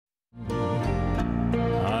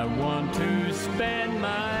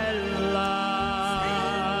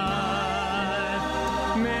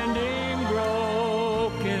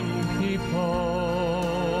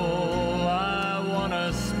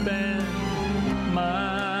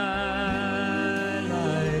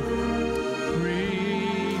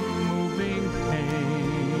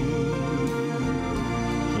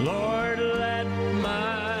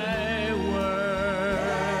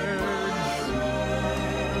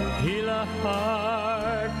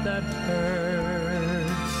heart that hurts.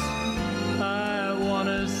 I want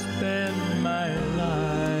to spend my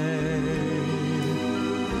life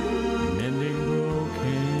mending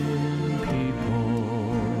broken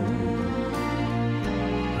people.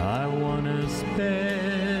 I want to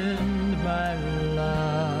spend my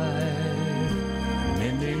life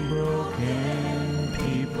mending broken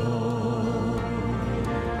people.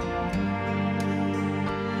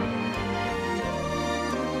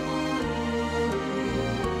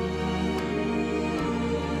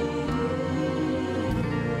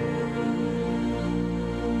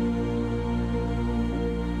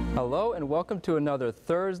 Hello and welcome to another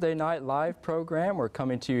Thursday Night Live program. We're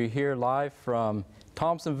coming to you here live from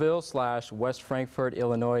Thompsonville/West Frankfort,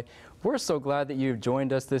 Illinois. We're so glad that you've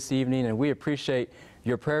joined us this evening, and we appreciate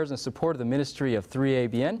your prayers and support of the ministry of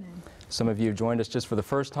 3ABN. Some of you have joined us just for the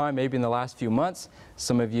first time, maybe in the last few months.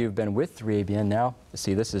 Some of you have been with 3ABN now.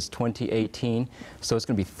 See, this is 2018, so it's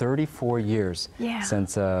going to be 34 years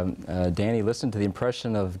since Danny listened to the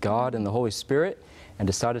impression of God and the Holy Spirit and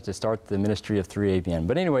decided to start the ministry of 3ABN.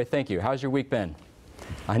 But anyway, thank you. How's your week been?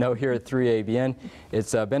 I know here at 3ABN,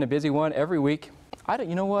 it's been a busy one every week.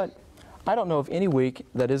 You know what? I don't know of any week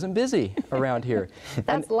that isn't busy around here.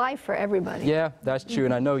 That's life for everybody. Yeah, that's true.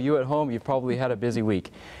 And I know you at home, you've probably had a busy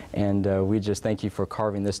week. And we just thank you for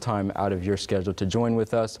carving this time out of your schedule to join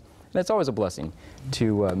with us. And it's always a blessing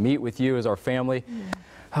to meet with you as our family.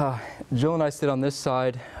 Jill and I sit on this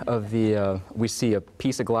side of the, we see a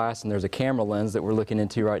piece of glass and there's a camera lens that we're looking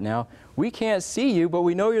into right now. We can't see you, but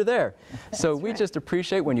we know you're there. So we just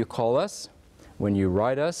appreciate when you call us, when you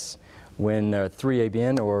write us, when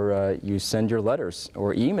 3ABN or you send your letters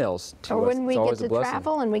or emails to us. Or when we get to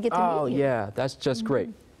travel and we get to meet you. Oh yeah, that's just great.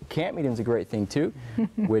 Camp meeting's a great thing too,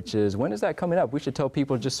 which is, when is that coming up? We should tell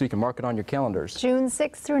people just so you can mark it on your calendars. June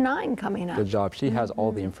 6th through 9 coming up. Good job. She has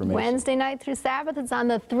all the information. Wednesday night through Sabbath, it's on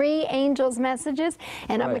the 3 Angels messages,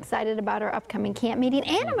 and I'm excited about our upcoming camp meeting,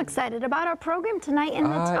 and I'm excited about our program tonight and the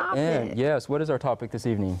topic. Yes, what is our topic this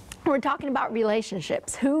evening? We're talking about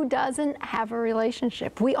relationships. Who doesn't have a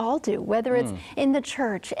relationship? We all do, whether it's in the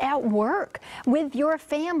church, at work, with your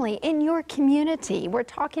family, in your community. We're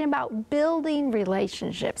talking about building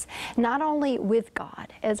relationships, not only with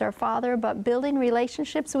God as our Father, but building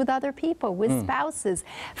relationships with other people, with spouses,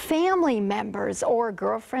 family members, or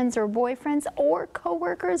girlfriends or boyfriends, or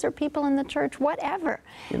co-workers or people in the church, whatever.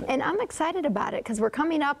 And I'm excited about it because we're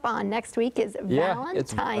coming up on next week is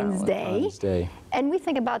Valentine's Day. And we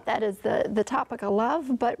think about that as the topic of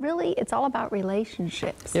love, but really it's all about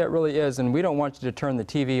relationships. Yeah, it really is. And we don't want you to turn the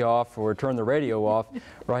TV off or turn the radio off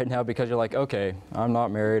right now because you're like, okay, I'm not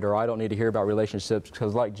married or I don't need to hear about relationships,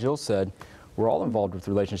 because like Jill said, we're all involved with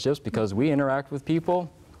relationships because we interact with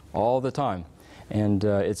people all the time. And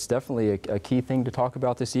it's definitely a key thing to talk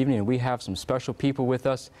about this evening. And we have some special people with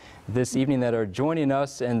us this evening that are joining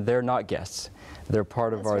us, and they're not guests. They're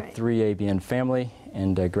part of our 3ABN family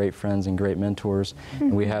and great friends and great mentors.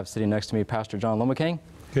 And we have sitting next to me Pastor John Lomacang.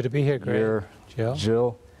 Good to be here, Greg.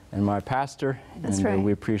 Jill, and my pastor. And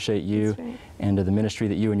we appreciate you and the ministry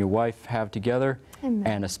that you and your wife have together. Amen.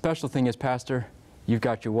 And a special thing is, Pastor, you've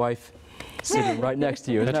got your wife sitting right next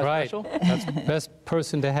to you. Isn't that special? That's the best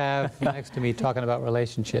person to have next to me talking about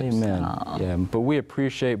relationships. Amen. Yeah, but we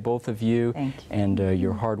appreciate both of you and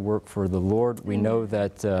your hard work for the Lord. We know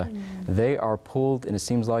that they are pulled, and it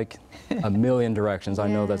seems like a million directions. I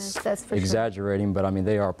know that's exaggerating, but I mean,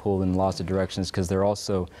 they are pulled in lots of directions because they're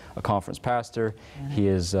also a conference pastor. He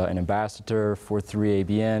is an ambassador for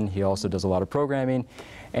 3ABN. He also does a lot of programming,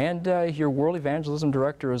 and your world evangelism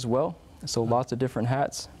director as well. So lots of different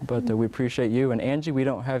hats, but we appreciate you. And Angie, we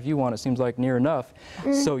don't have you on, it seems like, near enough.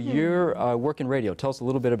 So you're working radio. Tell us a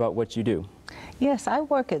little bit about what you do. Yes, I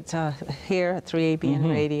work at here at 3ABN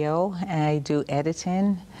Radio. I do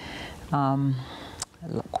editing,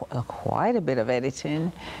 quite a bit of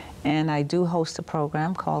editing. And I do host a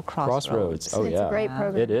program called Crossroads. Oh, it's a great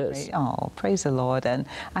program. It is. Oh, praise the Lord. And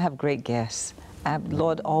I have great guests.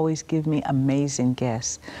 Lord always give me amazing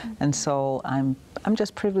guests. And so I'm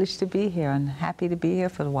just privileged to be here and happy to be here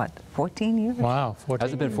for what, 14 years? Wow, 14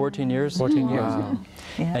 Has it been 14 years? 14 years. Wow.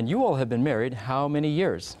 Yeah. And you all have been married how many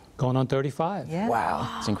years? Going on 35. Yeah.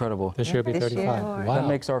 Wow, it's incredible. This year will be 35. Year. Wow. That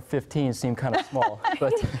makes our 15 seem kind of small.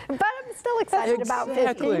 But I'm still excited about 15.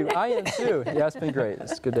 Exactly, I am too. Yeah, it's been great.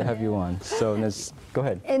 It's good to have you on. So, go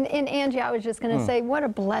ahead. And Angie, I was just going to say, what a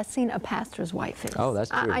blessing a pastor's wife is. Oh, that's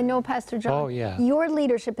true. I know, Pastor John, Oh, yeah. your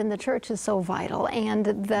leadership in the church is so vital, and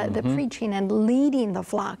the preaching and leading the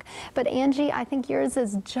flock. But Angie, I think yours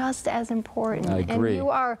is just as important. I agree.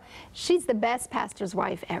 And she's the best pastor's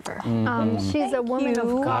wife ever. She's a woman of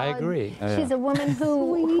God. I agree. She's a woman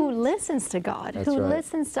who listens to God, That's who right.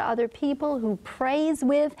 listens to other people, who prays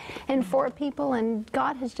with and for people, and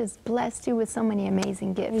God has just blessed you with so many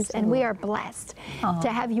amazing gifts, and we are blessed to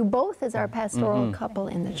have you both as our pastoral couple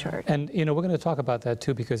in the church. And, you know, we're going to talk about that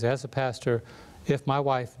too, because as a pastor, if my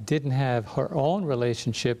wife didn't have her own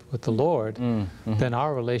relationship with the Lord, then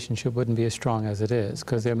our relationship wouldn't be as strong as it is.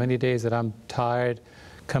 Because there are many days that I'm tired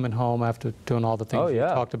coming home after doing all the things you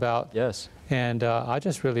talked about. Yes. And I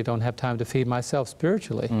just really don't have time to feed myself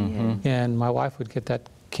spiritually. And my wife would get that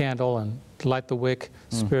candle and light the wick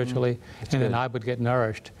spiritually, and then I would get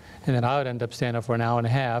nourished. And then I would end up staying up for an hour and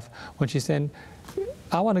a half when she's saying,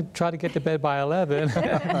 I want to try to get to bed by 11.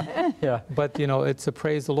 Yeah. But, you know, it's a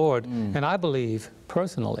praise the Lord. And I believe,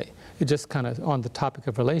 personally, it just kind of on the topic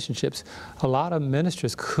of relationships, a lot of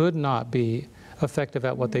ministers could not be effective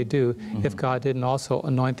at what they do if God didn't also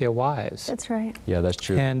anoint their wives. That's right. Yeah, that's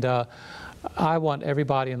true. And I want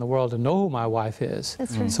everybody in the world to know who my wife is.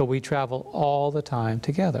 That's right. So we travel all the time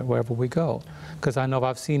together wherever we go. Because I know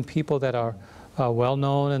I've seen people that are well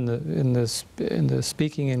known in the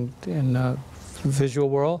speaking and visual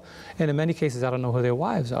world, and in many cases I don't know who their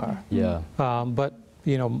wives are. Yeah. But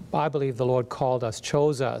you know, I believe the Lord called us,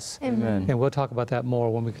 chose us, Amen. and we'll talk about that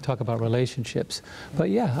more when we talk about relationships. But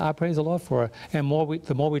yeah, I praise the Lord for her. And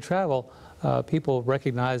the more we travel, people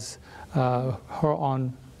recognize her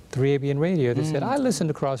on 3ABN radio. They said, I listen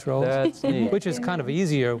to Crossroads, That's neat. which is kind of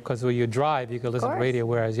easier because when you drive, you can listen to radio,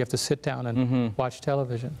 whereas you have to sit down and watch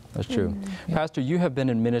television. That's true. Pastor, you have been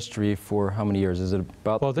in ministry for how many years? Is it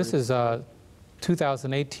about? Well, this is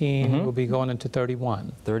 2018. We'll be going into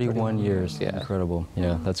 31. 31 years. Yeah. Incredible.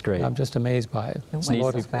 Yeah, that's great. I'm just amazed by it. It The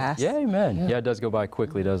Lord went is- so fast. Yeah, amen. Yeah. Yeah, it does go by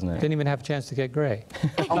quickly, doesn't it? Didn't even have a chance to get gray.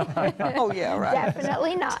 Oh, yeah, right.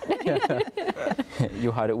 Definitely not.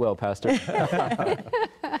 You hide it well, Pastor.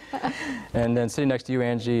 And then sitting next to you,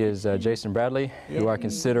 Angie, is Jason Bradley, who I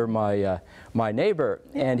consider my neighbor.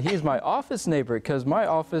 And he's my office neighbor because my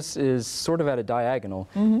office is sort of at a diagonal.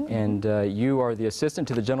 And you are the assistant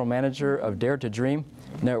to the general manager of Dare to Dream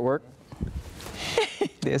Network.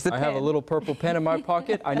 There's the I have a pen. little purple pen in my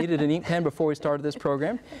pocket. I needed an ink pen before we started this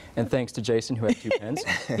program. And thanks to Jason, who had 2 pens,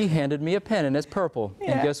 he handed me a pen, and it's purple. And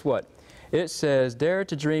Yeah. guess what? It says Dare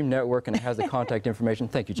to Dream Network, and it has the contact information.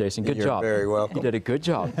 Thank you, Jason. Good You're job. very welcome. You did a good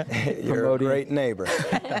job You're a great neighbor.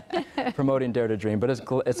 promoting Dare to Dream. But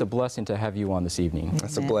it's a blessing to have you on this evening.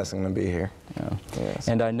 It's a blessing to be here. Yeah. Yes.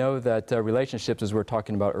 And I know that relationships, as we were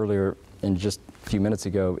talking about earlier and just a few minutes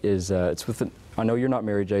ago, is it's with. I know you're not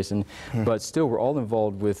married, Jason, but still we're all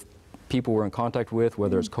involved with people we're in contact with,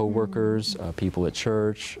 whether it's co-workers, people at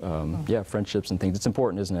church, yeah, friendships and things. It's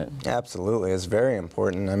important, isn't it? Absolutely. It's very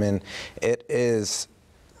important. I mean, it is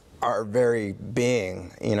our very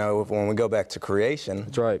being, you know, when we go back to creation.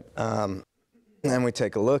 That's right. And we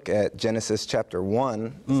take a look at Genesis chapter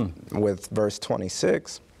 1 with verse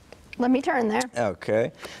 26. Let me turn there.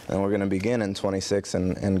 Okay. And we're going to begin in 26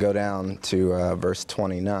 and go down to verse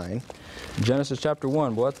 29. Genesis chapter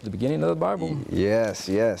 1. Well, that's the beginning of the Bible. Yes,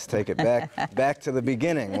 yes. Take it back to the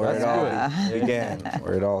beginning where it all began,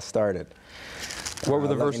 where it all started. What were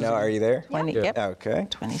the Let me verses? know. Are you there? 20, Yeah. yep. Okay.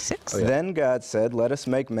 26. Then God said, let us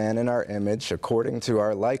make man in our image according to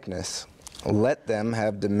our likeness. Let them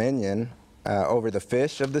have dominion over the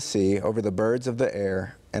fish of the sea, over the birds of the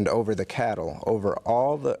air, and over the cattle, over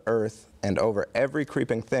all the earth, and over every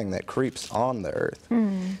creeping thing that creeps on the earth.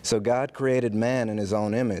 So God created man in his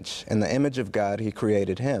own image. In the image of God he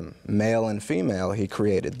created him. Male and female he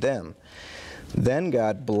created them. Then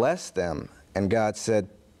God blessed them, and God said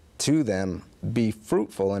to them, be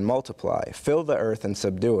fruitful and multiply, fill the earth and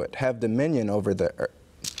subdue it, have dominion over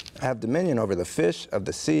the fish of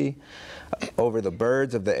the sea, over the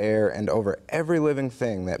birds of the air, and over every living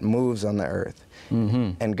thing that moves on the earth.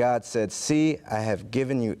 And God said, see, I have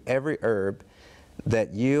given you every herb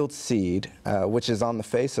that yields seed, which is on the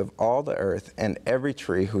face of all the earth, and every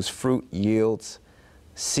tree whose fruit yields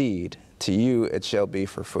seed. To you it shall be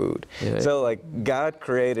for food. Yeah. So, like, God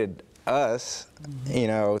created us, you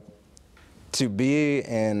know, to be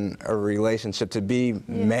in a relationship, to be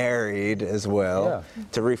married as well,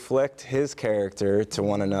 to reflect his character to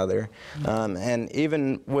one another. And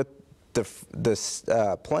even with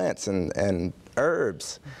the plants and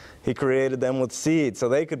herbs, He created them with seed so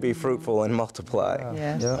they could be fruitful and multiply.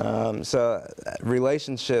 Yes. So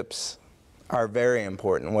relationships are very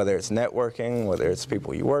important, whether it's networking, whether it's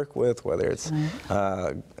people you work with, whether it's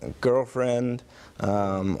a girlfriend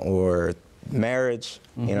or marriage,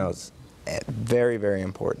 you know, it's very, very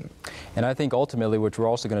important. And I think ultimately, which we're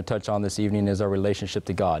also going to touch on this evening, is our relationship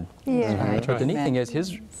to God. Yeah. But the neat thing is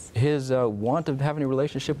his want of having a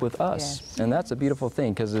relationship with us. Yes. And that's a beautiful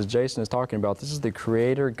thing, because as Jason is talking about, this is the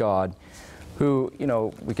Creator God who, you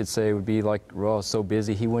know, we could say would be like, well, so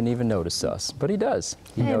busy he wouldn't even notice us. But he does.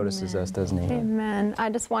 He notices us, doesn't he? Amen.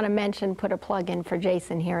 I just want to mention, put a plug in for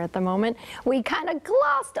Jason here at the moment. We kind of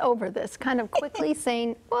glossed over this, kind of quickly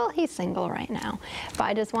saying, well, he's single right now. But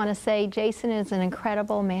I just want to say Jason is an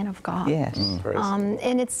incredible man of God. Yes.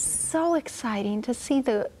 And it's so exciting to see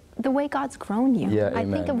the way God's grown you. Yeah, I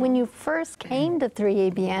think of when you first came to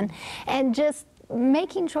 3ABN and just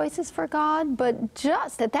making choices for God, but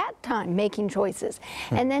just at that time making choices.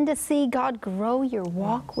 And then to see God grow your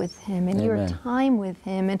walk with Him and your time with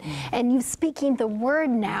Him, and you speaking the Word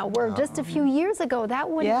now, where just a few years ago that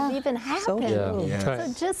wouldn't have even happened.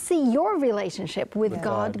 So just see your relationship with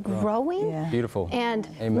God growing. Beautiful. And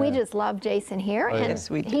we just love Jason here, and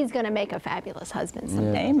he's going to make a fabulous husband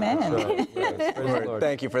someday. Amen.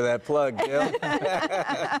 Thank you for that plug, Jill.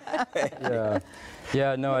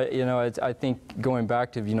 Yeah, no, you know, I think going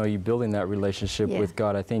back to, you know, you building that relationship with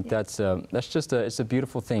God, I think that's just it's a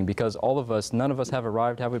beautiful thing, because all of us, none of us have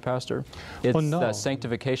arrived, have we, Pastor? It's that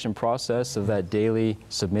sanctification process of that daily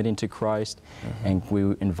submitting to Christ and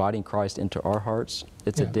we inviting Christ into our hearts.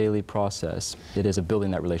 It's a daily process. It is a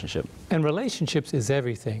building that relationship. And relationships is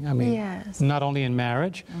everything. I mean, not only in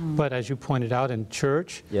marriage, but as you pointed out, in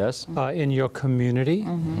church, in your community,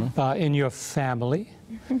 in your family.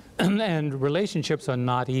 And relationships are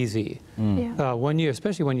not easy.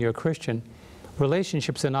 Especially when you're a Christian,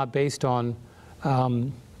 relationships are not based on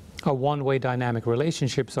a one-way dynamic.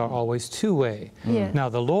 Relationships are always two-way. Now,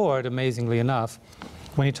 the Lord, amazingly enough,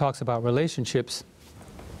 when He talks about relationships,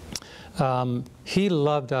 He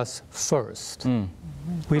loved us first.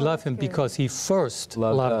 We love Him because He first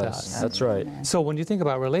loved us. That's right. So when you think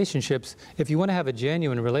about relationships, if you want to have a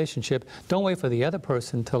genuine relationship, don't wait for the other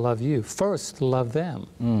person to love you. First, love them.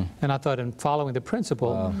 And I thought, in following the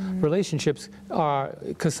principle, relationships are,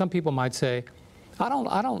 because some people might say,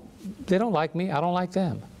 they don't like me, I don't like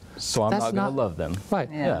them. So I'm not going to love them. Right.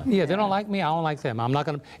 They don't like me, I don't like them. I'm not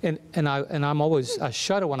going to, and I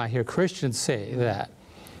shudder when I hear Christians say that.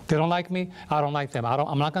 They don't like me, I don't like them.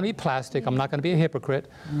 I'm not going to be plastic, I'm not going to be a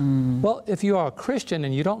hypocrite. Well, if you are a Christian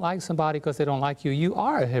and you don't like somebody because they don't like you, you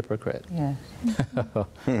are a hypocrite.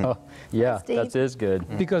 That is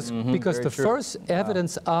good. Because the first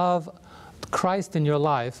evidence of Christ in your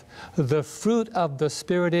life, the fruit of the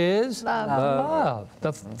Spirit is love.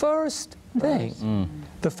 The first thing,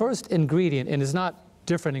 the first ingredient, and it's not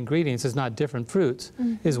different ingredients, it's not different fruits,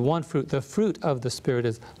 is one fruit. The fruit of the Spirit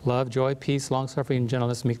is love, joy, peace, long-suffering,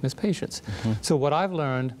 gentleness, meekness, patience. So what I've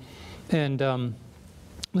learned, and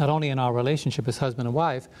not only in our relationship as husband and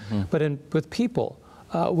wife, but with people,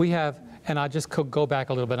 we have, and I just could go back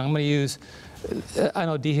a little bit. I'm going to use, I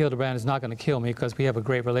know Dee Hildebrand is not going to kill me because we have a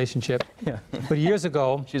great relationship. But years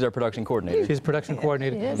ago, she's our production coordinator. She's production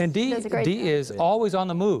coordinator. And Dee is always on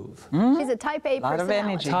the move. She's a type A lot personality. of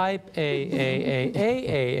energy. Type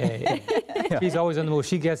A. She's always on the move.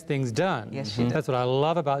 She gets things done. Yes, she does. That's what I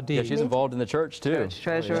love about Dee. Yeah, she's involved in the church too. Church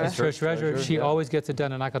treasurer. Church treasurer. She always gets it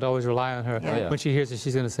done, and I could always rely on her. When she hears it,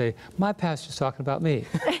 she's going to say, "My pastor's talking about me."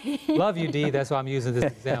 Love you, Dee. That's why I'm using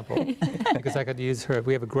this example, because I could use her.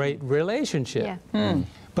 We have a great relationship.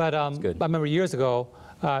 But I remember years ago,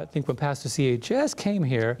 I think when Pastor C.A. just came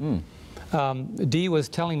here, Dee was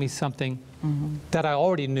telling me something that I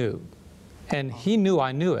already knew. And he knew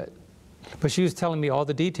I knew it. But she was telling me all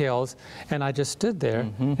the details, and I just stood there,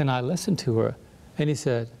 and I listened to her. And he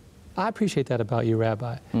said, I appreciate that about you,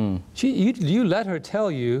 Rabbi. You let her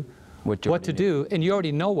tell you what to do, and you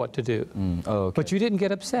already know what to do. But you didn't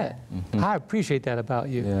get upset. I appreciate that about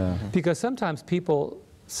you. Because sometimes people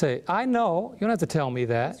say, I know, you don't have to tell me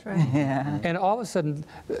that. That's right. And all of a sudden,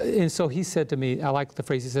 and so he said to me, I like the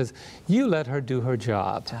phrase, he says, you let her do her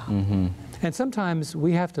job. And sometimes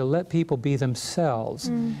we have to let people be themselves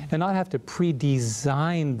and not have to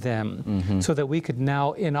pre-design them so that we could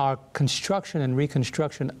now, in our construction and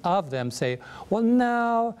reconstruction of them, say, well,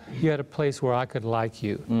 now you're at a place where I could like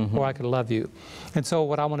you or I could love you. And so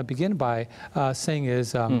what I want to begin by saying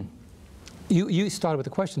is, you started with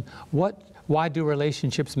the question, why do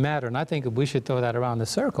relationships matter? And I think we should throw that around the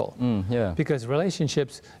circle. Because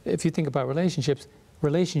relationships, if you think about relationships,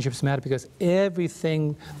 relationships matter because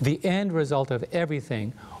everything, the end result of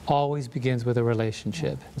everything, always begins with a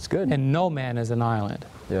relationship. That's good. And no man is an island.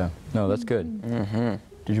 Yeah. No, that's good. Mm-hmm.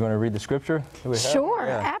 Did you want to read the scripture that we have? Sure,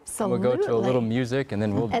 Yeah. absolutely. We'll go to a little music, and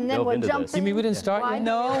then we'll delve into jump this. You mean we didn't start yet?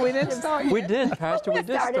 No, we didn't start. We did, Pastor. We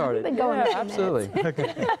did started. start We've it. been going Yeah, 10 absolutely.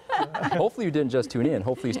 Hopefully you didn't just tune in.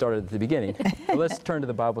 Hopefully you started at the beginning. But let's turn to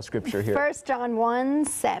the Bible scripture here. 1 John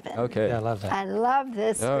 1:7. Okay. Yeah, I love that. I love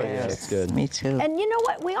this Oh, scripture. yeah, that's good. Me too. And you know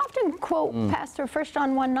what? We often quote Pastor 1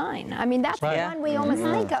 John 1:9. I mean, that's right. the one we almost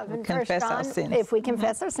think of in 1 confess our John. sins. If we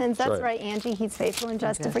confess our sins, that's right. right, Angie. He's faithful and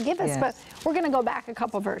just to Yes, forgive us. yes. But we're going to go back a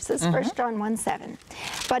couple verses. 1 John 1:7.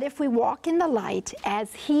 But if we walk in the light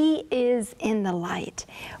as he is in the light,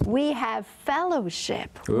 we have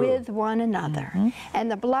fellowship with one another.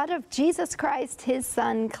 And the blood of Jesus Christ, his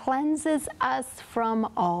Son, cleanses us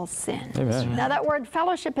from all sin. Amen. Now that word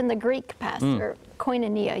fellowship in the Greek, Pastor,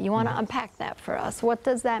 koinonia, you want to unpack that for us. What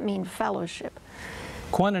does that mean, fellowship?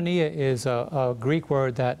 Koinonia is a Greek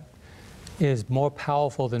word that is more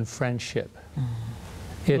powerful than friendship.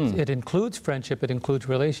 It includes friendship, it includes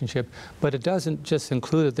relationship, but it doesn't just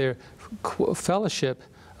include it there. Fellowship,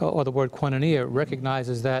 or the word koinonia,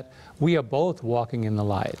 recognizes that we are both walking in the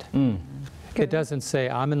light. It doesn't say,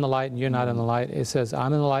 I'm in the light and you're not in the light. It says,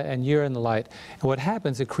 I'm in the light and you're in the light. And what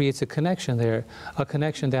happens, it creates a connection there, a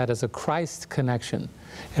connection that is a Christ connection.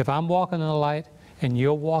 If I'm walking in the light and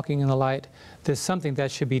you're walking in the light, there's something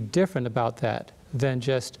that should be different about that than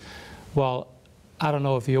just, well, I don't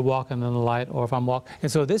know if you're walking in the light or if I'm walking.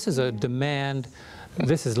 And so this is a demand,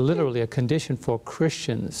 this is literally a condition for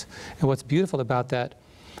Christians. And what's beautiful about that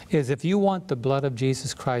is if you want the blood of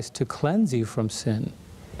Jesus Christ to cleanse you from sin,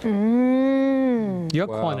 your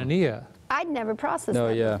koinonia, I'd never processed No,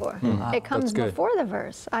 that yeah. before. Wow. It comes That's good. before the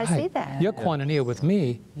verse. I see that. your koinonia with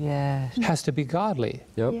me Yes. has to be godly.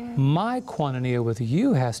 Yep. Yeah. My koinonia with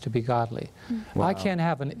you has to be godly. I can't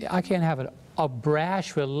have a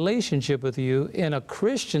brash relationship with you in a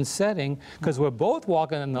Christian setting because we're both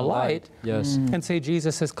walking in the light. Yes. And say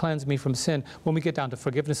Jesus has cleansed me from sin. When we get down to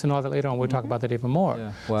forgiveness and all that later on, we'll talk about that even more.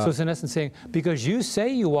 Yeah. Wow. So it's in essence saying, because you say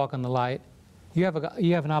you walk in the light, you have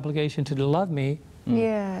an obligation to love me,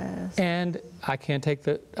 Yes. and I can't take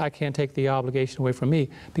the obligation away from me,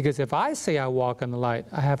 because if I say I walk in the light,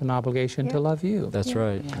 I have an obligation to love you. That's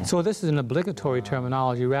right. So this is an obligatory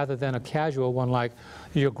terminology rather than a casual one like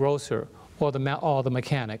your grocer or the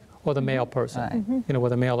mechanic or the male person, you know,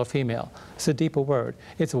 whether male or female. It's a deeper word.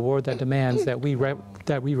 It's a word that demands that we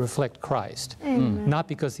reflect Christ, not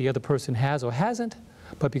because the other person has or hasn't,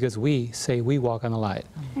 but because we say we walk on the light.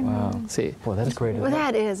 Wow. See? Boy, that's great. Well,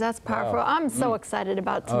 that's powerful. Wow. I'm so excited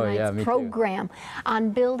about Oh, yeah, tonight's me too. program on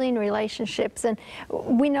building relationships. And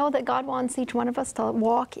we know that God wants each one of us to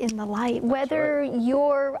walk in the light. Whether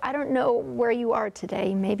you're, I don't know where you are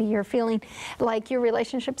today, maybe you're feeling like your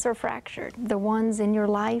relationships are fractured. The ones in your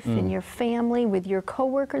life, in your family, with your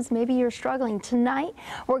coworkers, maybe you're struggling. Tonight,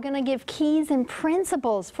 we're going to give keys and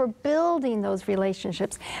principles for building those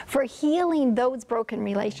relationships, for healing those broken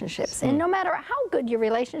relationships. And no matter how good your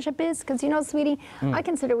relationship is, because you know, sweetie, I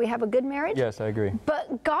consider we have a good marriage. Yes, I agree.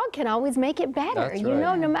 But God can always make it better. That's You know,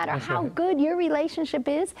 right. no matter how good your relationship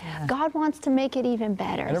is, God wants to make it even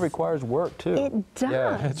better. And it requires work, too. It does.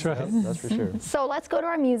 Yeah, That's right. That's for sure. So let's go to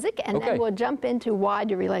our music, and Okay. then we'll jump into why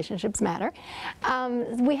do relationships matter.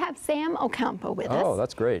 We have Sam Ocampo with us. Oh,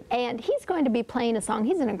 that's great. And he's going to be playing a song.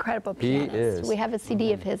 He's an incredible pianist. is. We have a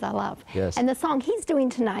CD of his I love. Yes. And the song he's doing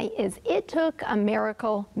tonight is It Took a Miracle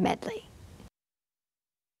Medley.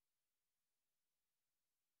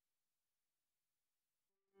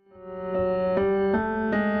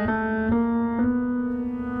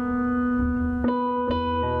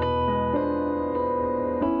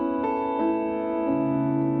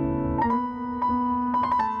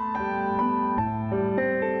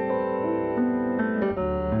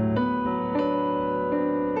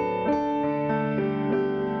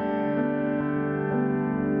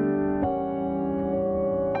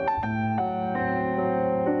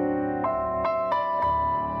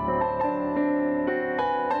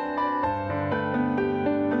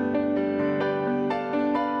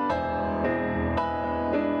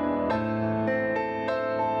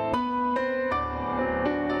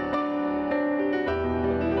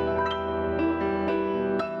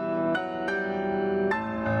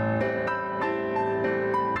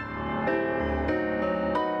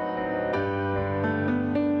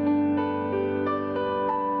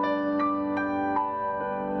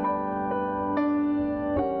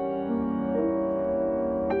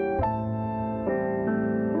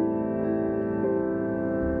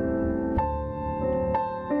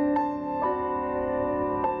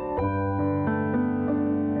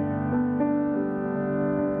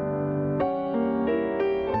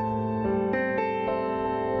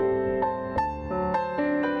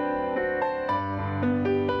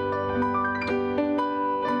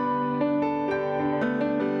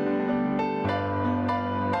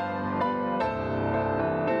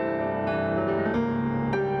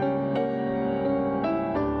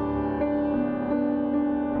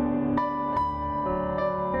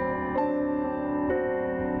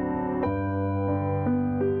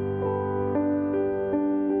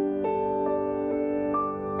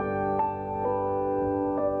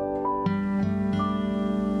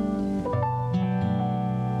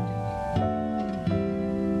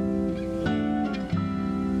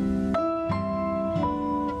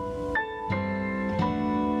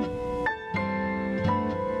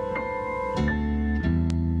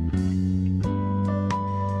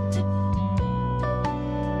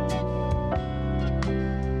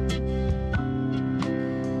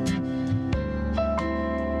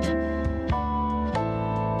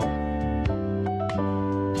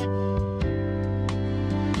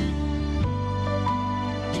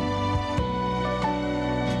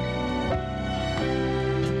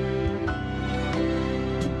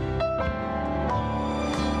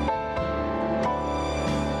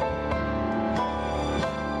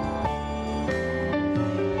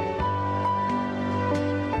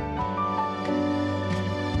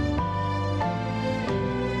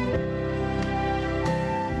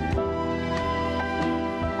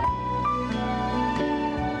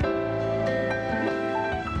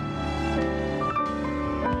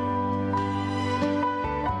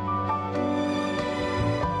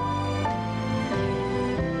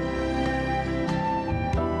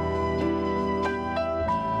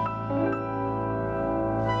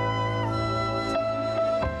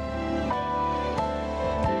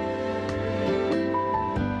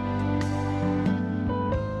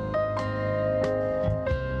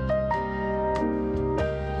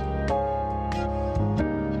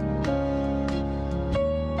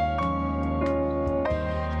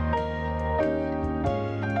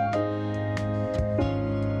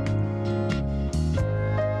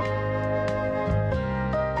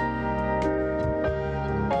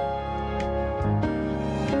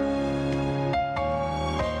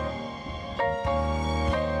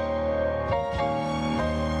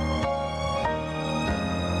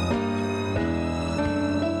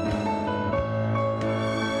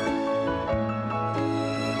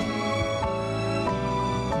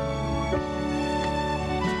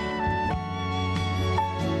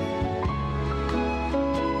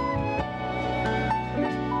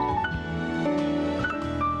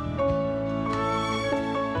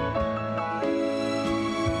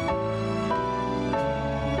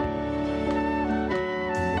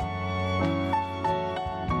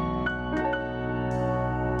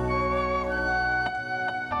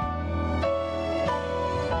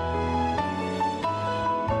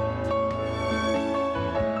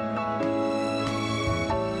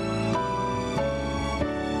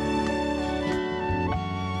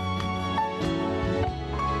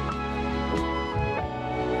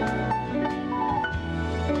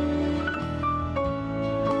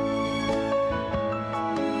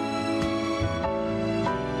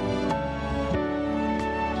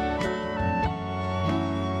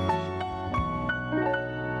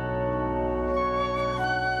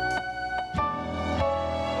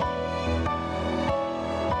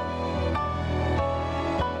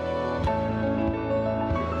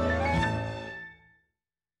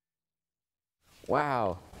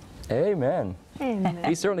 Wow. Amen. Amen.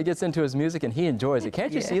 He certainly gets into his music and he enjoys it.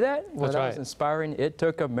 Can't you see that? Well, That's that right. was inspiring. It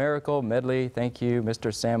Took a Miracle medley. Thank you,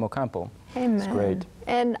 Mr. Sam Ocampo. Amen. It's great.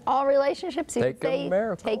 And all relationships, you Take a say,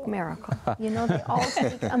 miracle. take miracle. You know, they all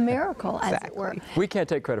take a miracle, as it were. We can't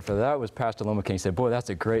take credit for that. That was Pastor Lomacang. He said, boy, that's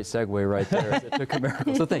a great segue right there. It took a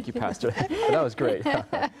miracle. So thank you, Pastor. That was great.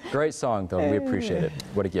 Great song, though. We appreciate it.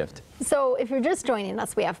 What a gift. So if you're just joining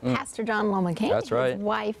us, we have Pastor John Lomacang, That's right. his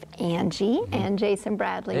wife Angie, and Jason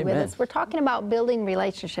Bradley with Amen. us. We're talking about building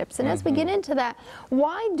relationships. And as we get into that,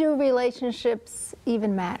 why do relationships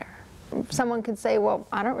even matter? Someone could say, well,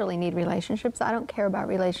 I don't really need relationships. I don't care about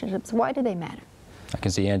relationships. Why do they matter? I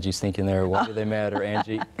can see Angie's thinking there. Why do they matter,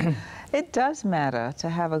 Angie? It does matter to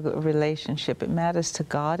have a good relationship. It matters to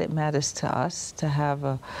God. It matters to us to have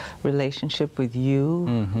a relationship with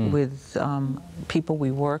you, with people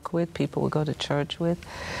we work with, people we go to church with.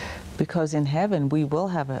 Because in heaven, we will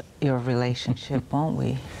have your relationship, won't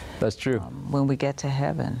we? That's true. When we get to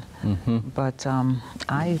heaven. But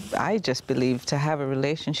I just believe to have a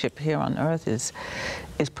relationship here on earth is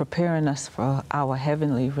preparing us for our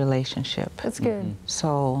heavenly relationship. That's good.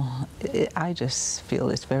 So I just feel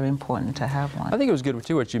it's very important to have one. I think it was good,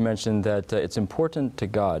 too, what you mentioned, that it's important to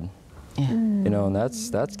God. Yeah. You know, and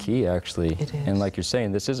that's key, actually. It is. And like you're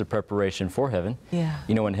saying, this is a preparation for heaven. Yeah.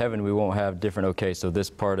 You know, in heaven, we won't have different, okay, so this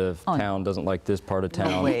part of town doesn't like this part of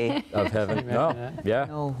town way. of heaven. No. Yeah.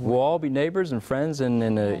 No We'll all be neighbors and friends and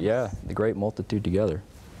yeah, the great multitude together.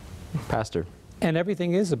 Pastor. And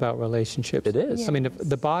everything is about relationships. It is. I mean,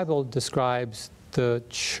 the Bible describes the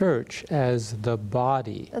church as the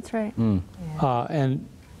body. That's right. And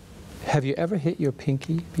have you ever hit your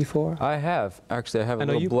pinky before? I have. Actually, I have a I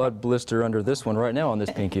know little you- blood blister under this one right now on this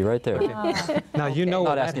pinky right there. Now, you know Not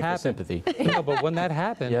when that asking for happened. sympathy. No, but when that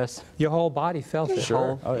happened, Yes. your whole body felt it.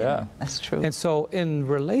 Sure. Oh, yeah. That's true. And so in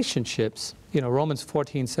relationships, you know, Romans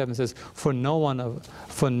 14:7 says, for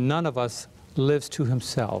none of us lives to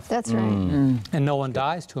himself, That's right. and no one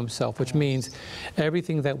dies to himself, which means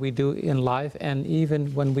everything that we do in life, and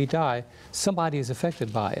even when we die, somebody is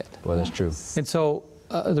affected by it. Boy, that's true. And so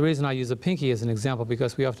the reason I use the pinky as an example,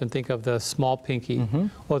 because we often think of the small pinky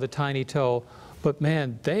or the tiny toe, but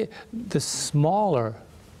man, the smaller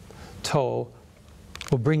toe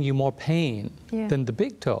will bring you more pain Yeah. than the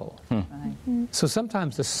big toe. So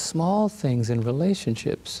sometimes the small things in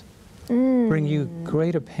relationships bring you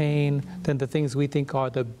greater pain than the things we think are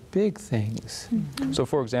the big things. So,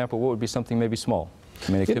 for example, what would be something maybe small?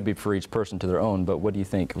 I mean, it could be for each person to their own, but what do you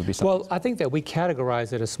think would be something? Well, I think that we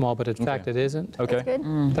categorize it as small, but in fact it isn't. Okay.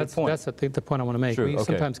 That's good. That's I think the point I want to make. True, We okay.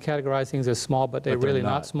 sometimes categorize things as small, but they're But they're really not.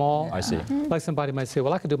 not small. I see. Like somebody might say,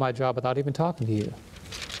 well, I could do my job without even talking to you.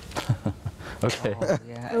 Okay.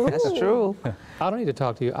 Yeah, that's true. I don't need to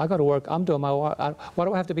talk to you. I go to work. I'm doing my work. Why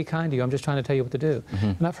do I have to be kind to you? I'm just trying to tell you what to do.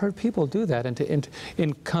 And I've heard people do that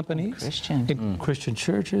in companies, Christian. in Christian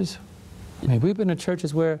churches. I mean, we've been in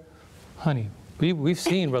churches where, honey, we've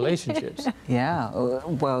seen relationships. Yeah.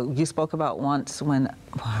 Well, you spoke about once when,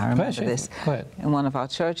 I remember Sure. this. Go ahead. In one of our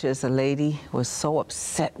churches, a lady was so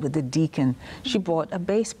upset with the deacon, she brought a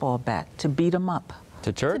baseball bat to beat him up.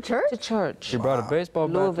 To church? Church? To church. She brought a baseball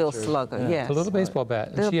bat to Louisville church. Slugger, Yeah. yes. A little baseball bat.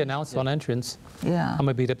 And Little- she announced on entrance, Yeah. I'm going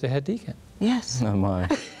to beat up the head deacon Yes. Oh, my.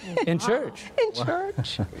 in church. In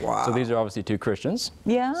church. So these are obviously two Christians.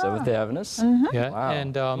 Yeah. Seventh-day Adventists. Yeah. Wow.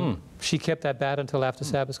 And she kept that bat until after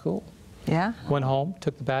Sabbath school. Yeah. Went home,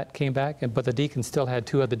 took the bat, came back, but the deacon still had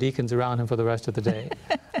two other deacons around him for the rest of the day.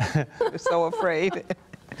 We're so afraid.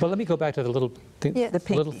 But let me go back to the little thing, Yeah. The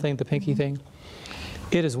little pinky. thing, the pinky thing.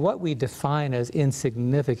 It is what we define as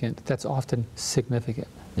insignificant that's often significant.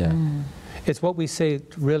 Yeah. It's what we say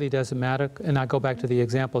really doesn't matter. And I go back to the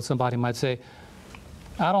example, somebody might say,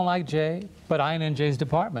 I don't like Jay, but I ain't in Jay's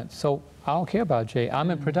department, so I don't care about Jay.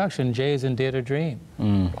 I'm in production, Jay is in Dare to Dream.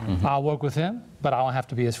 I'll work with him, but I don't have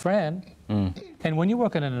to be his friend. And when you're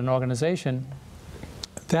working in an organization,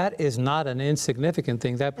 that is not an insignificant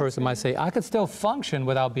thing. That person might say, I could still function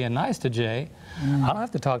without being nice to Jay. I don't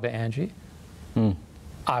have to talk to Angie.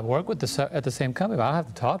 I work with at the same company, but I don't have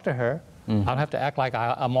to talk to her. I don't have to act like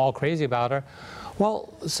I'm all crazy about her.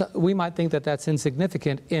 Well, so we might think that that's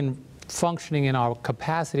insignificant in functioning in our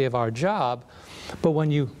capacity of our job, but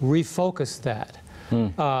when you refocus that,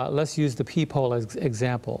 let's use the peephole as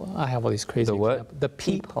example. I have all these crazy The what? examples. The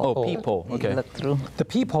peephole. Oh, peephole. You Okay. look through. The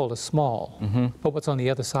peephole is small, but what's on the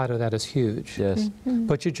other side of that is huge. Yes.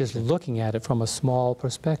 But you're just looking at it from a small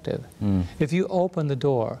perspective. If you open the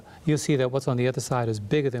door, you'll see that what's on the other side is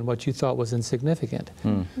bigger than what you thought was insignificant.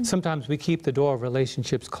 Sometimes we keep the door of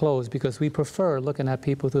relationships closed because we prefer looking at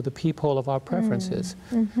people through the peephole of our preferences.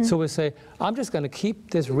 So we say, I'm just going to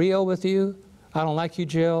keep this real with you, I don't like you,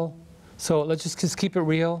 Jill, so let's just keep it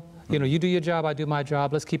real. You know, you do your job, I do my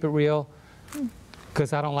job, let's keep it real,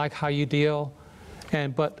 because I don't like how you deal.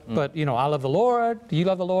 And but you know, I love the Lord, you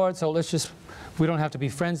love the Lord, so let's just, we don't have to be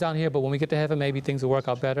friends down here, but when we get to heaven, maybe things will work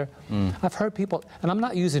out better. I've heard people, and I'm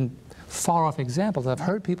not using far-off examples, I've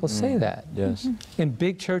heard people say that. Yes. In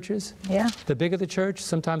big churches, the bigger the church,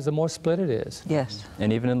 sometimes the more split it is. Yes.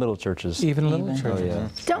 And even in little churches. Even little churches. Oh, yeah.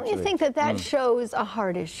 Don't you think that that shows a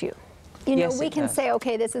heart issue? You know, Yes, we it can does. say,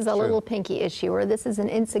 okay, this is a little pinky issue, or this is an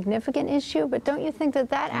insignificant issue, but don't you think that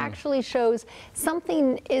that actually shows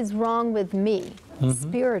something is wrong with me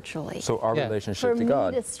spiritually? So our Yeah. relationship For to me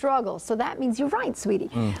God. to struggle. So that means you're right,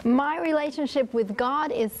 sweetie. My relationship with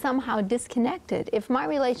God is somehow disconnected. If my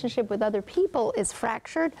relationship with other people is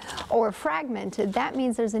fractured or fragmented, that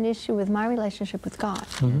means there's an issue with my relationship with God.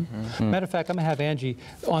 Matter of fact, I'm going to have Angie,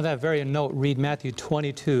 on that very note, read Matthew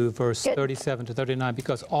 22, verse Good. 37 to 39,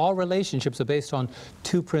 because all relationships are based on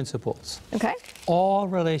two principles. Okay? All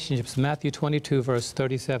relationships, Matthew 22, verse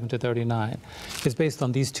 37 to 39, is based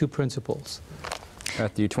on these two principles.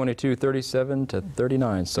 Matthew 22, 37 to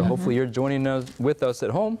 39. So hopefully you're joining us with us at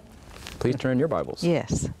home. Please turn in your Bibles.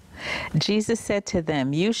 Yes. Jesus said to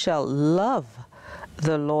them, "You shall love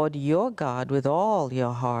the Lord your God with all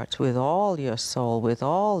your heart, with all your soul, with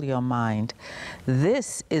all your mind.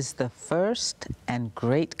 This is the first and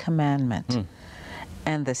great commandment.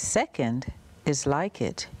 And the second is like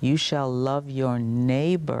it. You shall love your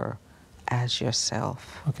neighbor as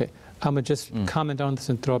yourself." Okay, I'm going to just comment on this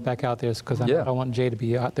and throw it back out there because I Yeah. don't want Jay to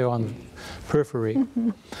be out there on the periphery.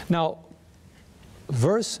 Now,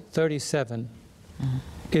 verse 37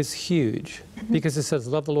 is huge because it says,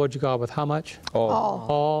 love the Lord your God with how much? All.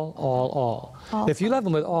 All. If you love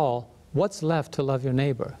him with all, what's left to love your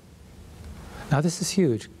neighbor? Now, this is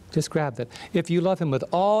huge. Just grab that. If you love him with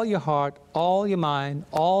all your heart, all your mind,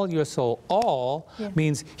 all your soul, all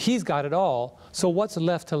means he's got it all. So what's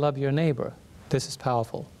left to love your neighbor? This is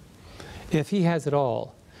powerful. If he has it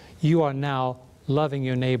all, you are now loving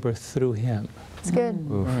your neighbor through him. It's good.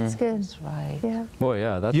 It's good. That's right. Yeah. Boy,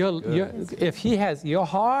 yeah, that's good. If he has your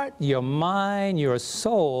heart, your mind, your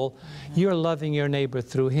soul, you're loving your neighbor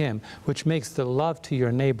through him, which makes the love to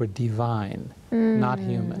your neighbor divine, not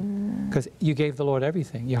human. Because you gave the Lord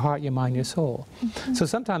everything, your heart, your mind, your soul. So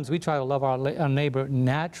sometimes we try to love our neighbor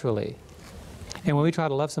naturally. And when we try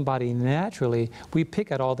to love somebody naturally, we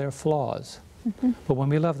pick at all their flaws. But when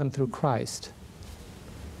we love them through Christ,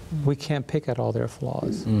 we can't pick at all their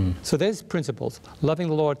flaws. So there's principles. Loving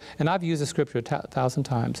the Lord, and I've used the scripture 1,000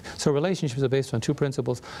 times. So relationships are based on two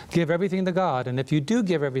principles. Give everything to God, and if you do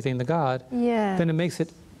give everything to God, then it makes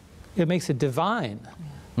it divine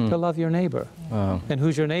to love your neighbor. Wow. And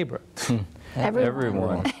who's your neighbor?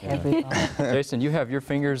 Everyone. Jason, you have your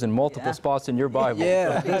fingers in multiple spots in your Bible.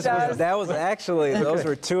 Yeah, that was actually, those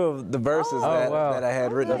were two of the verses that I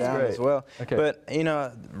had written down as well. Okay. But, you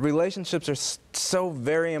know, relationships are so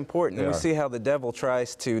very important. And we see how the devil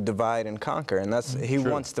tries to divide and conquer. And that's, he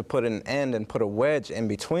wants to put an end and put a wedge in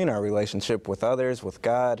between our relationship with others, with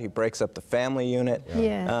God. He breaks up the family unit.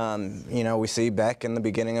 You know, we see back in the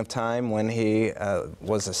beginning of time when he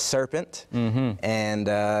was a serpent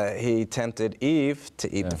and he tempted Eve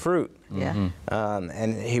to eat the fruit.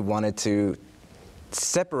 And he wanted to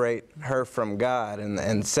separate her from God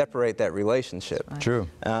and separate that relationship. True.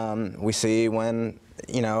 We see when,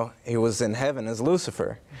 you know, he was in heaven as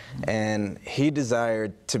Lucifer, and he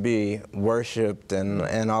desired to be worshipped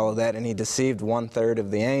and all of that, and he deceived 1/3 of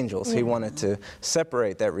the angels. He wanted to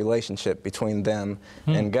separate that relationship between them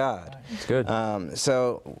and God. It's good.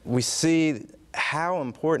 So we see how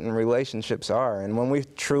important relationships are, and when we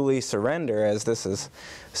truly surrender, as this is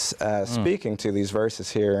speaking to these verses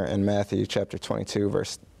here in Matthew chapter 22,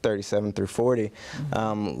 verse 37 through 40,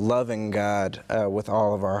 loving God with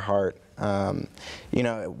all of our heart. You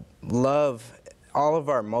know, love, all of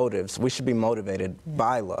our motives, we should be motivated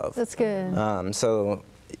by love. That's good. So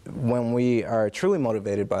when we are truly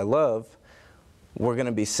motivated by love, we're going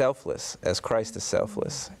to be selfless as Christ is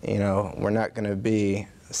selfless. You know, we're not going to be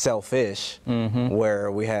selfish where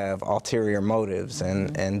we have ulterior motives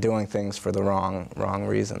and doing things for the wrong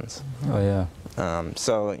reasons. Oh, yeah.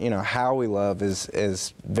 So, you know, how we love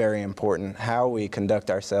is very important. How we conduct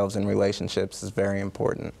ourselves in relationships is very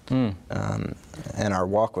important. And our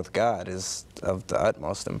walk with God is of the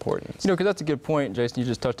utmost importance. You know, because that's a good point, Jason. You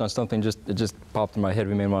just touched on something it just popped in my head.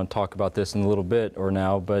 We may want to talk about this in a little bit or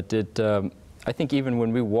now, but I think even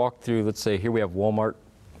when we walk through, let's say here we have Walmart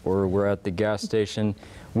or we're at the gas station,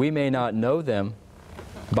 we may not know them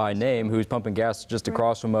by name who's pumping gas just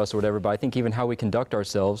across from us or whatever, but I think even how we conduct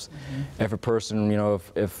ourselves, if a person, you know,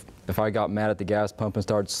 if if I got mad at the gas pump and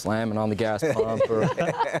started slamming on the gas pump,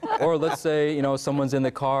 or let's say, you know, someone's in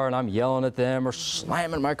the car and I'm yelling at them or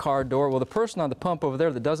slamming my car door. Well, the person on the pump over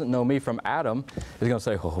there that doesn't know me from Adam is going to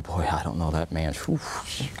say, oh boy, I don't know that man.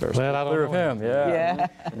 There's clear of him. Yeah.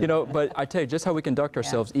 You know, but I tell you, just how we conduct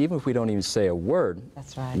ourselves, even if we don't even say a word,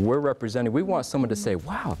 that's right. We're representing. We want someone to say,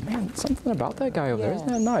 wow, man, something about that guy over there. Isn't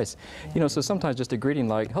that nice? You know, so sometimes just a greeting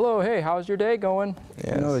like, hello, hey, how's your day going?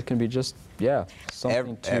 Yes. You know, it can be just,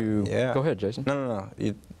 something to... Go ahead, Jason. No.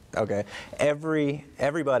 Okay.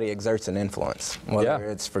 Everybody exerts an influence, whether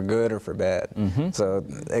it's for good or for bad. So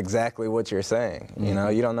exactly what you're saying. You know,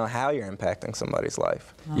 you don't know how you're impacting somebody's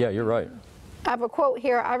life. Yeah, you're right. I have a quote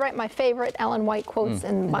here. I write my favorite Ellen White quotes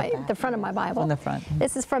in the front of my Bible. On the front.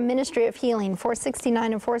 This is from Ministry of Healing,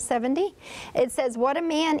 469 and 470. It says, what a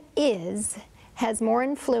man is has more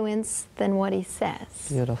influence than what he says.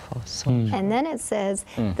 Beautiful. So And then it says,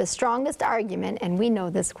 the strongest argument, and we know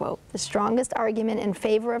this quote, the strongest argument in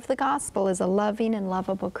favor of the gospel is a loving and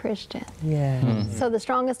lovable Christian. So the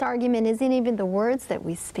strongest argument isn't even the words that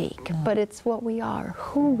we speak, but it's what we are,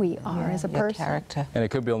 who we are as a person. Character. And it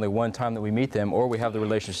could be only one time that we meet them, or we have the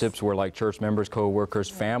relationships where, like, church members, co-workers,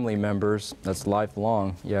 family members, that's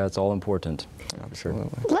lifelong. Yeah, it's all important. Absolutely.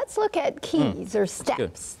 Let's look at keys or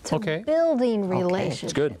steps to building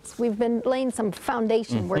relationships. Good. We've been laying some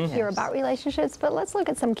foundation work here about relationships, but let's look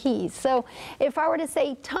at some keys. So if I were to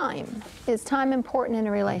say time, is time important in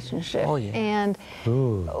a relationship? Oh, yeah. And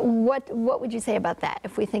what would you say about that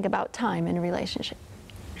if we think about time in a relationship?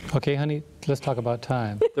 Okay, honey, let's talk about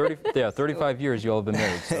time. 35 years you all have been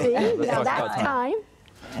married. So See, let's now talk that's about time.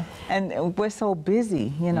 And we're so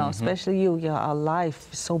busy, you know, especially our life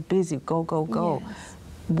is so busy, go. Yes.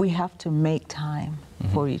 We have to make time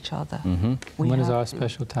for each other. When is our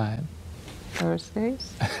special time?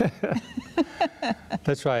 Thursdays.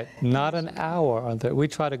 That's right. Not an hour on Thursday. We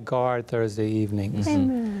try to guard Thursday evenings.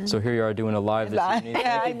 So here you are doing a live this evening,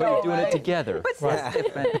 I but know, you're doing it right? together. That's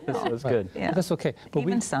different. That's good. Yeah. That's okay. But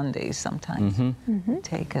Even Sundays sometimes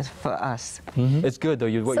take us for us. It's good, though.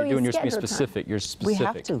 What So you're doing, you you're being schedule time. specific. You're specific. We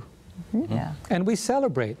have to. Yeah. And we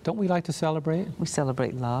celebrate. Don't we like to celebrate? We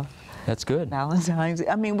celebrate love. That's good. Valentine's.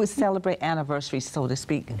 I mean, we celebrate anniversaries, so to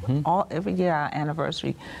speak. Every year, our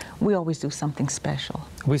anniversary, we always do something special.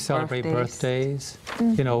 We celebrate birthdays.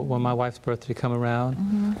 You know, when my wife's birthday come around,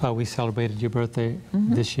 we celebrated your birthday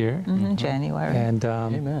this year. In January. And,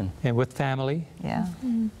 Amen. and with family. Yeah.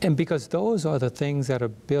 And because those are the things that are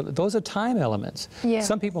built, those are time elements. Yeah.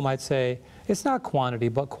 Some people might say, it's not quantity,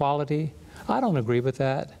 but quality. I don't agree with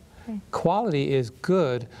that. Quality is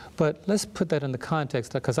good, but let's put that in the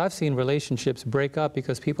context, because I've seen relationships break up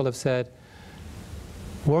because people have said,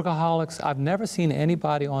 workaholics, I've never seen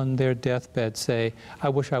anybody on their deathbed say, I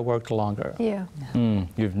wish I worked longer. Yeah.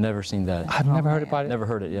 You've never seen that. I've never heard anybody. Never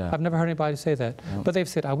heard it, yeah. I've never heard anybody say that. But they've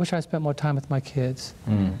said, I wish I spent more time with my kids.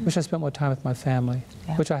 Wish I spent more time with my family.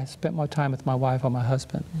 Wish I spent more time with my wife or my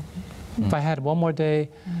husband. If I had one more day.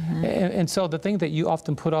 And so the thing that you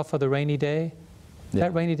often put off for the rainy day,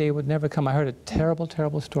 that rainy day would never come. I heard a terrible,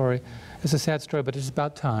 terrible story. It's a sad story, but it's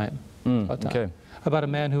about time. About time. Okay. About a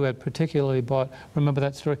man who had particularly bought, remember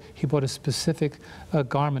that story? He bought a specific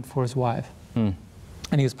garment for his wife. And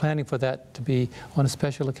he was planning for that to be on a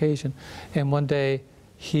special occasion. And one day,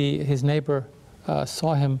 his neighbor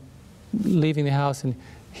saw him leaving the house, and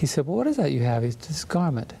he said, well, what is that you have? It's this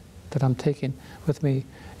garment that I'm taking with me.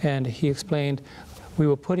 And he explained, we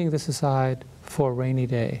were putting this aside for a rainy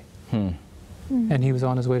day. And he was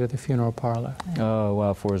on his way to the funeral parlor. Oh,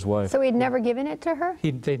 wow, for his wife. So he'd never given it to her?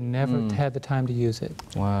 They never had the time to use it.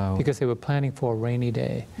 Wow. Because they were planning for a rainy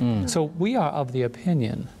day. So we are of the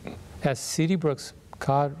opinion, as C.D. Brooks,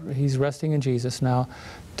 God, he's resting in Jesus now,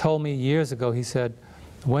 told me years ago, he said,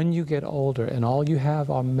 when you get older and all you have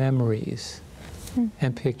are memories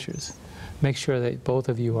and pictures, make sure that both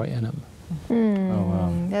of you are in them. Oh,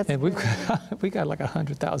 wow. That's And we got like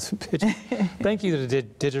 100,000 pictures. Thank you to the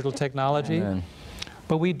digital technology. Amen.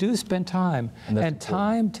 But we do spend time. And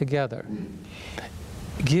time together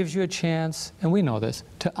gives you a chance, and we know this,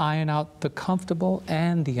 to iron out the comfortable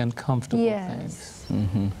and the uncomfortable things.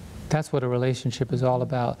 That's what a relationship is all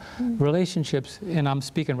about. Relationships, and I'm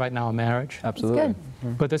speaking right now of marriage. Absolutely.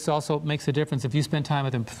 But this also makes a difference if you spend time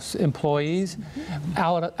with employees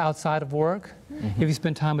outside of work, if you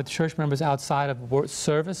spend time with church members outside of work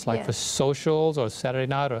service, like for socials or Saturday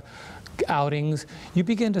night or outings, you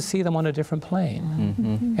begin to see them on a different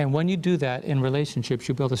plane. And when you do that in relationships,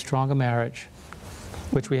 you build a stronger marriage,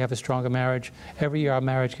 which we have a stronger marriage. Every year our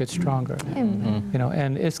marriage gets stronger. You know,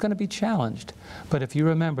 and it's going to be challenged. But if you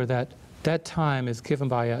remember that that time is given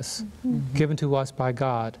by us, given to us by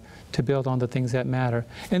God, to build on the things that matter.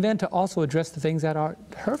 And then to also address the things that are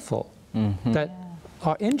hurtful, that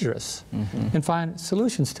are injurious, and find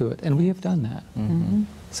solutions to it. And we have done that.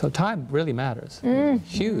 So time really matters.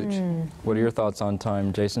 Huge. What are your thoughts on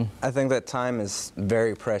time, Jason? I think that time is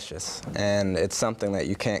very precious, and it's something that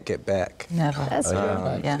you can't get back. Never. That's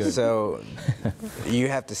true. Yeah. So you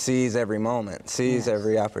have to seize every moment, seize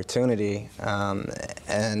every opportunity,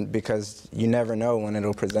 and because you never know when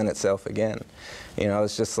it'll present itself again. You know,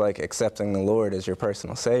 it's just like accepting the Lord as your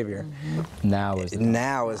personal Savior. Now is the time.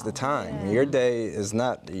 Now is the time. Your day is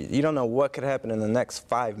not, you don't know what could happen in the next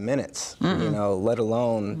 5 minutes, you know, let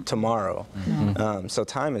alone tomorrow. So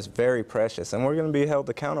time is very precious, and we're going to be held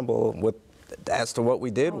accountable as to what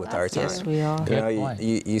we did with our time. Yes, we are. You know,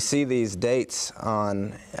 you see these dates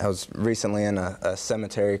on, I was recently in a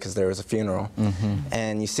cemetery because there was a funeral,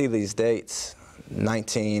 and you see these dates,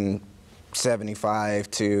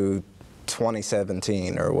 1975 to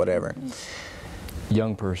 2017 or whatever.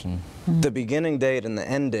 Young person. The beginning date and the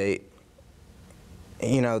end date,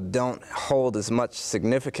 you know, don't hold as much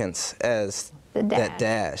significance as that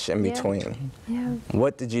dash in between.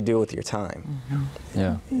 What did you do with your time?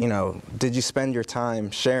 Yeah. You know, did you spend your time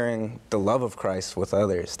sharing the love of Christ with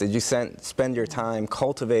others? Did you spend your time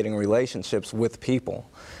cultivating relationships with people?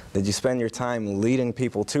 Did you spend your time leading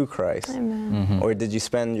people to Christ? Or did you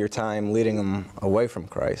spend your time leading them away from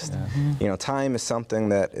Christ? You know, time is something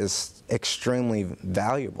that is extremely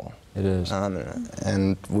valuable. It is.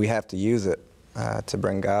 And we have to use it to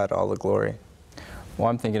bring God all the glory. Well,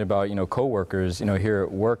 I'm thinking about, you know, coworkers, you know, here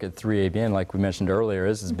at work at 3ABN, like we mentioned earlier,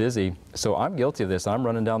 this is busy. So I'm guilty of this. I'm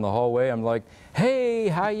running down the hallway. I'm like, hey,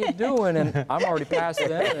 how you doing? And I'm already past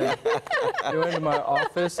them and going to my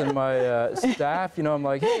office and my staff, you know, I'm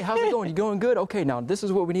like, hey, how's it going? You going good? Okay, now this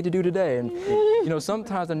is what we need to do today. And, you know,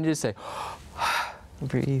 sometimes I need to say,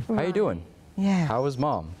 Breathe. how you doing? Yeah. How was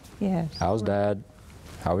mom? Yes. How's dad?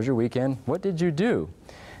 How was your weekend? What did you do?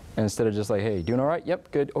 Instead of just like, hey, doing all right?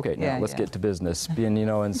 Yep, good. Okay, now let's get to business. And, you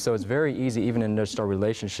know, and so it's very easy, even in just our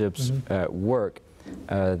relationships at work,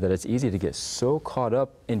 that it's easy to get so caught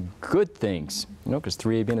up in good things, you know, because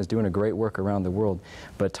 3ABN is doing a great work around the world.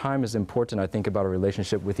 But time is important. I think about a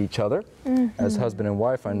relationship with each other. As husband and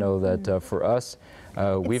wife, I know that for us,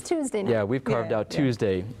 we've Tuesday night. Yeah, we've carved out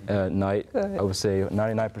Tuesday night. I would say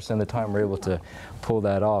 99% of the time we're able to pull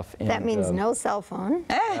that off. And, that means no cell phone,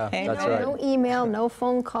 that's right. no email, no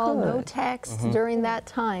phone call, no text during that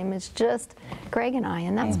time. It's just Greg and I,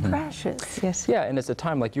 and that's precious. Yes. Yeah, and it's a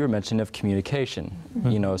time, like you were mentioning, of communication.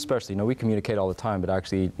 You know, especially, you know, we communicate all the time, but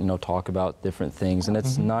actually, you know, talk about different things. And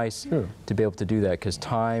it's nice to be able to do that, because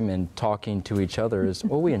time and talking to each other is,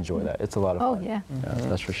 well, we enjoy that. It's a lot of fun. Oh, yeah.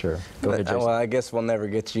 That's for sure. Go ahead, Jason. Well, I guess we'll never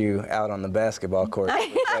get you out on the basketball court to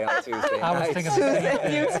play on Tuesday I was nights. thinking the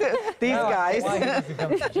same You too. These guys. Why you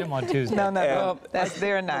come to the gym on Tuesday? No. That's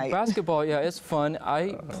their night. Basketball, yeah, it's fun.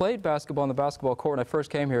 I played basketball on the basketball court when I first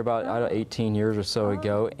came here about, I don't know, 18 years or so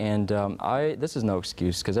ago. And this is no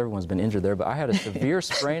excuse, because everyone's been injured there, but I had a severe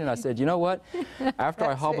sprain, and I said, you know what? After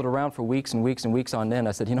I hobbled around for weeks and weeks and weeks on end,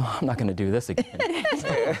 I said, you know, I'm not going to do this again.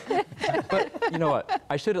 But you know what?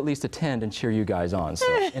 I should at least attend and cheer you guys on. So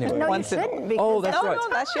anyway. No, you shouldn't. Because Oh, that's right. No,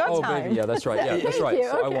 that's your time. Baby, yeah, that's right. Yeah, that's right.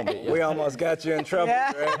 So I won't be. Yeah. We almost got you in trouble,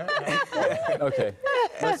 Greg. Okay.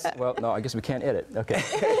 Well, no, I guess we can't edit. Okay.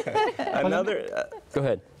 Another. Go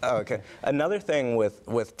ahead. Oh, okay. Another thing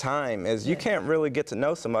with time is you can't really get to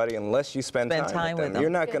know somebody unless you spend time with them.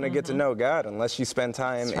 You're not going to get to know God unless you spend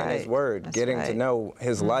time in His Word, getting to know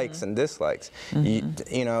His likes and dislikes.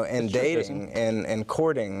 You know, and dating and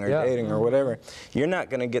courting or dating or whatever. You're not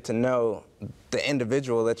going to get to know the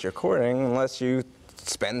individual that you're courting unless you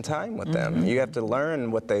spend time with them. You have to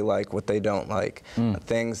learn what they like, what they don't like,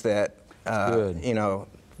 things that you know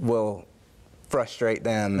will frustrate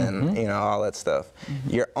them, and you know, all that stuff.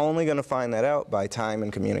 You're only going to find that out by time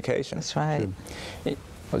and communication. That's right.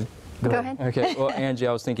 Go ahead. Okay. Well, Angie,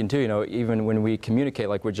 I was thinking too, you know, even when we communicate,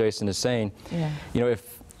 like what Jason is saying, you know,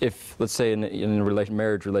 if let's say in a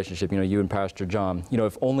marriage relationship, you know, you and Pastor John, you know,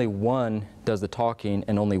 if only one does the talking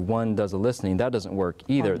and only one does the listening, that doesn't work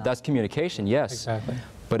either. That's communication, yes. Exactly.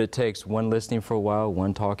 But it takes one listening for a while,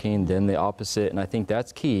 one talking, then the opposite, and I think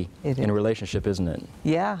that's key in a relationship, isn't it?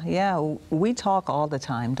 Yeah. We talk all the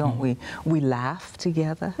time, don't we? We laugh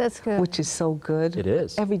together. That's good. Which is so good. It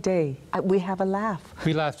is. Every day, we have a laugh.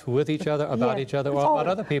 We laugh with each other, about each other, or about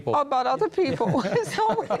other people. About other people. It's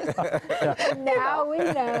always, Now we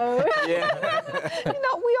know. you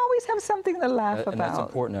know, we always have something to laugh about. And that's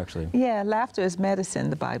important, actually. Yeah, laughter is medicine,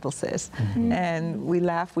 the Bible says. And we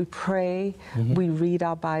laugh, we pray, we read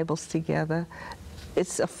our Bibles together.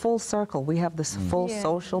 it's a full circle. We have this full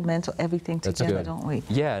social, mental, everything together, good. don't we?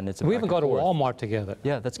 Yeah, and it's a We back even and go to forth. Walmart together.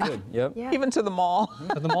 Yeah, that's good. Yep. Yeah. Even to the mall.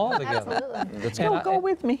 To the mall together. Absolutely. That's And good. Go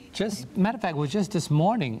with me. Just, matter of fact, it was just this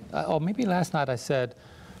morning, or maybe last night, I said,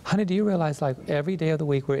 honey, do you realize like every day of the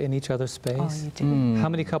week we're in each other's space? Oh, you do. How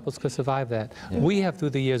many couples could survive that? We have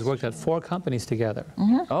through the years worked at 4 companies together.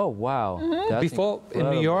 Oh, wow. That's Before in New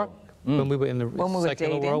incredible. York, when we were in the When we were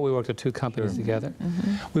secular dating. world, we worked at 2 companies together.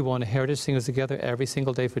 We were on the Heritage Singers together every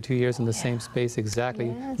single day for 2 years in the same space, exactly,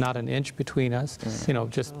 Yes. not an inch between us. You know,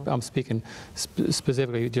 just I'm speaking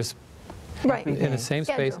specifically just Right. in the same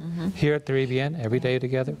space. Schedule. Here at the ABN, every day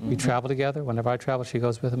together. We travel together. Whenever I travel, she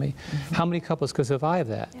goes with me. How many couples could survive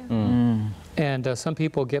that? And some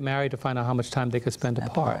people get married to find out how much time they could spend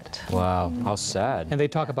apart. Wow, how sad. And they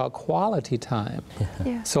talk about quality time.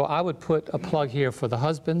 Yeah. So I would put a plug here for the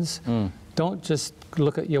husbands. Don't just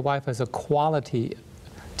look at your wife as a quality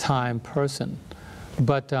time person,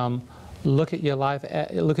 but look at your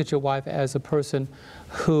wife as a person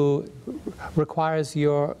who requires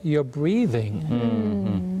your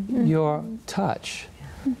breathing, your touch.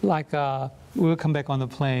 Like we would come back on the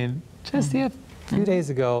plane just a few days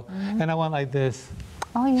ago, and I went like this.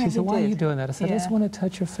 Oh, yeah, She said, you "Why are you did. doing that?" I said, "I just Yeah. want to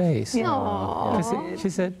touch your face." She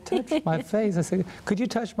said, "Touch my face." I said, "Could you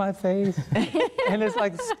touch my face?" And it's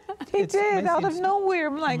like He did, out of amazing. nowhere.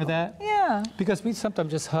 I'm like, Remember that? yeah. Because we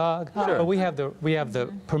sometimes just hug, but we have the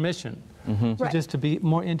permission Right. just to be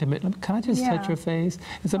more intimate. Can I just touch Yeah. your face?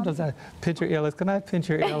 And sometimes I pinch your earlobes. Can I pinch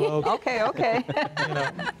your earlobe? Okay, okay. You know?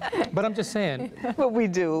 But I'm just saying, But we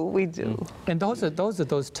do. and those are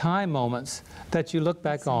those time moments that you look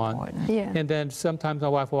back on. important. Yeah. And then sometimes my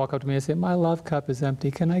wife will walk up to me and say, "My love cup is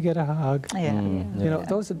empty. Can I get a hug?" Yeah. You know,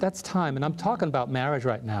 that's time. And I'm talking about marriage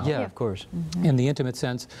right now. Yeah, of course. In the intimate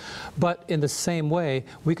sense. But in the same way,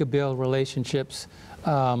 we could build relationships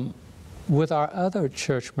with our other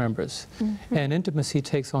church members. And intimacy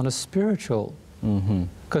takes on a spiritual.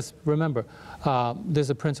 Because remember, there's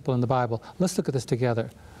a principle in the Bible. Let's look at this together.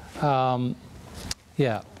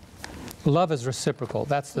 Love is reciprocal.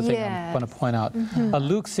 That's the thing I'm going to point out.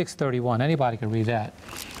 Luke 6:31. Anybody can read that.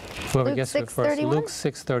 Whoever Luke gets to it first. 6:31? Luke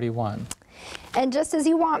 6:31. And just as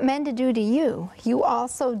you want men to do to you, you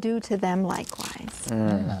also do to them likewise.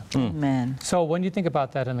 Amen. So when you think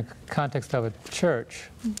about that in the context of a church,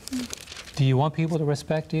 do you want people to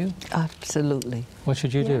respect you? Absolutely. What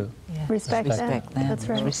should you do? Yeah. Respect them. Respect them. That's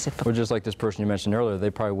right. Or Reciprocal. just like this person you mentioned earlier, they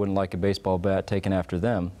probably wouldn't like a baseball bat taken after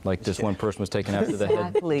them. Like this one person was taken after the head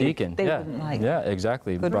Exactly. deacon. They yeah, wouldn't like yeah,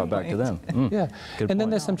 exactly. Good Brought back to them. Yeah. Good And then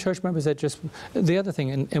point. there's some church members that just, the other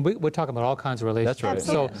thing, and we're talking about all kinds of relationships.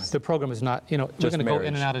 That's right. So the program is not, we're Just going to go in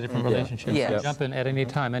and marriage. out of different relationships. Yes. So jump in at any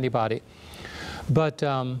time, anybody. But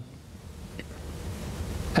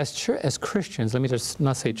as Christians, let me just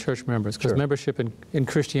not say church members, because membership in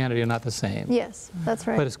Christianity are not the same. Yes, that's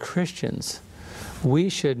right. But as Christians, we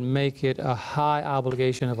should make it a high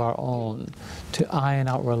obligation of our own to iron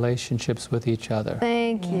out relationships with each other.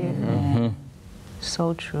 Thank you.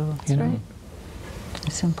 So true. You know? right.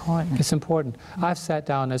 It's important. It's important. I've sat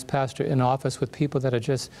down as pastor in office with people that are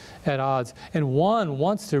just at odds, and one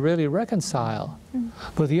wants to really reconcile,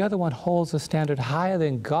 but the other one holds a standard higher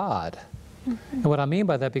than God. And what I mean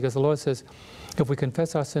by that, because the Lord says, if we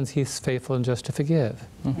confess our sins, He's faithful and just to forgive.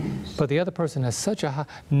 But the other person has such a high,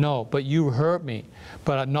 no, but you hurt me,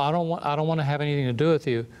 but no, I don't want to have anything to do with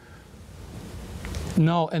you.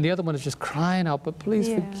 No, and the other one is just crying out, but please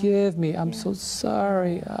forgive me. I'm so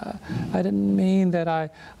sorry. I didn't mean that. I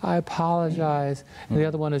apologize. And the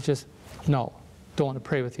other one is just, no, don't want to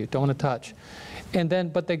pray with you, don't want to touch. And then,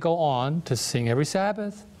 but they go on to sing every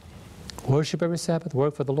Sabbath, worship every Sabbath,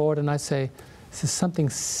 work for the Lord, and I say, there's something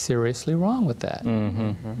seriously wrong with that.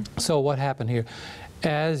 So what happened here?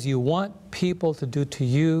 As you want people to do to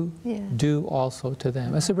you, do also to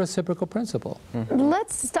them. It's a reciprocal principle.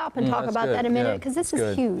 Let's stop and talk that's about good. that a minute, Yeah, because this it's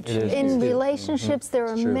is good. huge. It is. In It's huge. relationships, there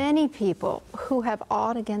are true. many people who have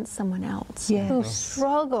aught against someone else, Yes. who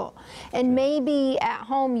struggle. And maybe at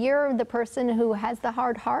home, you're the person who has the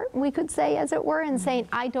hard heart, we could say, as it were, and saying,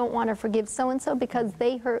 I don't want to forgive so-and-so because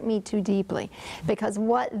they hurt me too deeply, because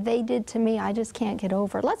what they did to me, I just can't get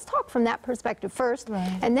over. Let's talk from that perspective first,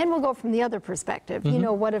 and then we'll go from the other perspective. You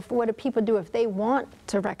know, what do people do if they want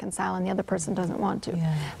to reconcile and the other person doesn't want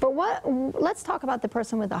to? But let's talk about the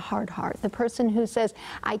person with a hard heart, the person who says,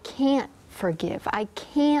 I can't forgive. I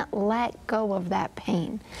can't let go of that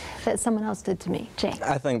pain that someone else did to me. Jay.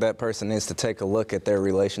 I think that person needs to take a look at their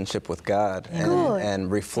relationship with God and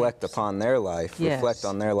reflect upon their life, reflect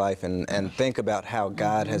on their life, and think about how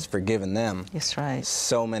God has forgiven them That's right.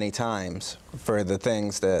 so many times for the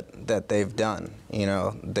things that they've done. You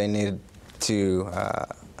know, they need to,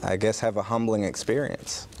 I guess, have a humbling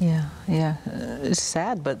experience. Yeah, yeah. It's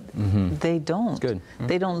sad, but they don't. It's good.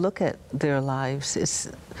 They don't look at their lives.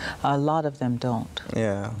 A lot of them don't.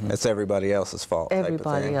 Yeah, it's everybody else's fault. type of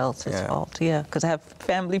Everybody thing. else's Yeah. fault, yeah. Because I have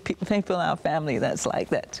people in our family that's like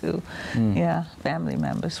that too. Yeah, family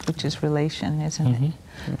members, which is relation, isn't it?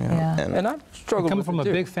 Yeah. And I've struggled Coming with from it a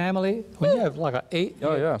too. big family, when you have like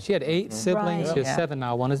Oh, yeah. she had 8 siblings, Right. she has Yeah. 7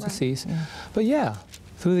 now, 1 is deceased. But yeah,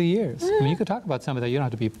 through the years, I mean, you could talk about some of that, you don't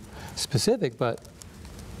have to be specific, but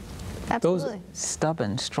Absolutely.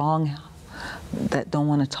 Stubborn, strong, that don't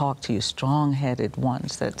want to talk to you, strong-headed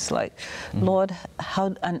ones. That's like, Lord,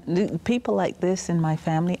 people like this in my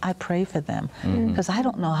family, I pray for them because I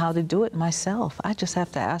don't know how to do it myself. I just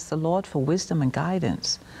have to ask the Lord for wisdom and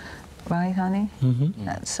guidance. Right, honey?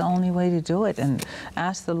 That's the only way to do it. And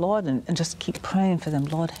ask the Lord and just keep praying for them.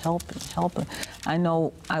 Lord, help them, help them. I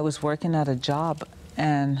know I was working at a job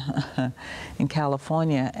and in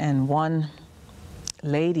California, and one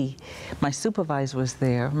lady, my supervisor was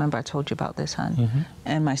there. Remember I told you about this, hon?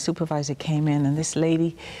 And my supervisor came in, and this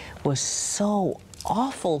lady was so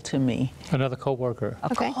awful to me. another co-worker. A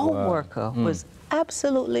Okay. co-worker was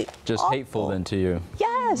absolutely Just awful. hateful then to you.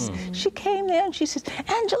 Yes, she came there and she said,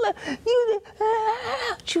 Angela, you,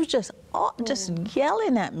 she was just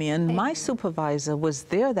yelling at me. And my supervisor was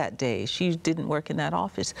there that day. She didn't work in that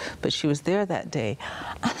office, but she was there that day.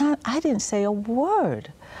 And I didn't say a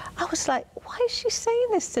word. I was like, why is she saying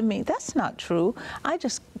this to me? That's not true. I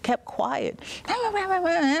just kept quiet.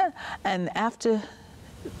 And after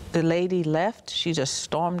the lady left, she just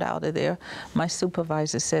stormed out of there. My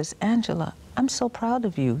supervisor says, Angela, I'm so proud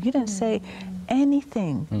of you. You didn't say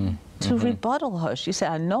anything to rebuttal her. She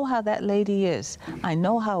said, I know how that lady is. I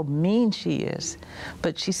know how mean she is.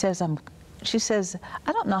 But she says,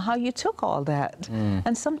 I don't know how you took all that.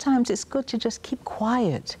 And sometimes it's good to just keep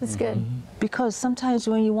quiet. It's good. Because sometimes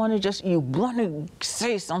when you want to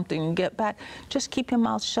say something and get back, just keep your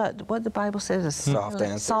mouth shut. What the Bible says is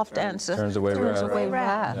Soft answer turns away wrath.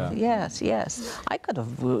 wrath. Yes, yes. I could have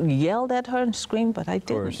yelled at her and screamed, but I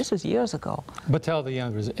didn't. course. This was years ago. But tell the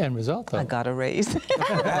end result, though. I got a raise.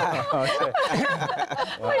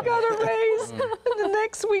 I got a raise. The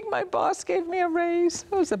next week, my boss gave me a raise.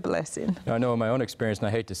 It was a blessing. I know in my own experience, and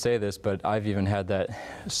I hate to say this, but I've even had that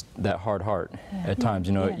hard heart at times.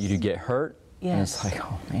 You know, Yes. you get hurt, and it's Yes. like,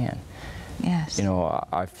 oh man. Yes. You know,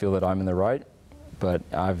 I feel that I'm in the right, but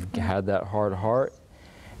I've had that hard heart,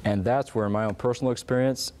 and that's where in my own personal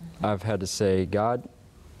experience, I've had to say, God,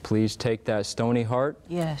 please take that stony heart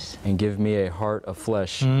Yes. and give me a heart of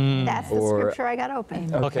flesh. That's the Or- scripture I got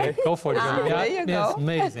open. Okay, go for it. there you It's go.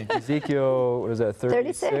 amazing. Ezekiel, what is that,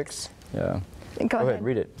 36? Yeah. Go ahead.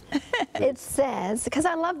 Read it. It says, because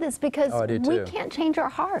I love this, because Oh, I do we too. can't change our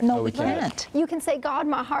heart. No, we we can't. can't. You can say, God,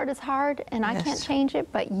 my heart is hard, and I can't Yes. change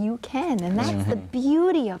it, but you can. And that's Mm-hmm. the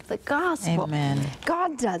beauty of the gospel. Amen.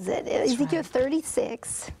 God does it. Ezekiel right.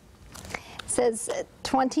 36 says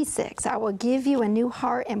 26, I will give you a new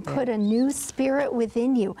heart and put a new spirit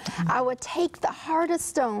within you. I will take the heart of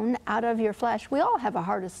stone out of your flesh. We all have a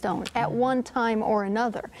heart of stone at one time or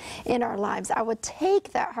another in our lives. I will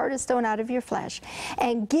take that heart of stone out of your flesh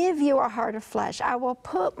and give you a heart of flesh. I will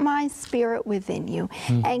put my spirit within you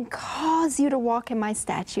and cause you to walk in my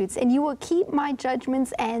statutes, and you will keep my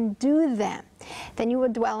judgments and do them. Then you will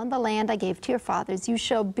dwell in the land I gave to your fathers. You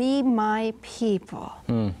shall be my people.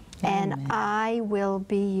 And I will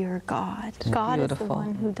be your God. God is the beautiful.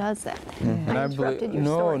 one who does that. And I interrupted your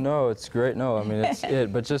no, story. no, it's great. No, I mean, it's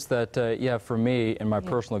it. But just that, yeah, for me, in my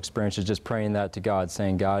personal experience, is just praying that to God,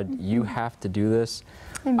 saying, God, you have to do this.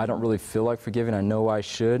 I don't really feel like forgiving. I know I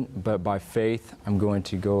should, but by faith, I'm going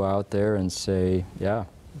to go out there and say, yeah,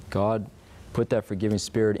 God, put that forgiving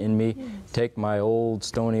spirit in me. Take my old,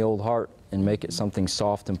 stony old heart and make it something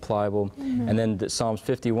soft and pliable. And then Psalms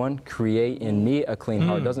 51, create in me a clean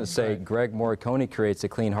heart. It doesn't say Greg Morikone creates a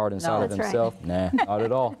clean heart inside of That's right. himself. Nah, not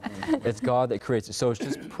at all. It's God that creates it. So it's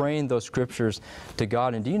just praying those scriptures to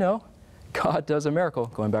God. And do you know, God does a miracle.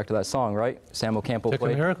 Going back to that song, right? Samuel Campbell Took a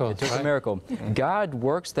played. miracle, It took right? a miracle. God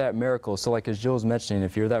works that miracle. So like as Jill's mentioning,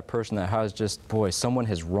 if you're that person that has just, boy, someone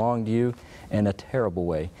has wronged you in a terrible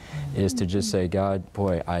way, is to just say, God,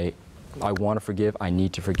 boy, I want to forgive. I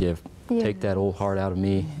need to forgive. Yeah. Take that old heart out of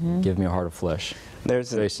me. Give me a heart of flesh.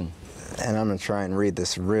 There's a, Jason. and I'm going to try and read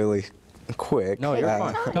this really quick. No, you're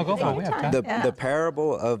fine. No, go for it. We have time. The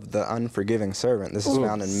parable of the unforgiving servant. This is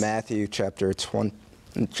found in Matthew chapter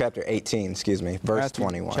 18, excuse me, verse Matthew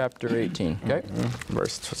 21. Chapter 18, okay?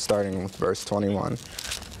 Starting with verse 21.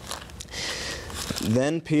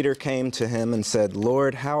 Then Peter came to him and said,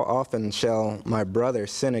 Lord, how often shall my brother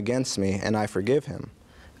sin against me and I forgive him?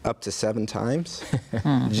 up to 7 times?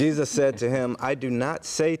 Jesus said to him, I do not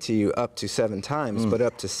say to you up to 7 times, but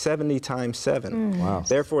up to 70 times 7. Wow.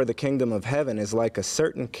 Therefore the kingdom of heaven is like a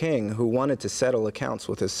certain king who wanted to settle accounts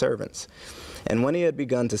with his servants. And when he had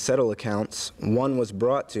begun to settle accounts, one was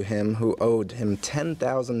brought to him who owed him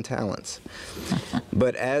 10,000 talents.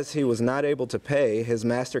 But as he was not able to pay, his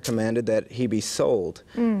master commanded that he be sold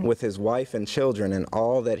with his wife and children and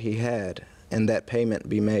all that he had, and that payment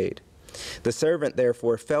be made. The servant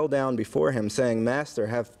therefore fell down before him, saying, Master,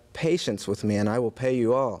 have patience with me, and I will pay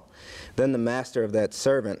you all. Then the master of that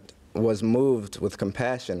servant was moved with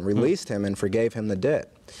compassion, released him, and forgave him the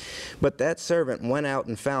debt. But that servant went out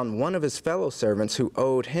and found one of his fellow servants who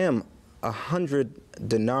owed him 100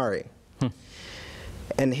 denarii.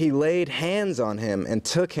 And he laid hands on him and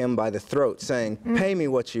took him by the throat, saying, Pay me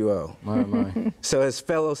what you owe. My. So his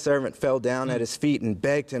fellow servant fell down at his feet and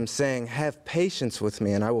begged him, saying, Have patience with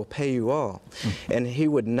me, and I will pay you all. And he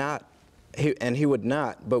would not,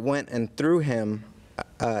 but went and threw him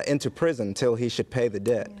into prison till he should pay the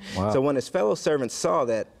debt. Wow. So when his fellow servants saw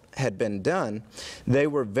that had been done, they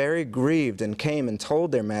were very grieved and came and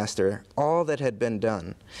told their master all that had been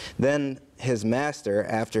done. Then his master,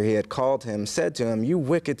 after he had called him, said to him, You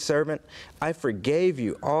wicked servant, I forgave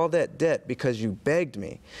you all that debt because you begged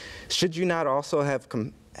me. Should you not also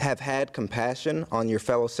have had compassion on your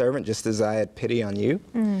fellow servant, just as I had pity on you?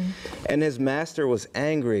 And his master was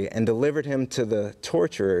angry and delivered him to the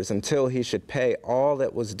torturers until he should pay all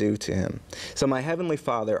that was due to him. So my heavenly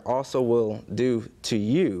Father also will do to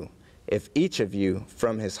you if each of you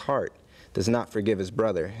from his heart does not forgive his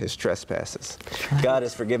brother his trespasses. God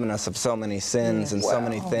has forgiven us of so many sins and so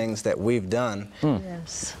many things that we've done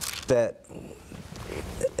that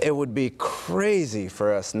it would be crazy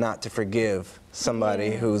for us not to forgive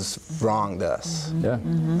somebody who's wronged us.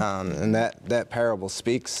 And that parable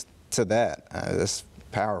speaks to that. It's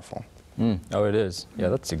powerful. Oh, it is. Yeah,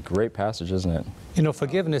 that's a great passage, isn't it? You know,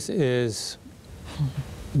 forgiveness is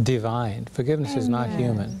divine. Forgiveness is not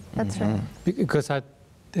human. That's right. Because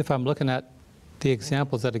if I'm looking at the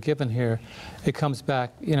examples that are given here, it comes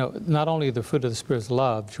back, you know, not only the fruit of the Spirit is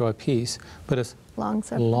love, joy, peace, but it's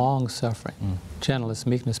long-suffering, gentleness,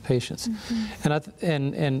 meekness, patience.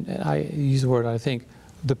 And I use the word I think.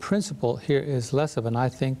 The principle here is less of an I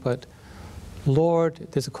think, but Lord,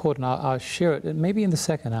 there's a quote, and I'll share it, maybe in the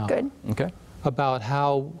second hour. Good. Okay. About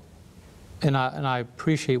how, and I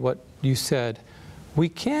appreciate what you said, we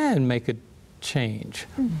can make a change.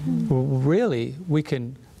 Really, we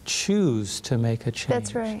can choose to make a change.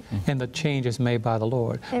 That's right. And the change is made by the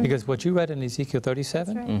Lord. Amen. Because what you read in Ezekiel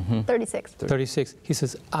 37, Right. 36. 36, he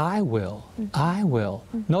says, I will, I will.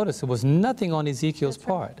 Notice, it was nothing on Ezekiel's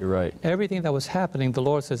part. You're right. Everything that was happening, the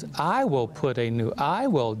Lord says, I will put a new, I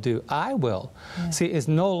will do, I will. See, it's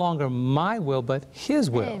no longer my will, but his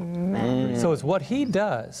will. Amen. So it's what he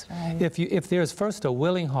does. If there's first a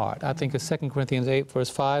willing heart, I think it's 2 Corinthians 8, verse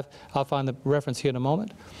 5. I'll find the reference here in a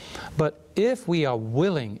moment. But if we are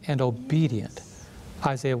willing and obedient,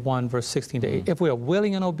 Isaiah 1, verse 16 to 8. If we are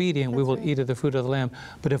willing and obedient, we will eat of the fruit of the land.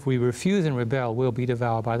 But if we refuse and rebel, we'll be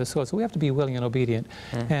devoured by the sword. So we have to be willing and obedient.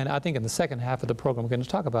 And I think in the second half of the program, we're going to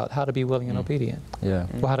talk about how to be willing and obedient. Yeah.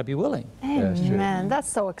 Well, how to be willing. Amen. That's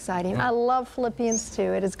so exciting. I love Philippians 2.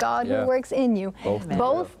 It is God who works in you,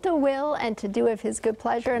 both to will and to do of his good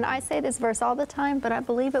pleasure. And I say this verse all the time, but I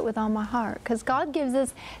believe it with all my heart. Because God gives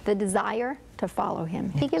us the desire to follow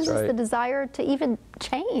him. He gives us the desire to even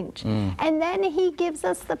change. And then he gives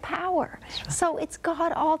us the power. So it's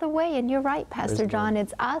God all the way. And you're right, Pastor John.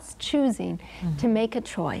 It's us choosing to make a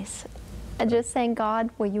choice. And just saying, God,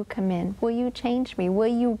 will you come in? Will you change me? Will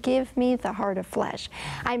you give me the heart of flesh?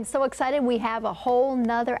 I'm so excited. We have a whole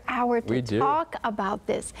nother hour to talk about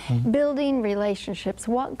this. Building relationships,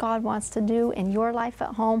 what God wants to do in your life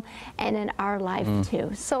at home and in our life too.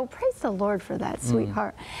 So praise the Lord for that,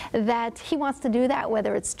 sweetheart. That he wants to do that,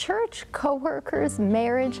 whether it's church, co-workers,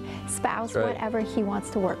 marriage, spouse, whatever he wants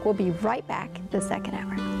to work. We'll be right back the second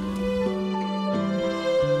hour.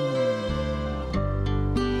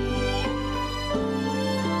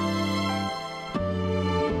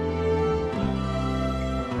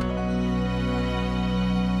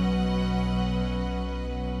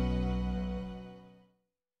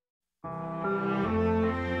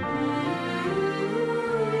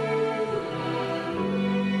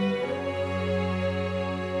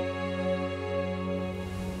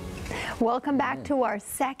 Welcome back to our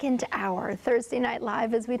second hour, Thursday Night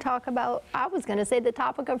Live, as we talk about, I was going to say the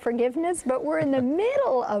topic of forgiveness, but we're in the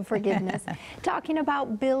middle of forgiveness, talking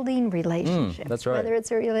about building relationships. That's right. Whether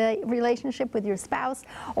it's a relationship with your spouse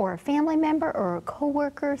or a family member or a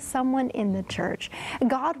coworker, someone in the church.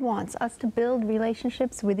 God wants us to build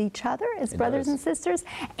relationships with each other as brothers and sisters,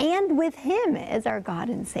 and with Him as our God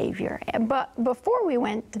and Savior. But before we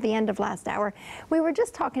went to the end of last hour, we were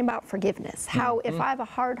just talking about forgiveness, how if I have a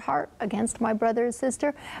hard heart against my brother or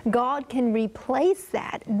sister, God can replace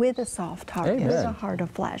that with a soft heart, with a heart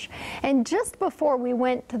of flesh. And just before we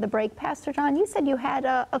went to the break, Pastor John, you said you had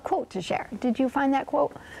a quote to share. Did you find that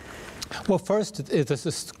quote? Well, first, it's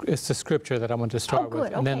the scripture that I want to start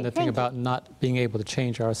with, and then the thing about not being able to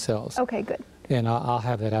change ourselves. Okay, good. And I'll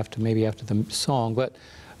have that maybe after the song. But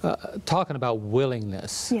talking about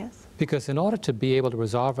willingness. Yes. Because in order to be able to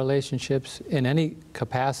resolve relationships in any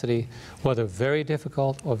capacity, whether very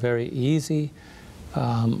difficult or very easy,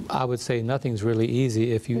 I would say nothing's really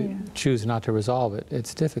easy if you choose not to resolve it.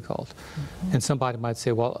 It's difficult. And somebody might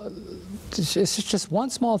say, well, it's just one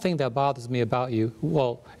small thing that bothers me about you.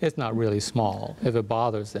 Well, it's not really small if it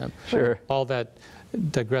bothers them. Sure. All that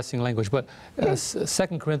digressing language. But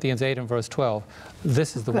 2 Corinthians 8 and verse 12,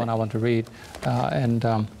 this is the one I want to read.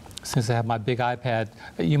 Since I have my big iPad,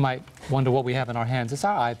 you might wonder what we have in our hands. It's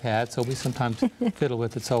our iPad, so we sometimes fiddle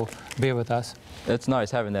with it, so bear with us. It's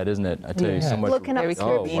nice having that, isn't it? I tell you so much. Looking up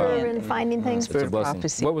scripture and finding things. It's a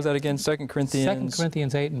blessing. What was that again? 2 Corinthians? 2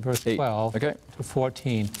 Corinthians 8 and verse 12 to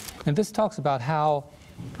 14. And this talks about how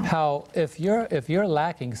if you're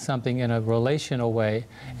lacking something in a relational way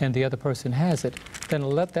and the other person has it, then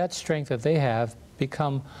let that strength that they have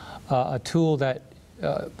become a tool that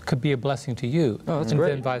could be a blessing to you, and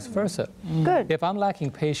then vice versa. Good. If I'm lacking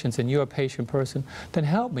patience and you're a patient person, then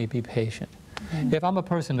help me be patient. If I'm a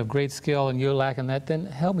person of great skill and you're lacking that, then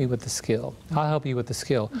help me with the skill. I'll help you with the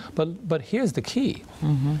skill. But here's the key.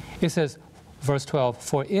 It says, verse 12,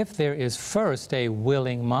 for if there is first a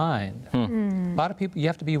willing mind. A lot of people, you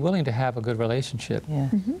have to be willing to have a good relationship.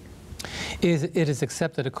 It is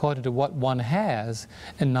accepted according to what one has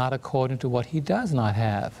and not according to what he does not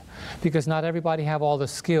have. Because not everybody have all the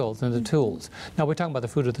skills and the tools. Now we're talking about the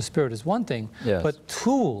fruit of the Spirit is one thing, but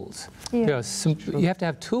tools, you have to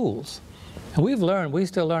have tools. And we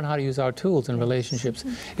still learn how to use our tools in relationships.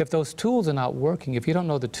 If those tools are not working, if you don't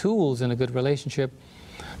know the tools in a good relationship,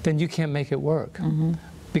 then you can't make it work.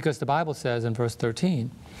 Because the Bible says in verse 13,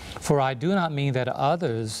 for I do not mean that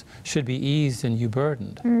others should be eased and you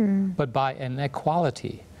burdened, but by an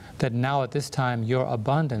equality, that now at this time your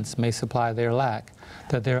abundance may supply their lack,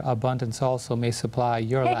 that their abundance also may supply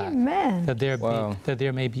your lack, that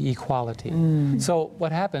there may be equality. So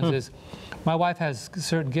what happens is, my wife has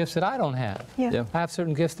certain gifts that I don't have. I have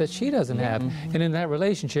certain gifts that she doesn't have. And in that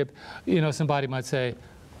relationship, somebody might say,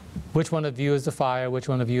 which one of you is the fire, which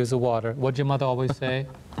one of you is the water? What'd your mother always say?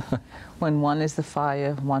 When one is the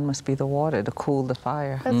fire, one must be the water to cool the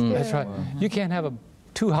fire. That's right. You can't have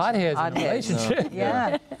two hotheads in a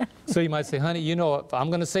relationship. So you might say, honey, if I'm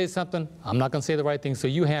going to say something, I'm not going to say the right thing, so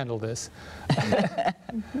you handle this.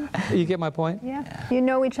 You get my point? You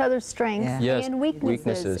know each other's strengths and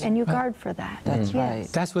weaknesses, and you guard for that. That's right.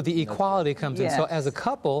 That's where the equality comes in. So as a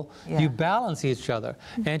couple, you balance each other.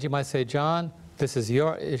 And you might say, John, this is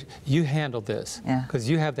you handle this, because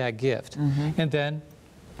you have that gift. And then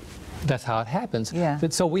that's how it happens.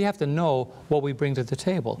 So we have to know what we bring to the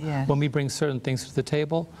table. When we bring certain things to the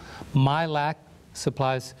table, my lack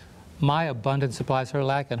supplies, my abundance supplies her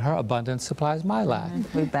lack, and her abundance supplies my lack.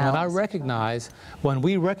 When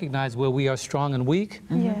we recognize where we are strong and weak,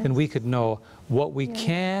 then we could know what we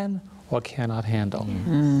can or cannot handle.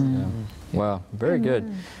 Wow, very good.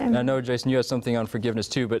 And I know, Jason, you have something on forgiveness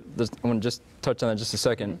too, but I want to just touch on that just a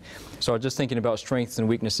second. So I was just thinking about strengths and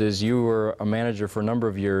weaknesses. You were a manager for a number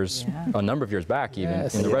of years back even,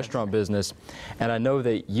 in the restaurant business. And I know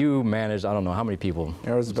that you managed, I don't know how many people.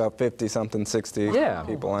 There was about 50-something, 60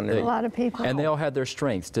 people under. A lot of people. And they all had their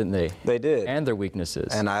strengths, didn't they? They did. And their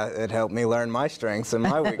weaknesses. And it helped me learn my strengths and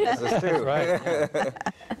my weaknesses too.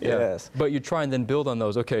 Yes. But you try and then build on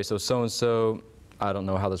those. Okay, so so-and-so, I don't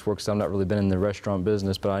know how this works. I've not really been in the restaurant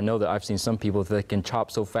business, but I know that I've seen some people that can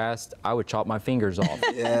chop so fast, I would chop my fingers off.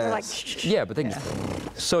 But they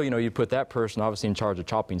so you put that person obviously in charge of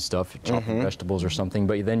chopping stuff, chopping vegetables or something,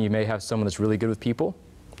 but then you may have someone that's really good with people.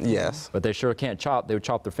 Yes. But they sure can't chop. They would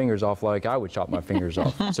chop their fingers off like I would chop my fingers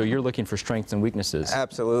off. So you're looking for strengths and weaknesses.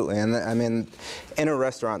 Absolutely. And I mean, in a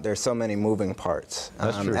restaurant, there's so many moving parts,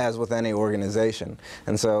 as with any organization.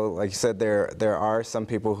 And so, like you said, there are some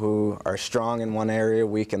people who are strong in one area,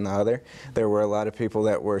 weak in the other. There were a lot of people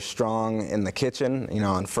that were strong in the kitchen, you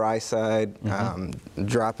know, on fry side,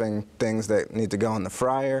 dropping things that need to go in the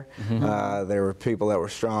fryer. There were people that were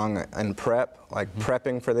strong in prep, like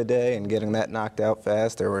prepping for the day and getting that knocked out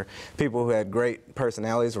fast. There were people who had great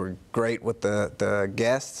personalities, were great with the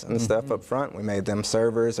guests and stuff up front. We made them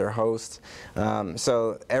servers or hosts.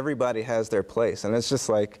 So everybody has their place, and it's just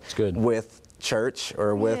like with church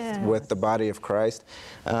or with the body of Christ.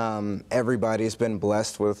 Everybody's been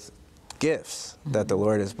blessed with gifts, that the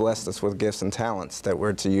Lord has blessed us with gifts and talents that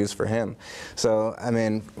we're to use for Him. So, I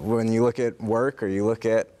mean, when you look at work or you look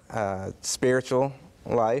at spiritual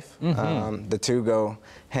life, the two go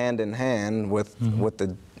hand in hand with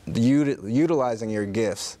the utilizing your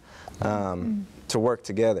gifts to work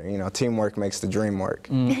together. You know, teamwork makes the dream work.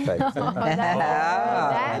 Type of thing.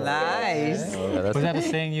 Nice. Was that a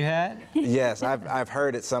saying you had? Yes, I've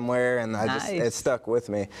heard it somewhere, and it stuck with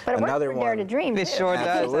me. But another it works for Dare to Dream. It sure does.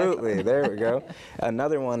 Absolutely. There we go.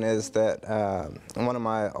 Another one is that one of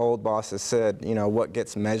my old bosses said, you know, what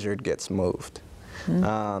gets measured gets moved.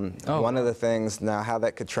 One of the things, now how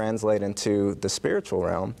that could translate into the spiritual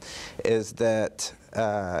realm, is that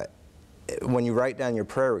when you write down your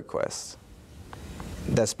prayer requests,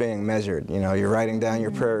 that's being measured. You know, you're writing down your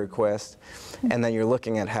prayer request, and then you're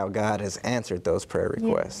looking at how God has answered those prayer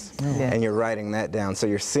requests, and you're writing that down. So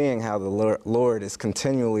you're seeing how the Lord is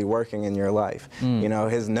continually working in your life. You know,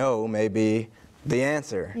 His no may be the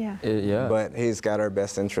answer, but He's got our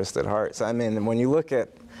best interest at heart. So I mean, when you look at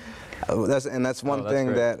that's one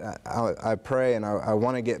thing that I pray and I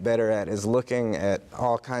want to get better at, is looking at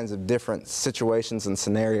all kinds of different situations and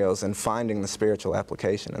scenarios and finding the spiritual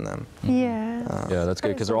application in them. Yeah, that's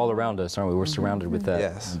good, because they're all around us, aren't we? We're surrounded with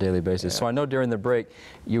that on a daily basis. So I know during the break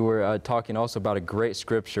you were talking also about a great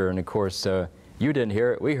scripture, and of course you didn't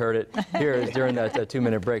hear it, we heard it here during that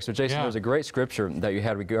 2-minute break. So Jason, there's a great scripture that you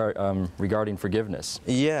had regarding forgiveness.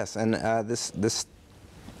 Yes, and this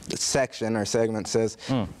section or segment says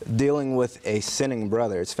dealing with a sinning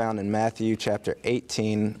brother. It's found in Matthew chapter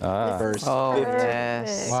 18, verse 15.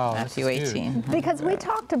 Yes. Wow, Matthew 18. because we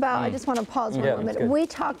talked about, I just want to pause for a moment. We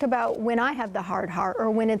talked about when I have the hard heart, or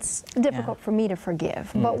when it's difficult for me to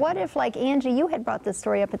forgive. But what if, like Angie, you had brought this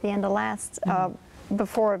story up at the end of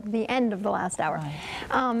before the end of the last hour,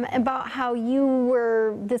 about how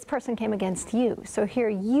this person came against you. So here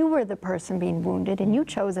you were the person being wounded, and you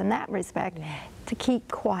chose in that respect to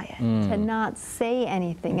keep quiet, to not say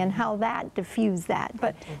anything, and how that diffused that.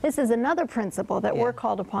 But this is another principle that we're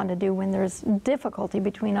called upon to do when there's difficulty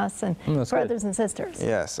between us and brothers and sisters.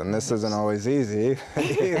 Yes, and this isn't always easy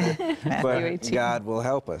either, but God will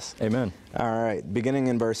help us. Amen. All right, beginning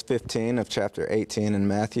in verse 15 of chapter 18 in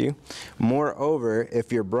Matthew. Moreover,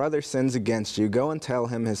 if your brother sins against you, go and tell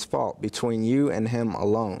him his fault between you and him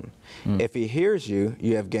alone. If he hears you,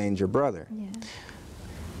 you have gained your brother.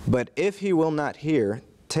 But if he will not hear,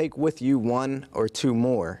 take with you 1 or 2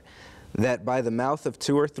 more, that by the mouth of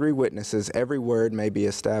 2 or 3 witnesses every word may be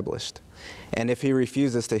established. And if he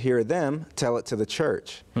refuses to hear them, tell it to the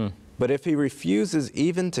church. But if he refuses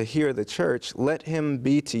even to hear the church, let him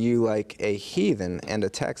be to you like a heathen and a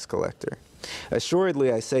tax collector.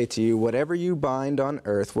 Assuredly, I say to you, whatever you bind on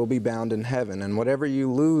earth will be bound in heaven, and whatever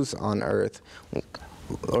you loose on earth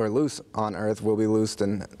will be loosed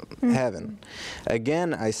in heaven.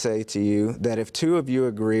 Again, I say to you that if 2 of you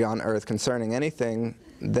agree on earth concerning anything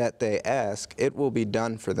that they ask, it will be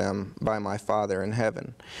done for them by my Father in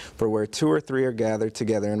heaven. For where 2 or 3 are gathered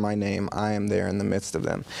together in my name, I am there in the midst of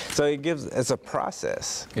them. So it's a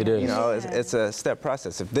process. It is. You know, it's a step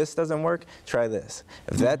process. If this doesn't work, try this.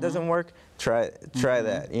 If that doesn't work, try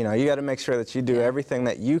that. You know, you got to make sure that you do everything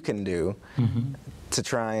that you can do to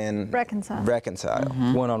try and reconcile.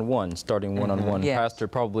 One-on-one, starting one-on-one. Pastor,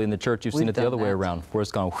 probably in the church, you've seen it the other way around, where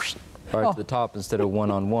it's gone whoosh, right to the top instead of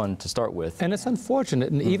one-on-one to start with. And it's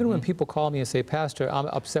unfortunate. And even when people call me and say, Pastor, I'm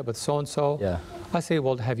upset with so-and-so, I say,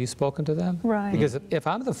 well, have you spoken to them? Right. Because if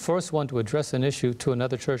I'm the first one to address an issue to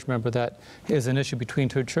another church member that is an issue between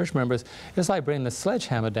 2 church members, it's like bringing the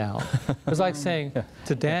sledgehammer down. It's like saying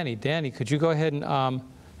to Danny, could you go ahead and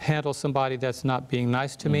handle somebody that's not being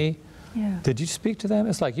nice to me? Did you speak to them?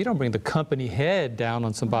 It's like you don't bring the company head down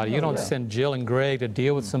on somebody. You don't send Jill and Greg to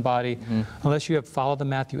deal with somebody unless you have followed the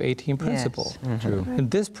Matthew 18 principle. True.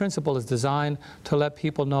 And this principle is designed to let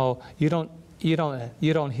people know you don't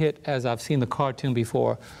hit, as I've seen the cartoon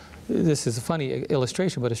before, this is a funny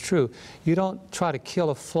illustration, but it's true. You don't try to kill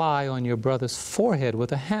a fly on your brother's forehead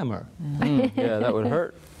with a hammer. Yeah, that would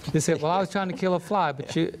hurt. They said, well, I was trying to kill a fly,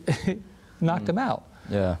 but you knocked him out.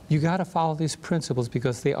 Yeah. You got to follow these principles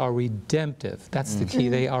because they are redemptive. That's the key.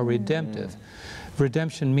 They are redemptive.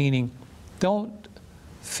 Redemption meaning don't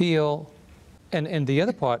feel, and the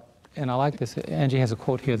other part, and I like this, Angie has a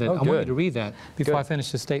quote here that I want you to read that before I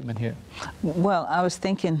finish the statement here. Well, I was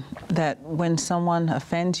thinking that when someone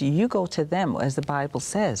offends you, you go to them, as the Bible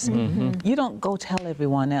says. You don't go tell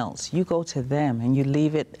everyone else. You go to them and you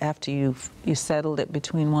leave it after you settled it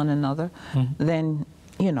between one another. Then,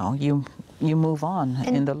 you know, you move on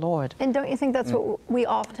in the Lord. And don't you think that's what we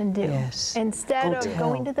often do? Yes. Instead of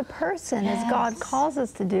going to the person as God calls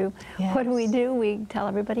us to do, what do? We tell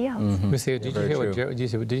everybody else. We see, did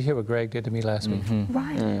you hear what Greg did to me last week?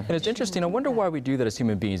 Right. And it's interesting. I wonder why we do that as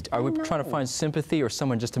human beings. Are we trying to find sympathy or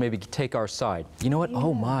someone just to maybe take our side? You know what?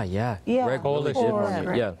 Oh my, Greg really did wrong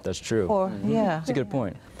you. Yeah, that's true. That's a good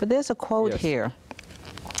point. But there's a quote here.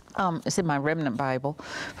 It's in my Remnant Bible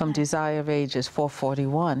from Desire of Ages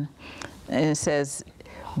 441. And it says,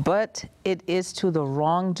 but it is to the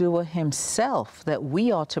wrongdoer himself that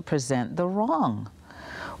we are to present the wrong.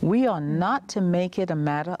 We are not to make it a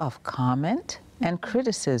matter of comment and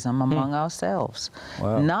criticism among ourselves,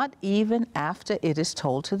 not even after it is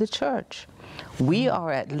told to the church. We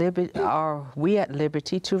are at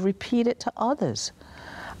liberty to repeat it to others.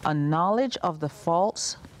 A knowledge of the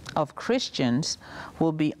faults of Christians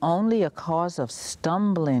will be only a cause of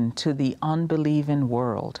stumbling to the unbelieving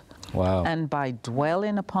world. And by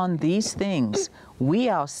dwelling upon these things, we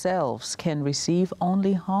ourselves can receive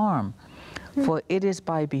only harm. For it is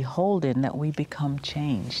by beholding that we become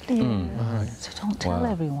changed. So don't tell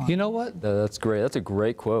everyone. You know what? That's great. That's a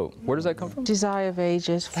great quote. Where does that come from? Desire of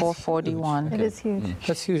Ages 441. It is huge.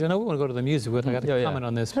 That's huge. I know we want to go to the music, but I got to comment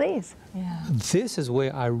on this. Please. This is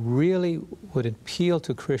where I really would appeal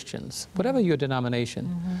to Christians, whatever your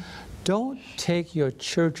denomination. Don't take your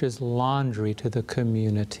church's laundry to the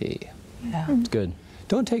community. It's good.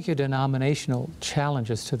 Don't take your denominational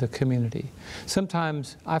challenges to the community.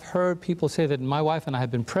 Sometimes I've heard people say that my wife and I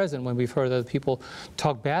have been present when we've heard other people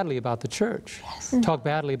talk badly about the church, talk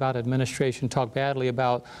badly about administration, talk badly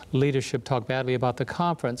about leadership, talk badly about the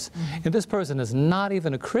conference. And this person is not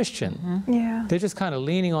even a Christian. They're just kind of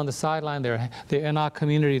leaning on the sideline. They're in our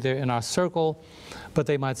community, they're in our circle. But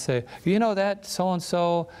they might say, you know that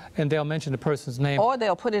so-and-so, and they'll mention the person's name. Or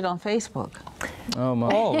they'll put it on Facebook. Oh, my.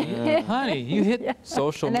 Oh, honey, you hit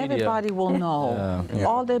social and media. everybody will know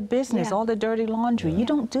all their business, all their dirty laundry. You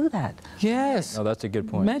don't do that. Yes. Oh, that's a good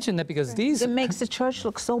point. Mention that because these... It makes the church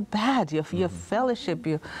look so bad. Your fellowship,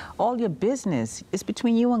 all your business is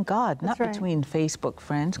between you and God, not between Facebook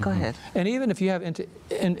friends. Go ahead. And even if you have...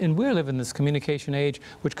 And we're living in this communication age,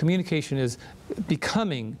 which communication is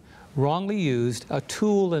becoming wrongly used, a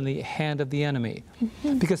tool in the hand of the enemy.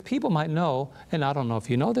 Because people might know, and I don't know if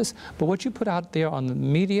you know this, but what you put out there on the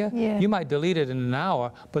media, you might delete it in an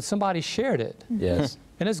hour, but somebody shared it. Yes.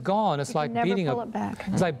 And it's gone. It's like beating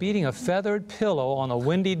it's like beating a feathered pillow on a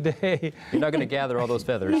windy day. You're not going to gather all those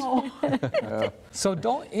feathers. So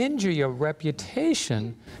don't injure your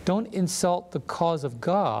reputation. Don't insult the cause of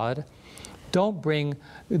God. Don't bring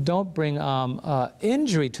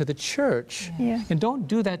injury to the church, and don't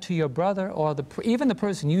do that to your brother or even the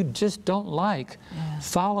person you just don't like.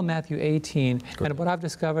 Follow Matthew 18, and what I've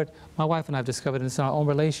discovered, my wife and I have discovered, it's in our own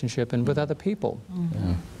relationship and with other people.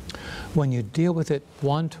 When you deal with it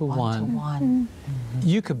one-to-one,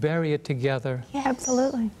 you could bury it together.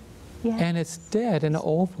 Absolutely. And it's dead and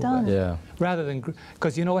over with. Rather than,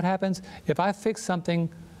 because you know what happens? If I fix something,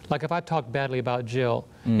 like if I talk badly about Jill,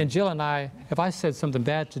 and Jill and I, if I said something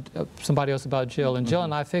bad to somebody else about Jill, and Jill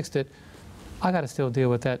and I fixed it, I got to still deal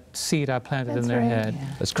with that seed I planted in their head.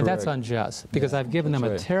 That's correct. And that's unjust, because I've given them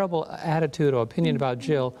a terrible attitude or opinion about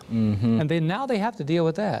Jill, and now they have to deal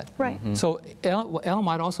with that. So Ellen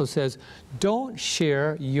White also says, don't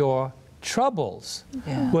share your troubles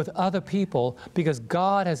with other people, because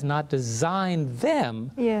God has not designed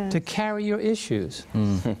them to carry your issues.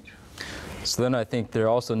 So then I think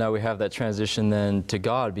now we have that transition then to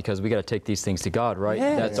God, because we got to take these things to God, right?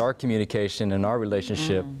 That's our communication and our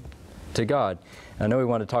relationship to God. And I know we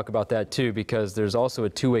want to talk about that too, because there's also a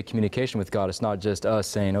two-way communication with God. It's not just us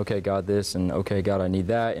saying, okay, God, this, and okay, God, I need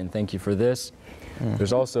that, and thank you for this.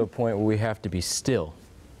 There's also a point where we have to be still,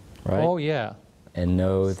 right? Oh, yeah. and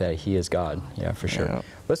know that He is God. Yeah, for sure. Yeah.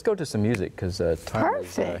 Let's go to some music because time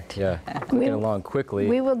Perfect. is clicking along quickly.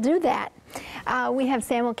 We will do that. We have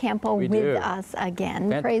Samuel Campbell with us again.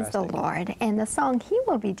 Fantastic. Praise the Lord. And the song he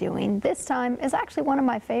will be doing this time is actually one of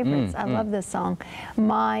my favorites. I love this song,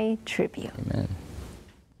 My Tribute. Amen.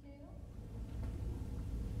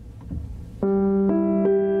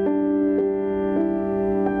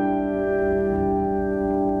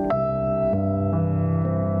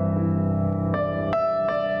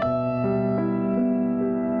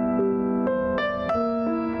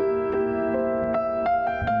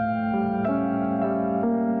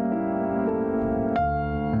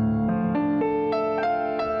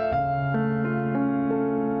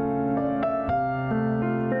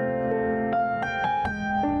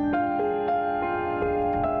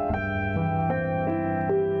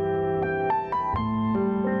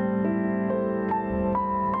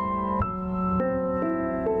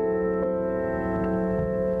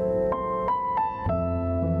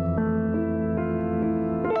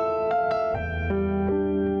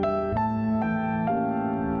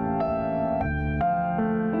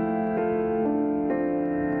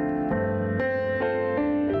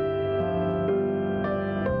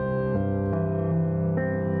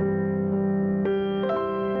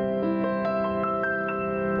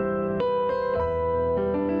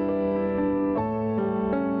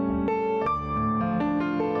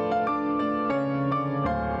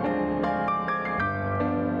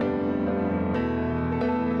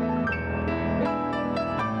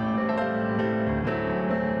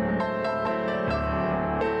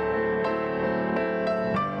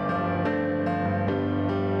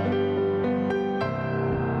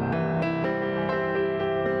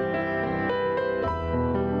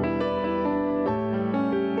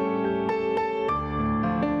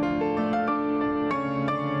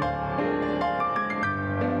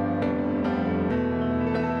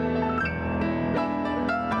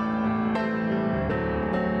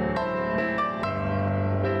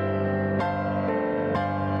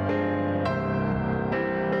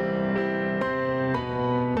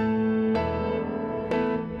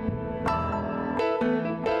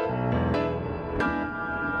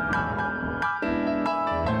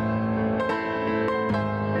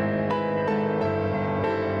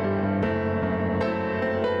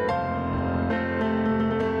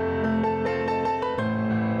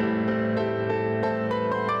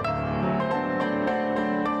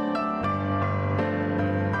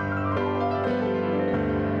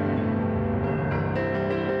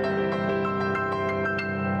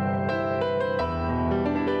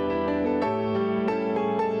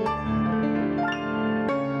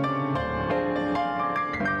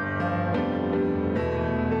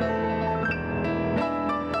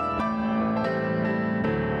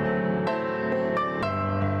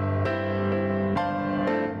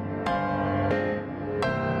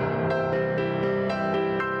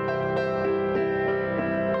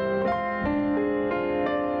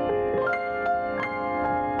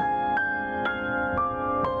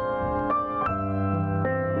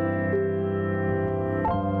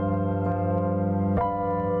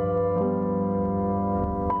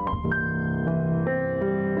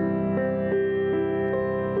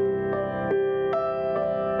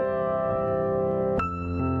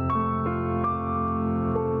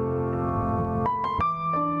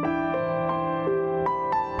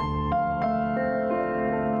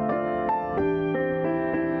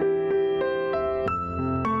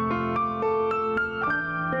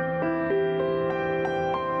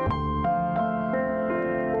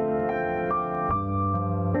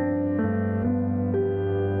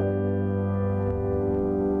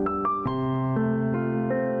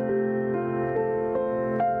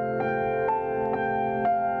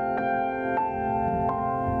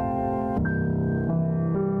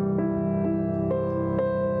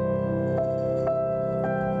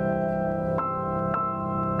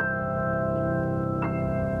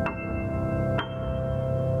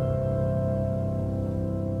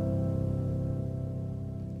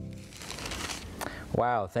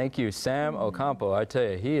 Wow, thank you, Sam Ocampo. I tell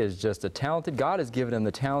you, he is just a talented. God has given him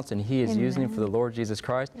the talents, and he is using him for the Lord Jesus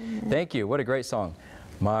Christ. Thank you. What a great song.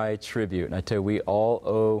 My Tribute. And I tell you, we all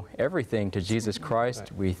owe everything to Jesus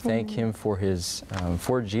Christ. We thank him for his,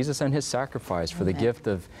 for Jesus and his sacrifice, for the gift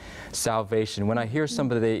of salvation. When I hear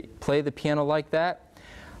somebody play the piano like that,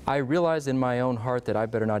 I realize in my own heart that I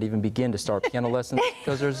better not even begin to start piano lessons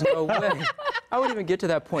because there's no way I wouldn't even get to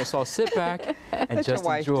that point, so I'll sit back and just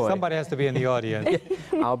enjoy. Somebody has to be in the audience.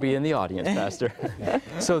 I'll be in the audience, Pastor.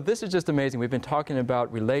 So this is just amazing. We've been talking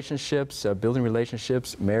about relationships, building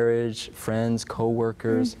relationships, marriage, friends,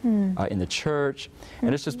 co-workers, in the church.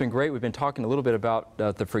 And it's just been great. We've been talking a little bit about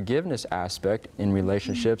the forgiveness aspect in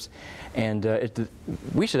relationships. And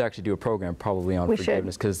we should actually do a program probably on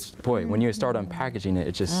forgiveness, because, boy, when you start unpackaging it,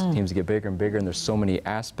 it just seems to get bigger and bigger, and there's so many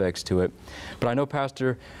aspects to it. But I know,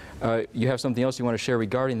 Pastor, you have something else you want to share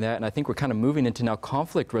regarding that, and I think we're kind of moving into now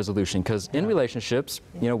conflict resolution, because in relationships,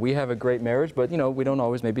 you know, we have a great marriage, but, you know, we don't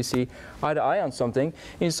always maybe see eye to eye on something.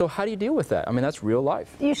 And so how do you deal with that? I mean, that's real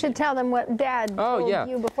life. You should tell them what Dad told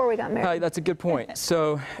you before we got married. That's a good point.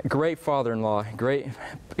 So, great father-in-law, great,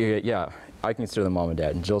 I consider them mom and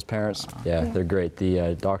dad. And Jill's parents, they're great.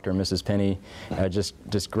 The Dr. and Mrs. Penny,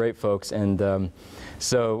 just great folks. And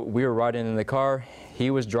so we were riding in the car. He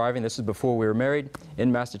was driving. This was before we were married,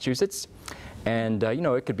 in Massachusetts. And, you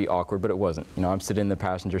know, it could be awkward, but it wasn't. You know, I'm sitting in the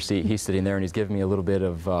passenger seat. He's sitting there, and he's giving me a little bit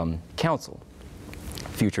of counsel,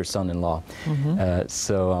 future son-in-law.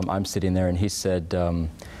 So I'm sitting there, and he said,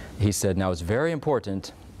 now it's very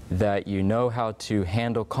important that you know how to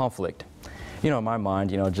handle conflict. You know, in my mind,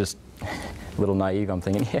 you know, just a little naive, I'm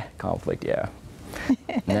thinking, yeah, conflict, yeah.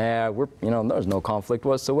 Nah, there's no conflict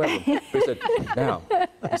whatsoever. He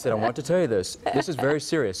said, I want to tell you this. This is very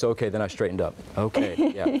serious. So, okay, then I straightened up.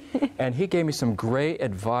 Okay, yeah. And he gave me some great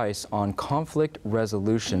advice on conflict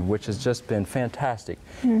resolution, which has just been fantastic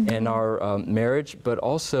in our marriage, but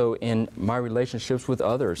also in my relationships with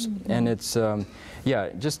others. And it's,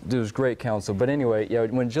 it was great counsel. But anyway,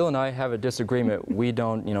 when Jill and I have a disagreement, we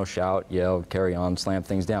don't, shout, yell, carry on, slam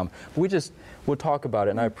things down. We'll talk about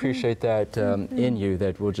it, and I appreciate that in you,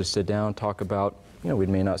 that we'll just sit down, talk about, we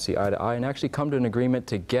may not see eye to eye, and actually come to an agreement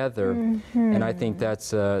together. And I think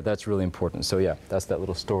that's really important. So yeah, that's that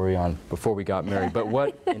little story on before we got married. But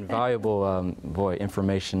what invaluable,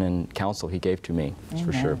 information and counsel he gave to me, that's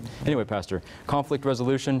for sure. Anyway, Pastor, conflict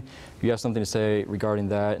resolution, you have something to say regarding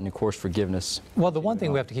that, and of course forgiveness. Well, the one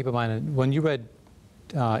thing we have to keep in mind, when you read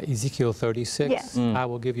Ezekiel 36, I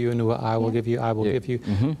will give you a new, I will give you, I will give you.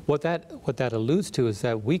 What that alludes to is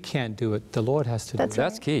that we can't do it. The Lord has to do it.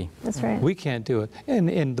 That's key. That's right. We can't do it.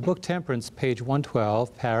 In the book Temperance, page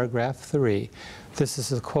 112, paragraph 3, this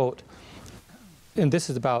is a quote, and this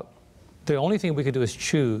is about, the only thing we can do is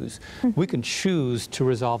choose. We can choose to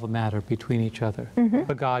resolve a matter between each other,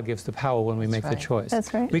 but God gives the power when we make the choice.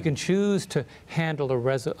 That's right. We can choose to handle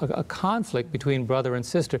a conflict between brother and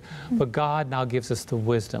sister, but God now gives us the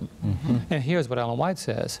wisdom. And here's what Ellen White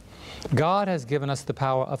says. God has given us the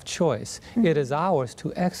power of choice. It is ours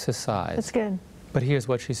to exercise. That's good. But here's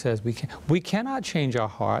what she says. We cannot change our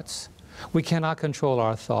hearts. We cannot control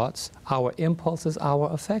our thoughts, our impulses,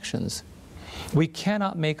 our affections. We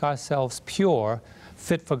cannot make ourselves pure,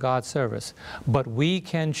 fit for God's service, but we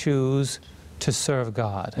can choose to serve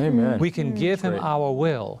God. Amen. We can give Him our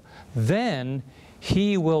will. Then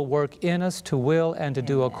He will work in us to will and to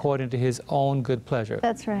do according to His own good pleasure.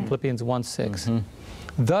 That's right. Philippians 1:6.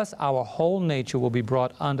 Thus, our whole nature will be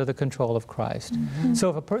brought under the control of Christ. So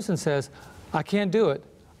if a person says, I can't do it,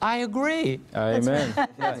 I agree. Amen.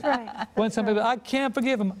 That's right. When some people, I can't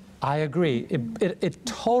forgive him, I agree. It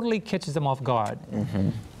totally catches them off guard.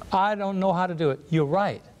 I don't know how to do it. You're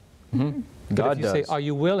right. But God if you does. say, are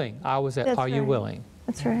you willing? I was at, are you willing?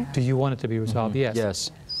 That's right. Do you want it to be resolved? Yes.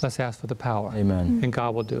 Yes. Let's ask for the power. Amen. And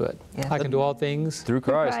God will do it. I can do all things through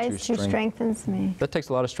Christ who strengthens me. That takes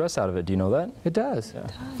a lot of stress out of it. Do you know that? It does.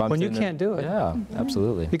 Yeah. When you can't do it. Yeah,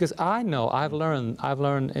 absolutely. Because I know, I've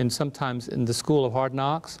learned in sometimes in the school of hard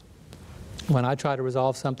knocks, when I try to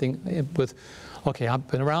resolve something with, okay, I've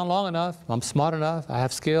been around long enough, I'm smart enough, I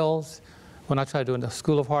have skills. When I try to do it in the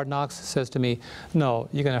school of hard knocks, it says to me, no,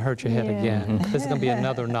 you're going to hurt your head again. This is going to be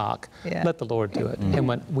another knock. Let the Lord do it. And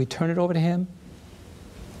when we turn it over to Him,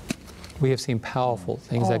 we have seen powerful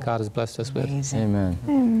things that God has blessed us with.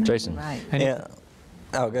 Amen. Jason. Right. Yeah.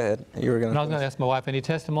 Oh, go ahead. You were going to. I was going to ask my wife, any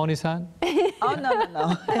testimonies, hon? Oh,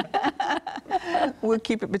 no. We'll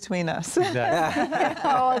keep it between us. Exactly.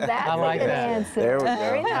 Oh, that's I like a good that. answer. There we go.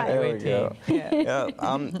 Very nice. There we go. Yeah.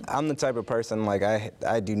 I'm the type of person, like,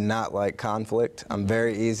 I do not like conflict. I'm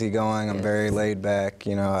very easygoing. I'm very laid back.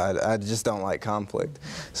 I just don't like conflict.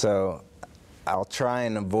 So I'll try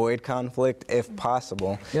and avoid conflict if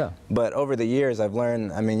possible. Yeah. But over the years, I've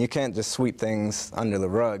learned, you can't just sweep things under the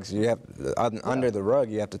rugs. You have, under the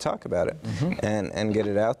rug, you have to talk about it and get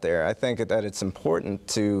it out there. I think that it's important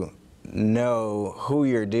to know who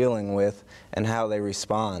you're dealing with and how they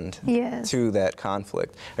respond to that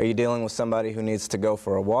conflict. Are you dealing with somebody who needs to go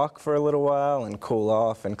for a walk for a little while and cool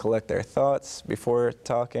off and collect their thoughts before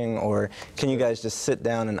talking, or can you guys just sit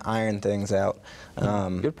down and iron things out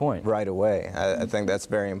Good point. right away? I think that's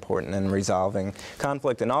very important in resolving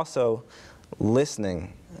conflict, and also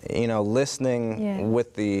listening. You know, listening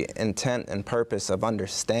with the intent and purpose of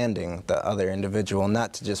understanding the other individual,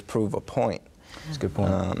 not to just prove a point. That's a good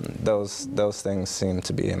point. Those things seem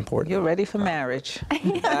to be important. You're ready for marriage. Just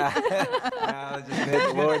may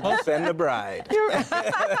the Lord defend the bride.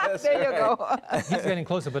 There you go. He's getting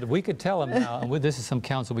closer, but we could tell him now, and this is some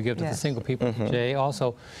counsel we give to the single people, Jay,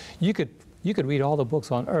 also, you could read all the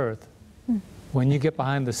books on earth. When you get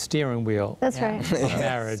behind the steering wheel That's right. of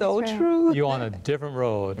marriage, So true. you're on a different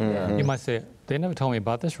road. You might say, they never told me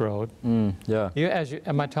about this road. Yeah.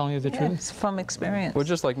 Am I telling you the truth? It's from experience. Well,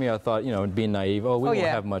 just like me, I thought, you know, being naive, we won't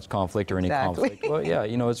have much conflict or any conflict. Well, yeah,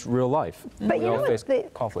 you know, it's real life. But you know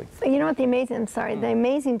what conflict. You know what the amazing, the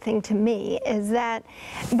amazing thing to me is that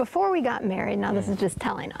before we got married, now this is just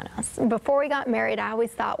telling on us, before we got married, I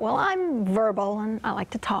always thought, well, I'm verbal and I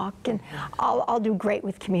like to talk and I'll do great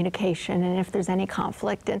with communication and if there's any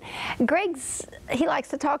conflict. And he likes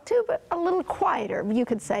to talk too, but a little quieter, you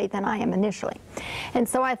could say, than I am initially. And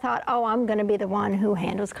so I thought, I'm going to be the one who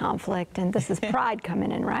handles conflict, and this is pride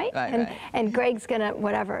coming in, right? And Greg's going to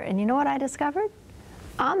whatever. And you know what I discovered?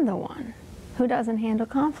 I'm the one who doesn't handle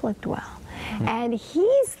conflict well. And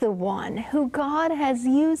he's the one who God has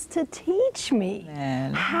used to teach me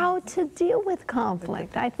how to deal with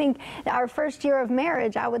conflict. I think our first year of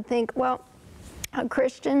marriage, I would think, well, a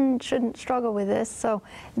Christian shouldn't struggle with this, so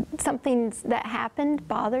something that happened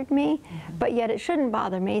bothered me, but yet it shouldn't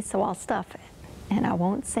bother me, so I'll stuff it, and I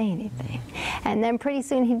won't say anything. And then pretty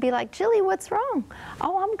soon he'd be like, Jilly, what's wrong?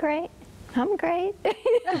 Oh, I'm great. I'm great.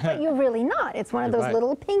 But you're really not. It's one of those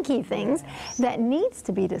little pinky things that needs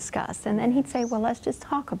to be discussed. And then he'd say, well, let's just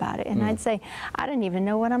talk about it. And I'd say, I don't even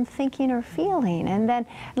know what I'm thinking or feeling. And then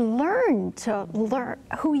learn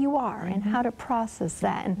who you are and how to process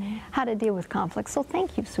that and how to deal with conflict. So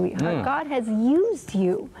thank you, sweetheart. God has used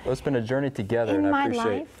you. Well, it's been a journey together, and I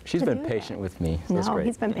appreciate it. She's been patient with me. So that's great.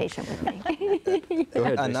 He's been patient with me. Go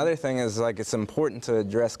ahead, Another thing is, like, it's important to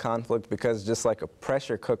address conflict because just like a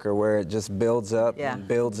pressure cooker where it just builds up and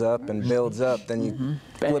builds up and builds up, then you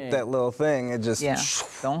flip that little thing, it just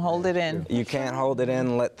don't hold it in. You can't hold it in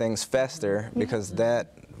and let things fester because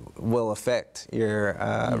that will affect your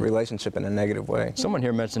relationship in a negative way. Someone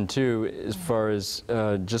here mentioned too, as far as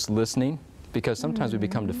just listening, because sometimes we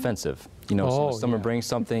become defensive. You know, so someone brings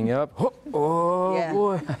something up,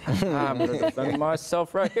 boy, I'm going to defend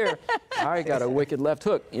myself right here. I got a wicked left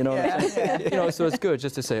hook, you know what I'm saying? You know, so it's good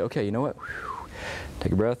just to say, okay, you know what,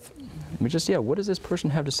 take a breath. We just, what does this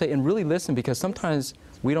person have to say? And really listen, because sometimes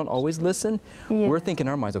we don't always listen. We're thinking in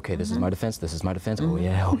our minds, okay, this is my defense, this is my defense. Oh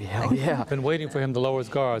yeah. Been waiting for him to lower his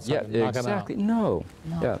guard so I can knock him out.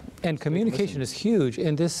 No. And communication is huge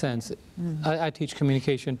in this sense. I teach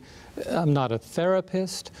communication. I'm not a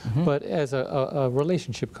therapist, but as a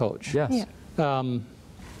relationship coach.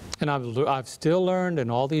 And I've still learned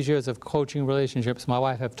in all these years of coaching relationships, my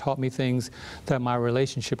wife have taught me things that my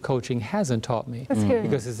relationship coaching hasn't taught me. That's good.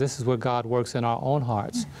 Because this is where God works in our own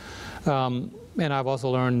hearts. And I've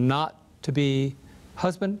also learned not to be,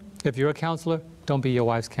 husband, if you're a counselor, don't be your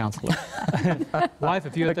wife's counselor. Wife,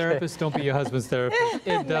 if you're a therapist, don't be your husband's therapist.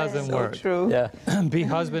 It doesn't work. True. Be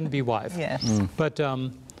husband, be wife. But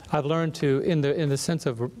I've learned to, in the sense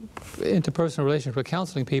of interpersonal relationship with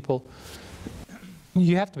counseling people,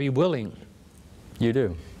 you have to be willing. You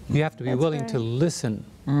do. You have to be willing to listen.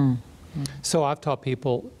 So I've taught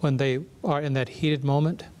people when they are in that heated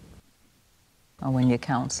moment. Or when you're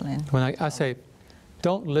counseling. When I say,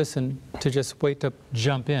 don't listen to just wait to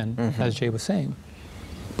jump in, as Jay was saying.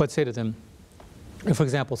 But say to them, for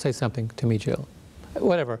example, say something to me, Jill.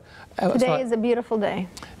 Whatever. Today is a beautiful day.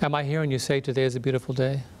 Am I hearing you say today is a beautiful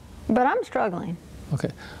day? But I'm struggling. Okay.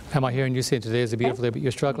 Am I hearing you say today is a beautiful day, but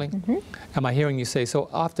you're struggling? Am I hearing you say, so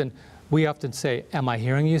often, we often say, am I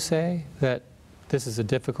hearing you say that this is a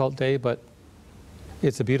difficult day, but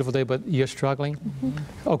it's a beautiful day, but you're struggling?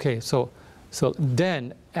 Okay, so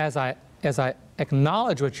then as I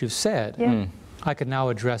acknowledge what you've said, I can now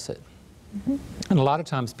address it. And a lot of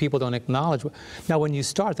times people don't acknowledge. Now when you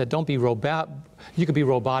start that, don't be robotic. You could be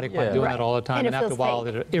robotic by doing that all the time, and after a while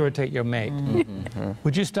it'll irritate your mate.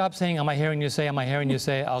 Would you stop saying, am I hearing you say, am I hearing you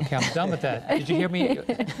say? Okay, I'm done with that. Did you hear me?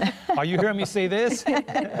 Are you hearing me say this?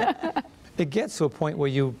 It gets to a point where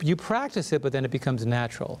you practice it, but then it becomes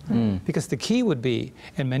natural. Because the key would be,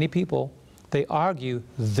 and many people They argue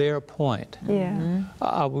their point. Yeah.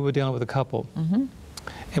 We were dealing with a couple,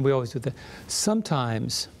 and we always do that.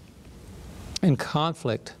 Sometimes, in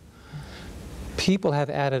conflict, people have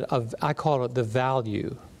added, I call it the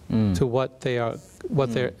value to what they are,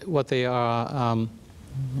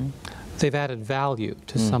 they've added value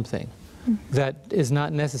to something that is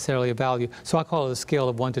not necessarily a value. So I call it a scale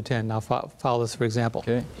of 1 to 10. Now follow this for example.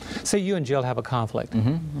 Okay. Say you and Jill have a conflict.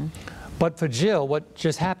 But for Jill, what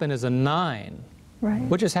just happened is a 9. Right.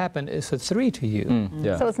 What just happened is a 3 to you.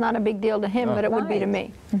 Yeah. So it's not a big deal to him, but it would be to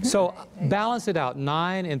me. So balance it out.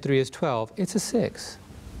 9 and 3 is 12. It's a 6.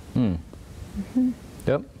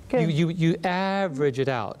 Yep. You average it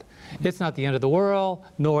out. It's not the end of the world,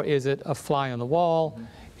 nor is it a fly on the wall.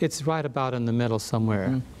 It's right about in the middle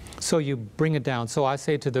somewhere. So you bring it down. So I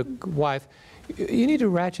say to the wife, you need to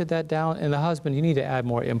ratchet that down, and the husband, you need to add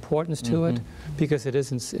more importance to it because it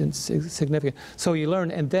isn't significant. So you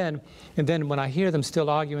learn, and then when I hear them still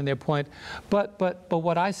arguing their point, but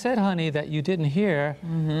what I said, honey, that you didn't hear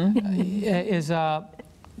is,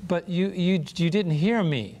 but you didn't hear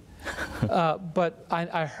me. But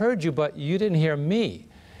I heard you, but you didn't hear me.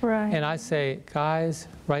 Right. And I say, guys,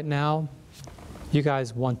 right now, you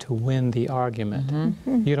guys want to win the argument.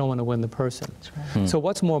 You don't want to win the person. So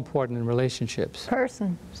what's more important in relationships?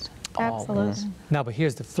 Person. Absolutely. Now, but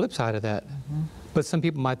here's the flip side of that. But some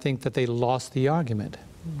people might think that they lost the argument.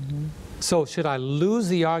 So should I lose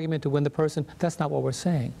the argument to win the person? That's not what we're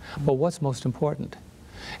saying. But what's most important?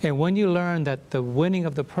 And when you learn that the winning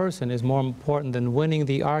of the person is more important than winning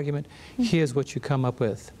the argument, here's what you come up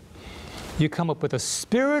with. You come up with a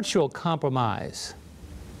spiritual compromise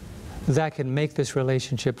that can make this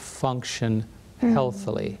relationship function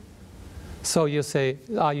healthily. So you'll say,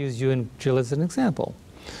 I'll use you and Jill as an example.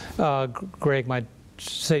 Greg might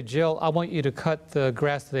say, Jill, I want you to cut the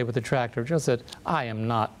grass today with the tractor. Jill said, I am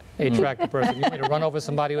not a tractor person. You want me to run over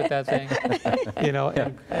somebody with that thing? You know,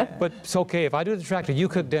 but it's okay. If I do the tractor, you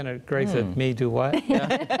cook dinner. Greg said, me do what?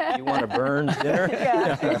 You want to burn dinner?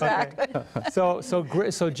 Exactly.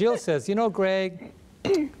 So Jill says, you know, Greg,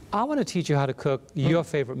 I want to teach you how to cook your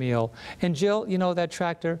favorite meal. And Jill, you know that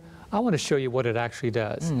tractor? I want to show you what it actually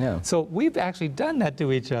does. So we've actually done that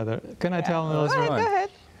to each other. Can I tell them those? Go ahead.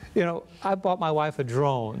 You know, I bought my wife a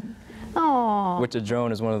drone. Oh. Which a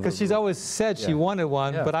drone is one of the... Because she's always said she wanted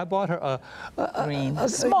one, but I bought her a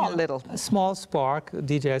small Spark,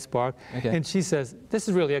 DJI Spark, and she says, this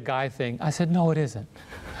is really a guy thing. I said, no, it isn't.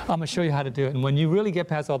 I'm going to show you how to do it. And when you really get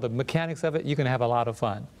past all the mechanics of it, you can have a lot of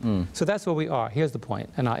fun. So that's where we are. Here's the point,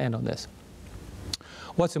 and I'll end on this.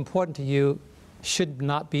 What's important to you should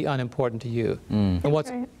not be unimportant to you. And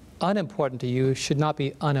what's unimportant to you should not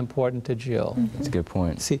be unimportant to Jill. That's a good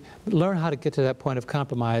point. See, learn how to get to that point of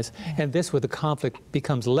compromise, and this with the conflict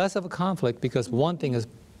becomes less of a conflict because one thing is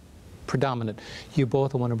predominant. You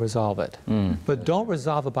both want to resolve it. But don't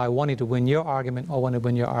resolve it by wanting to win your argument or want to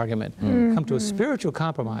win your argument. Come to a spiritual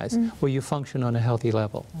compromise where you function on a healthy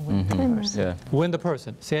level. Win the person. Win the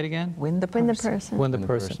person. Say it again. Win the person. Win the person. Win the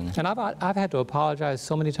person. And I've had to apologize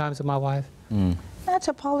so many times to my wife. I had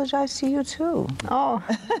to apologize to you too. Oh,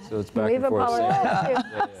 So it's back we've and forth. apologized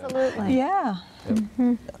too. Absolutely. Yeah.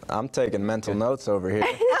 I'm taking mental notes over here.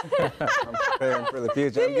 I'm preparing for the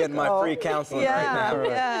future. I'm getting my free counseling right now.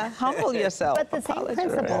 Yeah. Humble yourself. But the same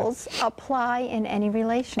principles apply in any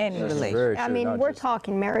relationship. Any relationship. Very I true, mean, not we're just-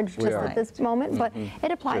 talking marriage just at this moment, but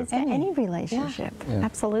it applies to any relationship.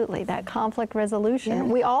 Absolutely. That conflict resolution.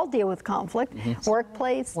 We all deal with conflict,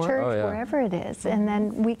 workplace, church, wherever it is. And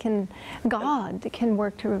then God can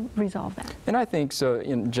work to resolve that. And I think so,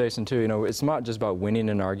 Jason, too, you know, it's not just about winning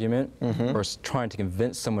an argument or trying to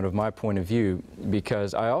convince someone of my point of view,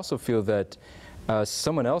 because I also feel that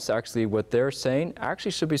someone else actually, what they're saying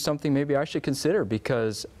actually should be something maybe I should consider,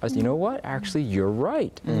 because you know what, actually you're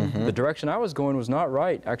right. The direction I was going was not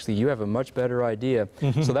right. Actually, you have a much better idea.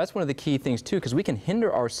 So that's one of the key things too, because we can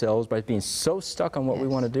hinder ourselves by being so stuck on what we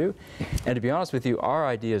want to do. And to be honest with you, our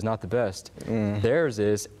idea is not the best. Theirs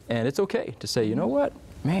is, and it's okay to say, you know what,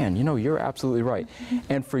 man, you know, you're absolutely right.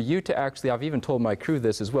 And for you to actually, I've even told my crew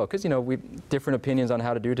this as well, because, you know, we different opinions on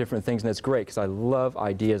how to do different things, and it's great, because I love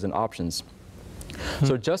ideas and options.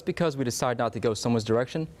 So just because we decide not to go someone's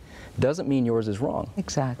direction doesn't mean yours is wrong.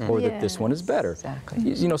 Exactly. Or that this one is better.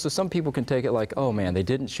 Exactly. You know, so some people can take it like, oh man, they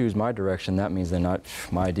didn't choose my direction, that means they're not,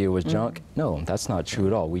 my idea was junk. No, that's not true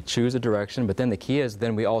at all. We choose a direction, but then the key is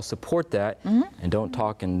then we all support that and don't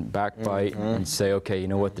talk and backbite and say, okay, you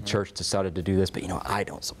know what, the church decided to do this, but you know, I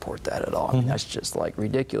don't support that at all. I mean, that's just like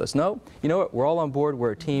ridiculous. No, you know what, we're all on board,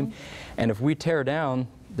 we're a team, and if we tear down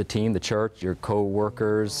the team, the church, your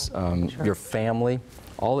co-workers, your family,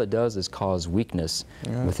 all it does is cause weakness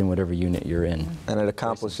within whatever unit you're in. And it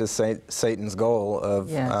accomplishes Satan's goal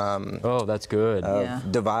of Oh, that's good.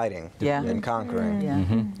 dividing and conquering.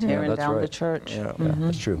 Tearing down the right. church.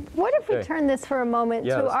 That's true. What if we turn this for a moment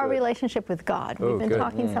to that's our good. relationship with God? Oh, We've been good.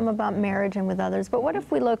 talking some about marriage and with others, but what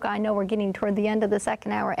if we look, I know we're getting toward the end of the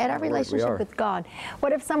second hour, at our relationship with God?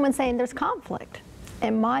 What if someone's saying there's conflict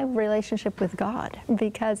in my relationship with God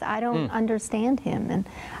because I don't understand Him and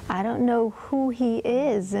I don't know who He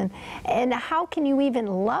is, and how can you even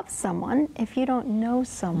love someone if you don't know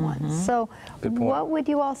someone? So what would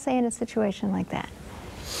you all say in a situation like that?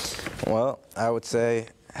 Well, I would say,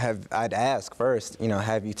 I'd ask first,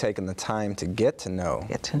 have you taken the time to get to know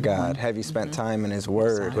God? Have you spent time in His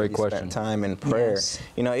Word? Great Have you question. spent time in prayer? Yes.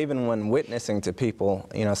 Even when witnessing to people,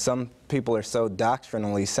 some people are so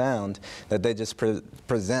doctrinally sound that they just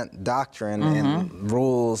present doctrine and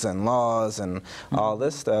rules and laws and all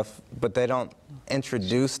this stuff, but they don't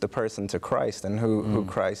introduce the person to Christ and who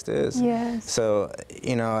Christ is. Yes. So,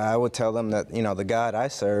 I would tell them that, the God I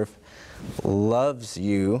serve loves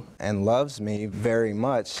you and loves me very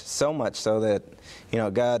much, so much so that,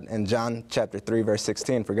 God in John chapter 3 verse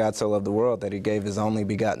 16, for God so loved the world that He gave His only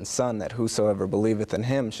begotten Son, that whosoever believeth in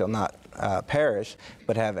Him shall not perish,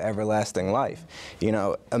 but have everlasting life.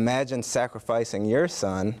 Imagine sacrificing your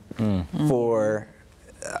son for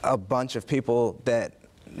a bunch of people that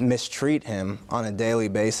mistreat Him on a daily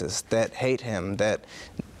basis, that hate Him, that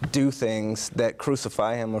do things that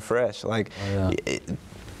crucify Him afresh.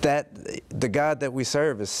 The God that we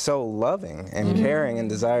serve is so loving and caring and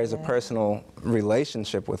desires a personal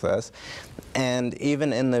relationship with us. And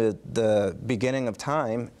even in the beginning of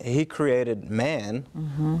time, He created man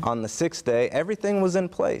on the sixth day. Everything was in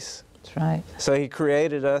place. That's right. So He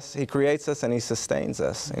created us, He creates us, and He sustains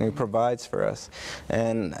us, and He provides for us.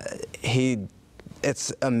 And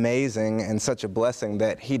it's amazing and such a blessing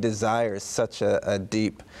that He desires such a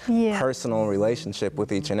deep personal relationship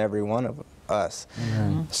with each and every one of us.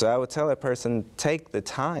 So I would tell that person, take the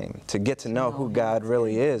time to get to know who God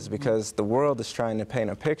really is, because the world is trying to paint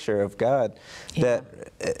a picture of God that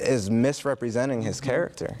is misrepresenting His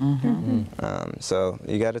character. So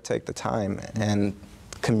you got to take the time and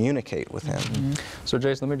communicate with Him. So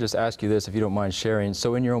Jason, let me just ask you this, if you don't mind sharing.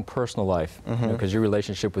 So in your own personal life, because your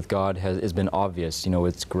relationship with God has been obvious,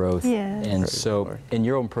 its growth. And so in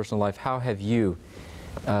your own personal life, how have you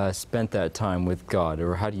spent that time with God,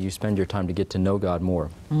 or how do you spend your time to get to know God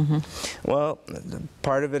more? Well,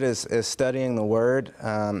 part of it is studying the Word.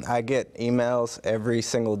 I get emails every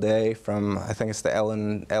single day from, I think it's the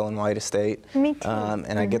Ellen White Estate. Me too.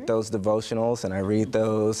 And I get those devotionals and I read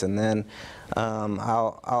those, and then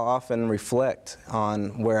I'll often reflect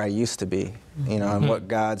on where I used to be, and what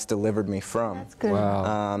God's delivered me from. That's good.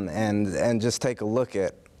 Wow. And just take a look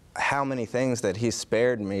at how many things that He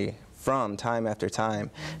spared me from time after time.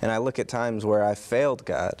 And I look at times where I failed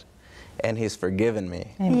God and He's forgiven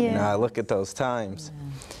me. I look at those times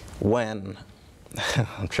when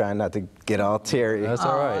I'm trying not to get all teary. That's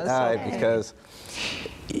all right. Because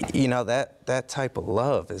that type of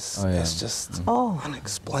love is just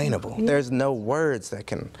unexplainable. There's no words that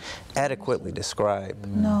can adequately describe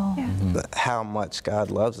how much God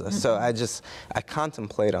loves us. So I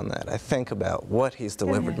contemplate on that. I think about what He's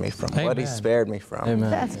delivered me from, what He spared me from,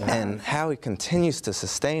 and how He continues to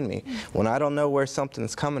sustain me. When I don't know where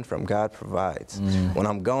something's coming from, God provides. When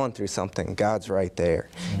I'm going through something, God's right there.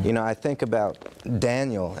 I think about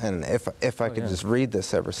Daniel, and if I could just read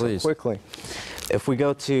this ever so quickly. If we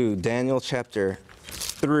go to Daniel chapter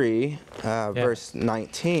 3, verse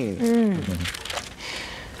 19,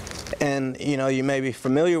 and you may be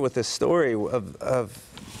familiar with this story of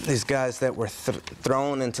these guys that were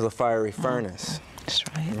thrown into the fiery furnace. That's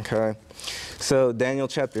right. Okay, so Daniel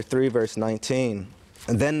chapter 3, verse 19.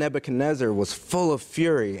 Then Nebuchadnezzar was full of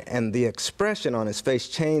fury, and the expression on his face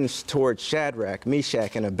changed toward Shadrach,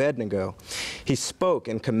 Meshach, and Abednego. He spoke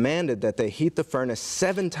and commanded that they heat the furnace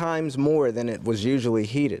 7 times more than it was usually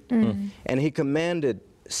heated. And he commanded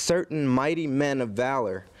certain mighty men of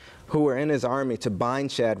valor who were in his army to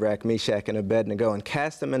bind Shadrach, Meshach, and Abednego and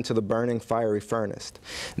cast them into the burning fiery furnace.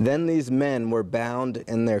 Then these men were bound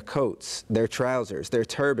in their coats, their trousers, their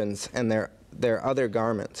turbans, and their other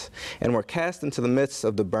garments, and were cast into the midst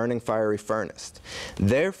of the burning fiery furnace.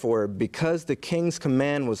 Therefore, because the king's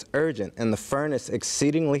command was urgent and the furnace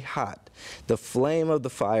exceedingly hot, the flame of the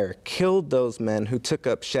fire killed those men who took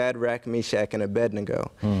up Shadrach, Meshach, and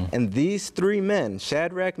Abednego. And these 3 men,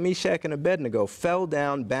 Shadrach, Meshach, and Abednego, fell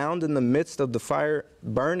down bound in the midst of the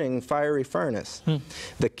burning fiery furnace.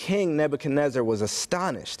 The king Nebuchadnezzar was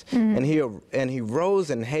astonished, and he rose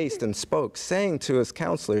in haste and spoke, saying to his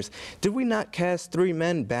counselors, "Did we not cast 3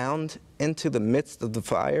 men bound into the midst of the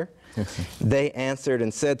fire?" They answered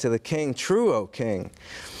and said to the king, "True, O king."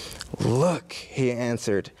 "Look," he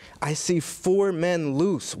answered, "I see 4 men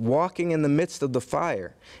loose walking in the midst of the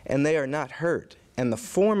fire, and they are not hurt, and the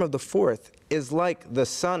form of the 4th is like the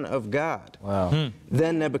Son of God." Wow.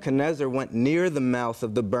 Then Nebuchadnezzar went near the mouth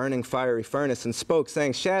of the burning fiery furnace and spoke,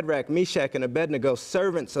 saying, "Shadrach, Meshach, and Abednego,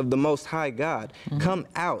 servants of the Most High God, come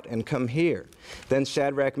out and come here." Then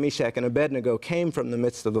Shadrach, Meshach, and Abednego came from the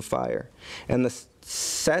midst of the fire. And the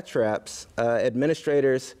satraps,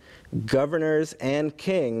 administrators, governors, and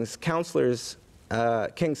king's counselors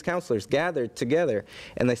gathered together,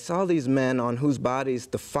 and they saw these men on whose bodies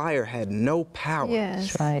the fire had no power.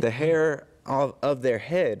 Yes. Right. The hair of their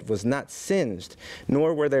head was not singed,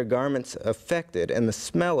 nor were their garments affected, and the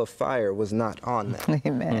smell of fire was not on them.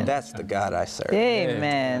 Amen. That's the God I serve.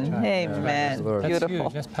 Amen. Amen. Praise the Lord. That's Beautiful.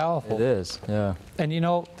 huge. That's powerful. It is, yeah. And you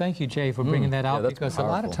know, thank you, Jay, for bringing that out, that's because a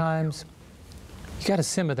lot of powerful. times you got to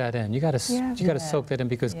simmer that in. You got to soak that in,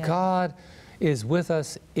 because God is with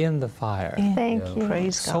us in the fire. Thank you.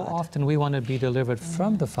 Praise So God. often we want to be delivered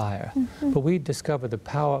from the fire, but we discover the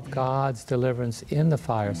power of God's deliverance in the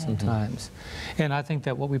fire sometimes. And I think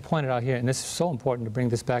that what we pointed out here, and this is so important to bring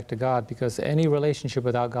this back to God, because any relationship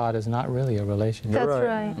without God is not really a relationship. That's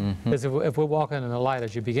right. Because if we're walking in the light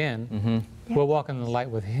as you begin, we're walking in the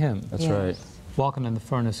light with Him. That's right. Walking in the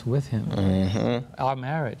furnace with Him. Our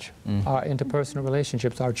marriage, our interpersonal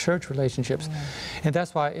relationships, our church relationships. And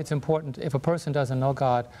that's why it's important, if a person doesn't know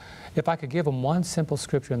God, if I could give them one simple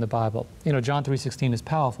scripture in the Bible. You know, John 3:16 is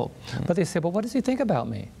powerful. But they say, "Well, what does He think about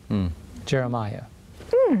me?" Jeremiah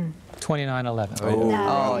 29:11. Oh,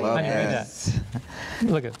 I love Can you read that. that?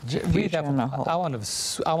 Look at, read that. and a hope. I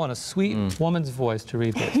want a sweet woman's voice to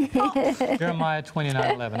read this. Jeremiah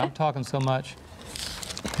 29:11. I'm talking so much.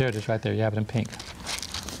 There it is right there. You have it in pink.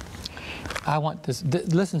 I want this.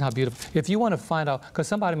 Listen how beautiful. If you want to find out, because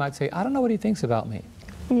somebody might say, "I don't know what He thinks about me."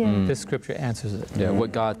 This scripture answers it. Yeah,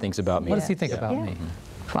 what God thinks about me. What does He think about me?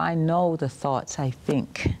 For I know the thoughts I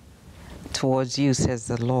think towards you, says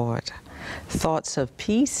the Lord. Thoughts of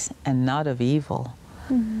peace and not of evil,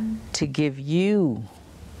 to give you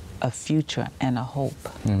a future and a hope.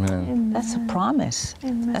 Amen. That's a promise.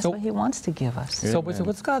 That's So- what He wants to give us. So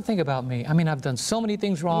what's God think about me? I mean, I've done so many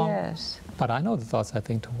things wrong, Yes. but I know the thoughts I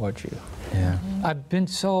think towards you. Yeah. I've been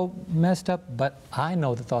so messed up, but I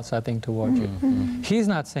know the thoughts I think toward you. He's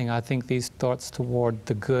not saying I think these thoughts toward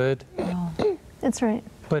the good, That's right.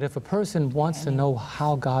 but if a person wants to know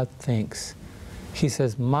how God thinks, He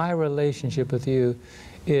says, my relationship with you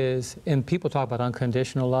is, and people talk about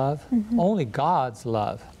unconditional love, only God's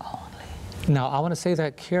love. Now, I want to say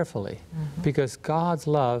that carefully, because God's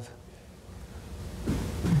love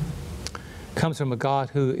comes from a God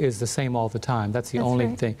who is the same all the time. That's the That's only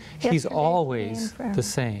right. thing. Yesterday, He's today, always and forever. the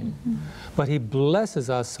same. But He blesses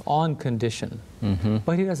us on condition.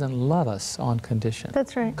 But He doesn't love us on condition.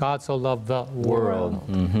 That's right. God so loved the world.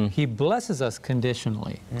 He blesses us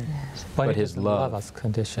conditionally. But He His doesn't love. love us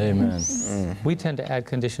conditionally. Amen. We tend to add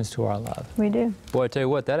conditions to our love. We do. Boy, I tell you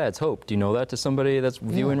what, that adds hope. Do you know that to somebody that's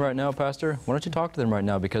viewing right now, Pastor? Why don't you talk to them right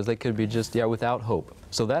now, because they could be just, without hope.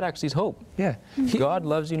 So that actually is hope. Yeah. God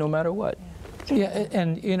loves you no matter what. Yeah,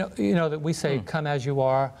 and you know that we say, come as you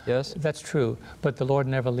are. Yes. That's true. But the Lord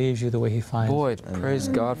never leaves you the way He finds you. Boy, praise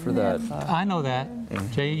God for that. I know that.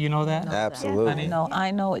 Jay, you know that? Absolutely. No,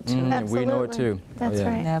 I know it too. And we know it too. That's Oh, yeah.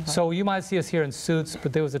 right. Never. So you might see us here in suits,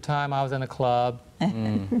 but there was a time I was in a club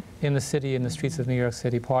in the city, in the streets of New York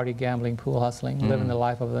City, party, gambling, pool hustling, living the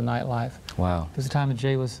life of the nightlife. Wow. There was a time that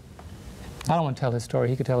Jay was, I don't want to tell his story,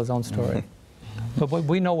 he could tell his own story. But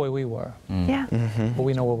we know where we were, Yeah. but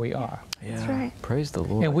we know where we are. That's right. Praise the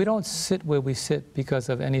Lord. And we don't sit where we sit because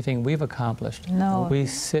of anything we've accomplished. No. We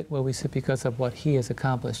sit where we sit because of what He has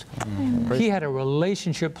accomplished. He had a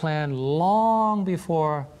relationship plan long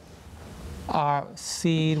before our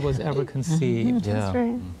seed was ever conceived. That's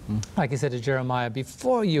right. Like He said to Jeremiah,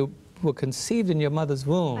 before you were conceived in your mother's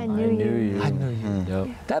womb, I knew you. I knew you. Yep.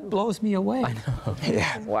 That blows me away. I know.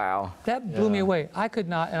 Yeah. Wow. That blew me away. I could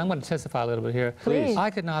not, and I'm going to testify a little bit here. Please. I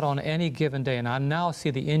could not on any given day, and I now see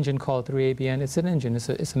the engine called 3ABN. It's an engine. It's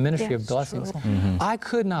a ministry Yeah, of it's blessings. true. I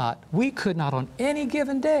could not, we could not on any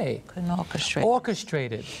given day Couldn't orchestrate.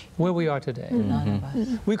 orchestrated where we are today. None of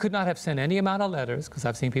us. We could not have sent any amount of letters, because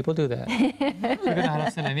I've seen people do that. We could not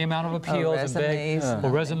have sent any amount of appeals and resumes, or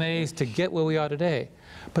resumes to get where we are today.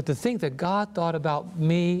 But to think that God thought about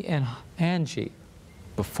me and Angie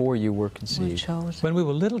Before you were We're conceived. chosen. when we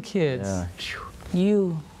were little kids, Yeah.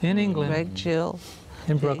 You, in England, Greg, Jill,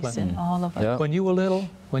 in Brooklyn. Jason, all of us. Yep. When you were little,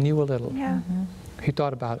 Yeah. he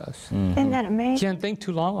thought about us. Isn't that amazing? Can't think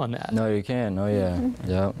too long on that. No, you can. Oh, yeah.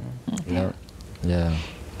 Yep. Yep. Yeah.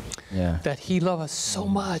 Yeah. That he loved us so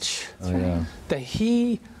much Oh, yeah. that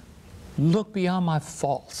he looked beyond my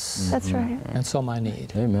faults That's right. and saw my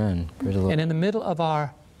need. Amen. Praise the Lord. And in the middle of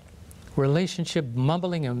our relationship,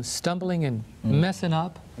 mumbling and stumbling and messing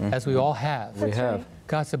up, as we all have, We have.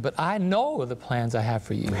 God said, but I know the plans I have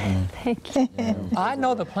for you. Thank you. I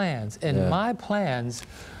know the plans, and Yeah. my plans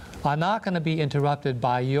are not going to be interrupted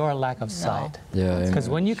by your lack of sight. Yeah. Because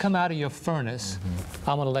Amen. when you come out of your furnace,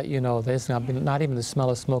 I'm going to let you know there's not even the smell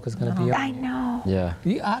of smoke is going to be I on. know. Yeah.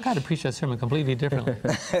 I got to preach that sermon completely differently.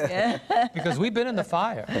 Because we've been in the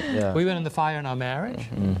fire. Yeah. We've been in the fire in our marriage.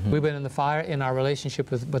 We've been in the fire in our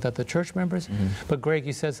relationship with other church members. But Greg,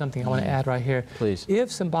 you said something I want to add right here. Please.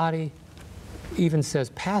 If somebody even says,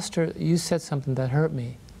 Pastor, you said something that hurt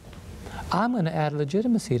me, I'm going to add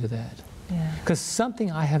legitimacy to that. Because something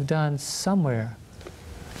I have done somewhere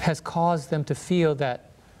has caused them to feel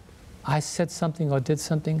that I said something or did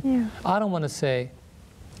something. Yeah. I don't want to say,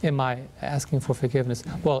 am I asking for forgiveness?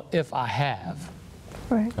 Well, if I have.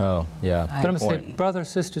 Right. Oh, yeah. But I'm going to say, Point. brother,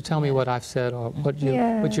 sister, tell me what I've said or what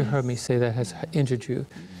you heard me say that has injured you.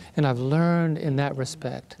 And I've learned in that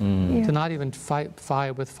respect to not even fight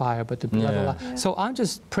fire with fire, but to brother Yeah. love. So I'm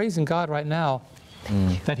just praising God right now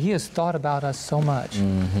that He has thought about us so much,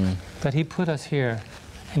 that He put us here.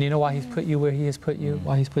 And you know why He's put you where He has put you?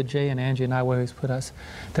 Why He's put Jay and Angie and I where He's put us?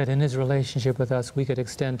 That in His relationship with us, we could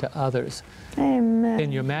extend to others. Amen.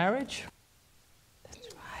 In your marriage, That's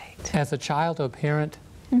right. as a child or parent,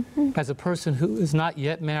 as a person who is not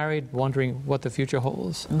yet married, wondering what the future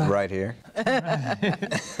holds. Right here.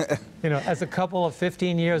 You know, as a couple of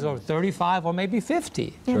 15 years or 35 or maybe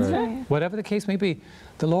 50. That's right. Whatever the case may be,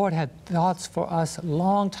 the Lord had thoughts for us a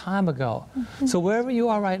long time ago. So wherever you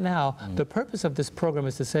are right now, the purpose of this program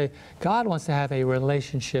is to say, God wants to have a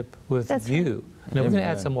relationship with That's you. Now, we're going to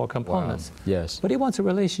add Amen. some more components. Wow. Yes. But He wants a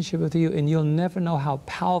relationship with you, and you'll never know how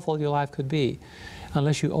powerful your life could be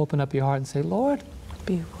unless you open up your heart and say, Lord,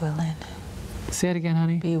 Be willing. say it again,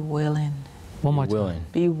 honey. Be willing. One more time. Willing.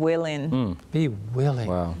 Be willing. Be willing.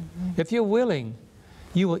 Wow. If you're willing,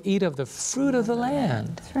 you will eat of the fruit of the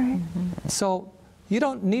land. That's right. So you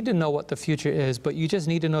don't need to know what the future is, but you just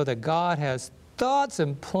need to know that God has thoughts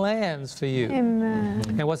and plans for you. Amen.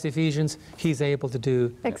 And what's Ephesians? He's able to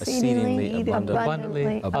do Exceedingly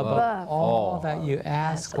abundantly above all that you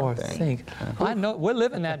ask or think. I know we're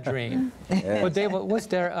living that dream. But David, what's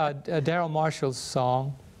Daryl Marshall's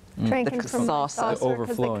song? Drinking from the saucer. saucer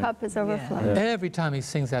because the Overflowing. cup is overflowing. Every time he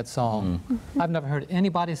sings that song, I've never heard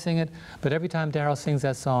anybody sing it, but every time Daryl sings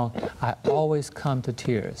that song, I always come to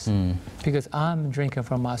tears because I'm drinking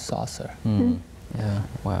from my saucer. Yeah.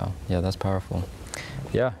 Wow. Yeah, that's powerful.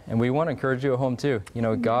 Yeah, and we want to encourage you at home too. You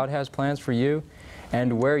know, God has plans for you,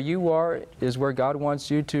 and where you are is where God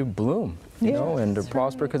wants you to bloom. You know, and to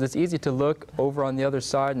prosper, because it's easy to look over on the other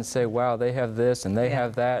side and say, wow, they have this and they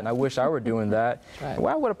have that, and I wish I were doing that. Right.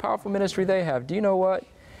 Wow, what a powerful ministry they have. Do you know what?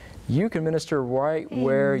 You can minister right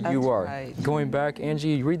where you That's are. right. Going back,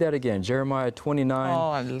 Angie, read that again, Jeremiah 29, Oh,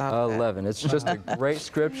 I love that. 11. It's just a great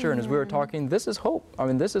scripture, and as we were talking, this is hope. I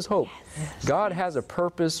mean, this is hope. God has a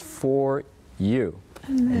purpose for you.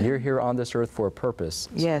 And you're here on this earth for a purpose. So,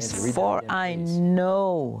 Yes, Angie, read that for again, I please.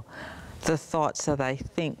 know the thoughts that I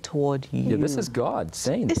think toward you. Yeah, this is God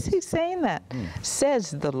saying Is this. He saying that?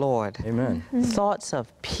 Says the Lord. Amen. Thoughts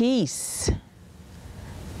of peace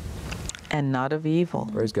and not of evil,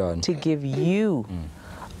 Praise God. to give you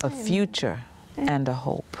a future and a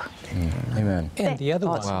hope. Amen. And the other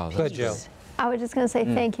one, Wow, good that's Joe. I was just going to say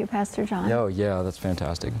thank you, Pastor John. Oh, yeah, that's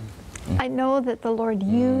fantastic. I know that the Lord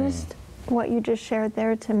used what you just shared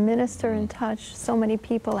there to minister and touch so many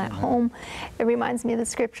people at home. It reminds me of the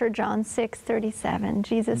scripture, John 6:37,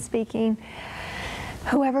 Jesus speaking,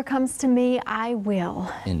 whoever comes to me, I will.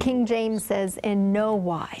 In King James says, in no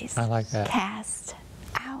wise I like that. cast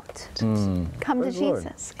out. Mm. Come Praise to the Lord.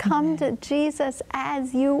 Jesus. Come to Jesus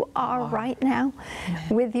as you are right now,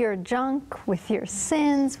 with your junk, with your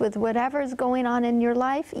sins, with whatever's going on in your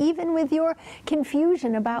life, even with your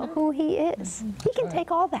confusion about who He is. He can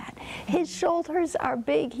take all that. His shoulders are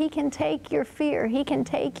big. He can take your fear. He can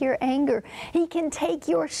take your anger. He can take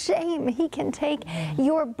your shame. He can take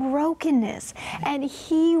your brokenness. And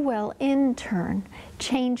He will, in turn,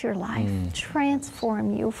 change your life,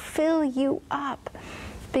 transform you, fill you up.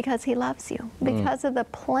 Because He loves you, because of the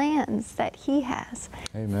plans that He has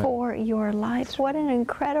Amen. for your life. What an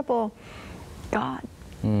incredible God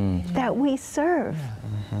that we serve.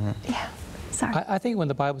 Yeah. Sorry. I think when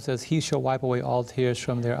the Bible says, He shall wipe away all tears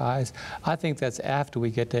from their eyes, I think that's after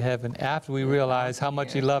we get to heaven, after we realize how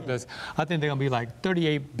much He loved us. I think they're going to be like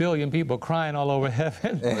 38 billion people crying all over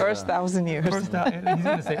heaven. First 1,000 years. And He's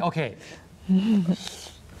going to say, okay.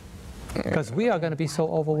 Because we are going to be so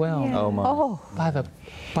overwhelmed by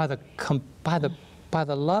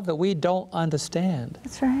the love that we don't understand.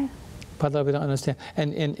 That's right. By the love we don't understand.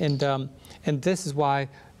 And this is why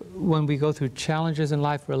when we go through challenges in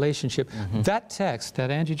life, relationship, that text that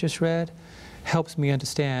Angie just read helps me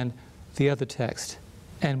understand the other text.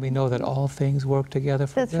 And we know that all things work together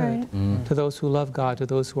for good. To those who love God, to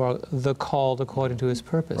those who are the called according to His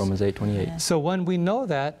purpose. Romans 8:28. Yeah. So when we know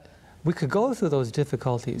that, we could go through those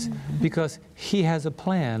difficulties because He has a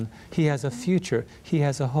plan, He has a future, He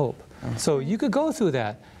has a hope. So you could go through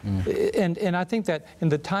that. And I think that in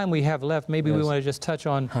the time we have left, maybe we want to just touch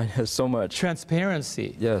on so much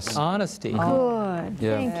transparency, honesty. Good.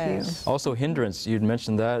 Yeah. Thank you. Also hindrance, you'd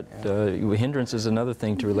mentioned that. Hindrance is another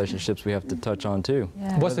thing to relationships we have to touch on too.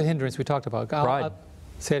 Yeah. What's the hindrance we talked about? Pride.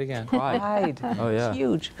 Say it again. Pride. Oh yeah. It's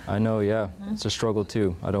huge. I know, yeah. It's a struggle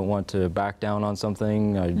too. I don't want to back down on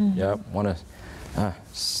something. I want to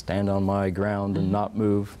stand on my ground and not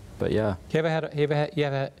move. But yeah.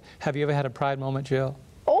 Have you ever had a pride moment, Jill?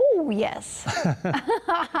 Oh, yes.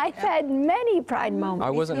 I've had many pride moments.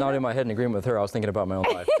 I wasn't nodding my head in agreement with her. I was thinking about my own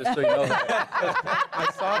life, just so you know that. I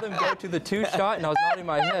saw them go to the 2-shot, and I was nodding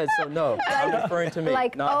my head, so no, I'm referring to me.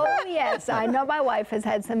 Like, not her. oh, yes, I know my wife has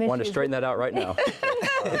had some issues. Want to straighten that out right now.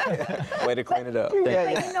 Way to clean it up.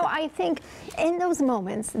 But, you know, I think in those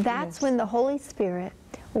moments, that's when the Holy Spirit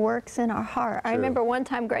works in our heart. I remember one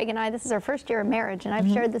time, Greg and I, this is our first year of marriage, and I've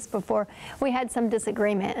shared this before, we had some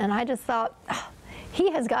disagreement, and I just thought, he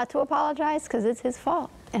has got to apologize because it's his fault.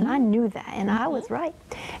 And I knew that, and I was right.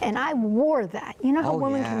 And I wore that. You know how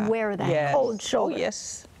women can wear that cold shoulder? Oh,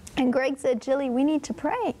 yes. And Greg said, Jilly, we need to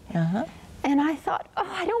pray. And I thought, oh,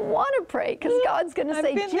 I don't want to pray because God's going to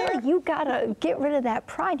say, Jilly, you got to get rid of that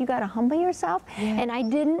pride. You got to humble yourself. And I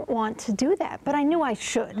didn't want to do that, but I knew I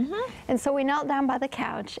should. And so we knelt down by the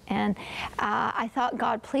couch, and I thought,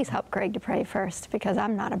 God, please help Greg to pray first because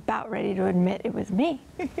I'm not about ready to admit it was me.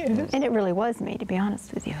 And it really was me, to be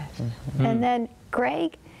honest with you. And then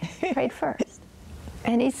Greg prayed first.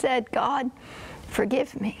 And he said, God,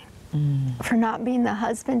 forgive me for not being the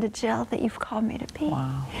husband to Jill that you've called me to be.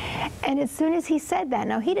 Wow. And as soon as he said that,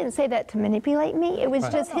 now he didn't say that to manipulate me, it was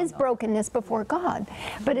just his brokenness before God.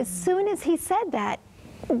 But as soon as he said that,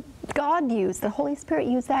 God used, the Holy Spirit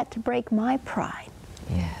used that to break my pride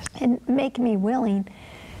and make me willing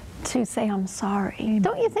to say I'm sorry.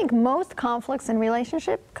 Don't you think most conflicts in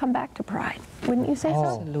relationship come back to pride? Wouldn't you say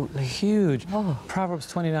so? Absolutely. Huge.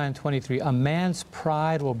 Proverbs 29:23, a man's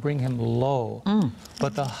pride will bring him low,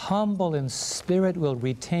 but the humble in spirit will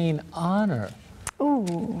retain honor.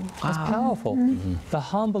 Ooh. That's powerful. The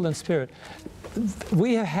humble in spirit.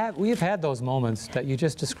 We have had those moments that you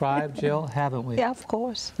just described, Jill, haven't we? Yeah, of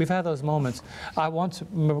course. We've had those moments. I once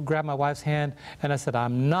grabbed my wife's hand and I said,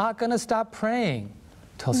 I'm not going to stop praying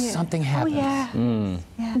till something happens.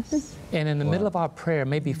 Yes. And in the middle of our prayer,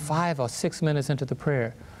 maybe 5 or 6 minutes into the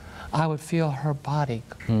prayer, I would feel her body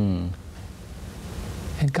and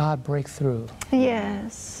God break through.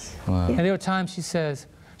 Yes. Wow. And there were times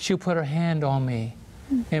she'll put her hand on me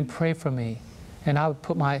and pray for me. And I would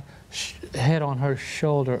put my head on her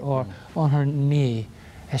shoulder or on her knee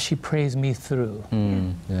as she prays me through.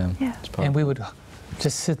 And we would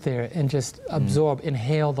just sit there and just absorb,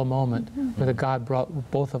 inhale the moment where God brought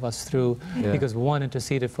both of us through because one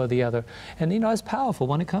interceded for the other. And you know, it's powerful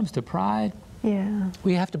when it comes to pride.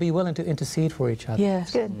 We have to be willing to intercede for each other.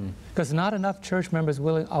 Yes. Good. Because not enough church members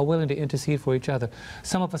are willing to intercede for each other.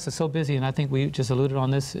 Some of us are so busy, and I think we just alluded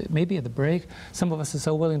on this maybe at the break, some of us are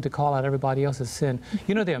so willing to call out everybody else's sin.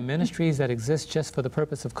 You know, there are ministries that exist just for the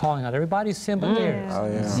purpose of calling out everybody's sin but theirs. Oh,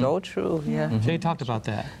 yeah. So true, Jay talked about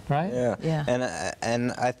that, right?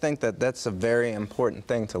 And I think that that's a very important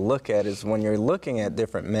thing to look at is when you're looking at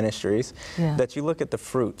different ministries, that you look at the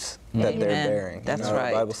fruits that they're bearing. That's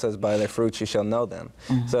right. The Bible says, by their fruits you shall know them.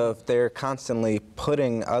 So if they're constantly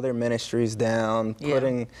putting other ministries down,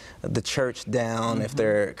 putting the church down, if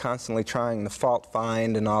they're constantly trying to fault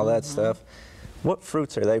find and all that stuff, what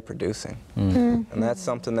fruits are they producing? And that's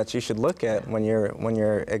something that you should look at when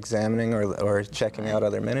you're examining or checking out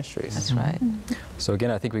other ministries. That's right. So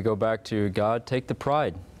again, I think we go back to God, take the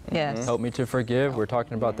pride. Yes. Help me to forgive. We're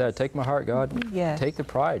talking about that. Take my heart, God. Yes. Take the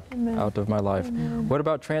pride out of my life. What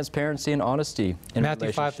about transparency and honesty in Matthew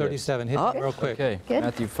relationships? 5:37. Hit it real quick. Okay, Good.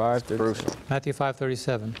 Matthew 5:37. Matthew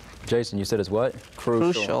 5:37. Jason, you said it's what?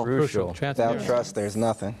 Crucial. Crucial. Without Transparency. trust, there's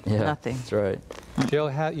nothing. Yeah, Nothing. that's right. Jill,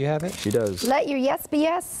 you have it? She does. Let your yes be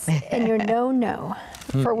yes and your no, no.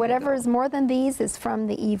 For whatever is more than these is from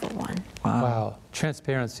the evil one. Wow.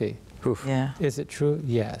 Transparency. Oof. Yeah. Is it true?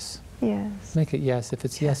 Yes. Yes. Make it yes. If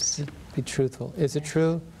it's yes, be truthful. Is it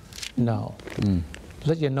true? No.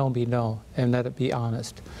 Let your no be no, and let it be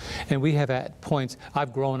honest. And we have at points,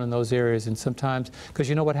 I've grown in those areas, and sometimes, because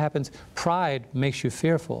you know what happens? Pride makes you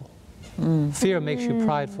fearful. Fear makes you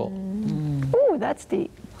prideful. Ooh, that's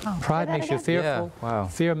deep. Pride Say that makes you again. fearful. Yeah, wow.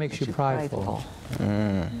 Fear makes you prideful.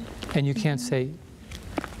 And you can't say,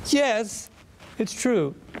 yes, it's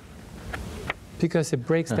true. Because it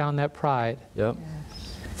breaks down that pride. Yep.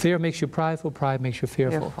 Fear makes you prideful, pride makes you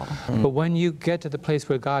fearful. But when you get to the place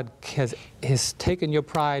where God has taken your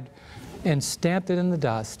pride and stamped it in the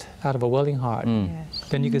dust out of a willing heart,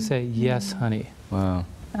 then you can say, yes, honey. Wow.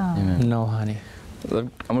 Amen. No, honey. I'm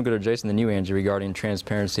going to go to Jason, then you, Angie, regarding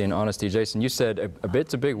transparency and honesty. Jason, you said a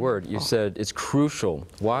bit's a big word. You said it's crucial.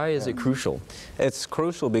 Why is it crucial? It's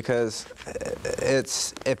crucial because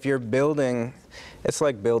if you're building, it's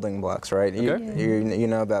like building blocks, right? Okay. You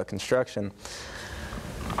know about construction.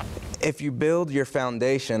 If you build your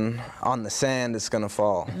foundation on the sand, it's going to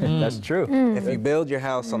fall. That's true. If you build your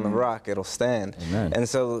house on the rock, it'll stand. Amen. And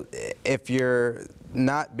so if you're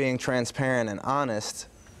not being transparent and honest,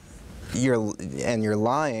 you're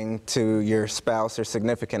lying to your spouse or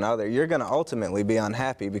significant other, you're going to ultimately be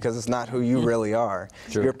unhappy because it's not who you really are.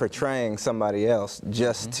 Sure. You're portraying somebody else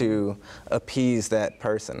just to appease that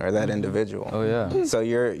person or that individual. Oh, yeah. So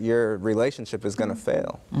your relationship is going to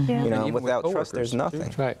fail. Yeah. You know, And even with without trust, there's coworkers, nothing.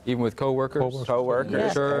 That's right. Even with coworkers?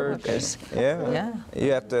 Co-workers, Church. yeah.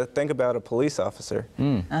 You have to think about a police officer.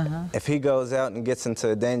 If he goes out and gets into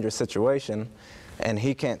a dangerous situation and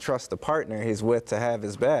he can't trust the partner he's with to have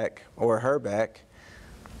his back or her back,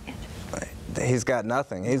 he's got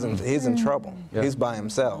nothing. He's in trouble. Yeah. He's by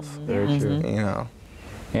himself. Very true. You know.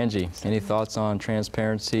 Angie, any thoughts on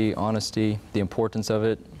transparency, honesty, the importance of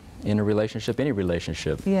it in a relationship, any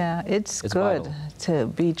relationship? Yeah, it's good vital. to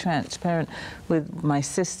be transparent with my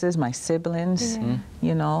sisters, my siblings,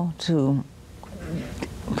 you know,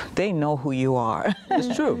 they know who you are.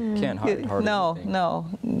 It's true. Can't hide hardly anything. No,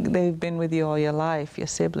 they've been with you all your life, your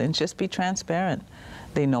siblings. Just be transparent.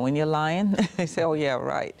 They know when you're lying. They say, oh, yeah,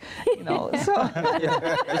 right. You know, so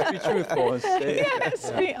Just be truthful and say it.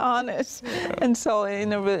 yes, be honest. And so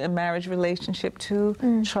in a marriage relationship, too,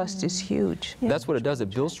 trust is huge. That's what it does. It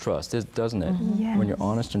builds trust, doesn't it? Yes. When you're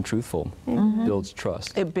honest and truthful, builds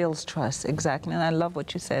trust. It builds trust, exactly. And I love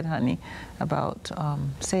what you said, honey, about,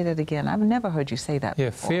 say that again. I've never heard you say that Yeah,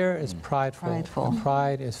 before. fear is prideful, Prideful. and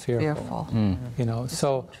pride is fearful. Fearful. You know,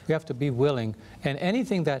 so we have to be willing. And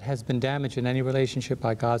anything that has been damaged in any relationship,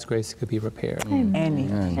 by God's grace, could be repaired.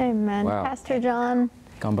 Anything. Amen. Wow. Pastor John,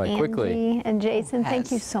 Gone by quickly. Angie, and Jason,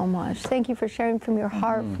 thank you Yes. so much. Thank you for sharing from your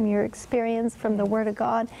heart, from your experience, from the Word of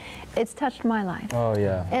God. It's touched my life. Oh,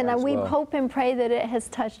 yeah. And As we well. hope and pray that it has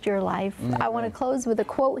touched your life. I want to close with a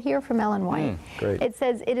quote here from Ellen White. Great. It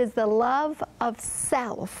says, "It is the love of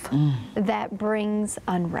self that brings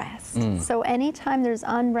unrest." So anytime there's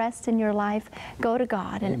unrest in your life, go to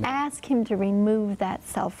God and ask Him to remove that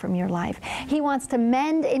self from your life. He wants to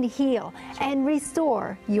mend and heal and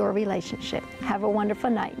restore your relationship. Have a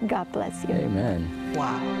wonderful night. God bless you. Amen.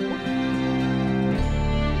 Wow.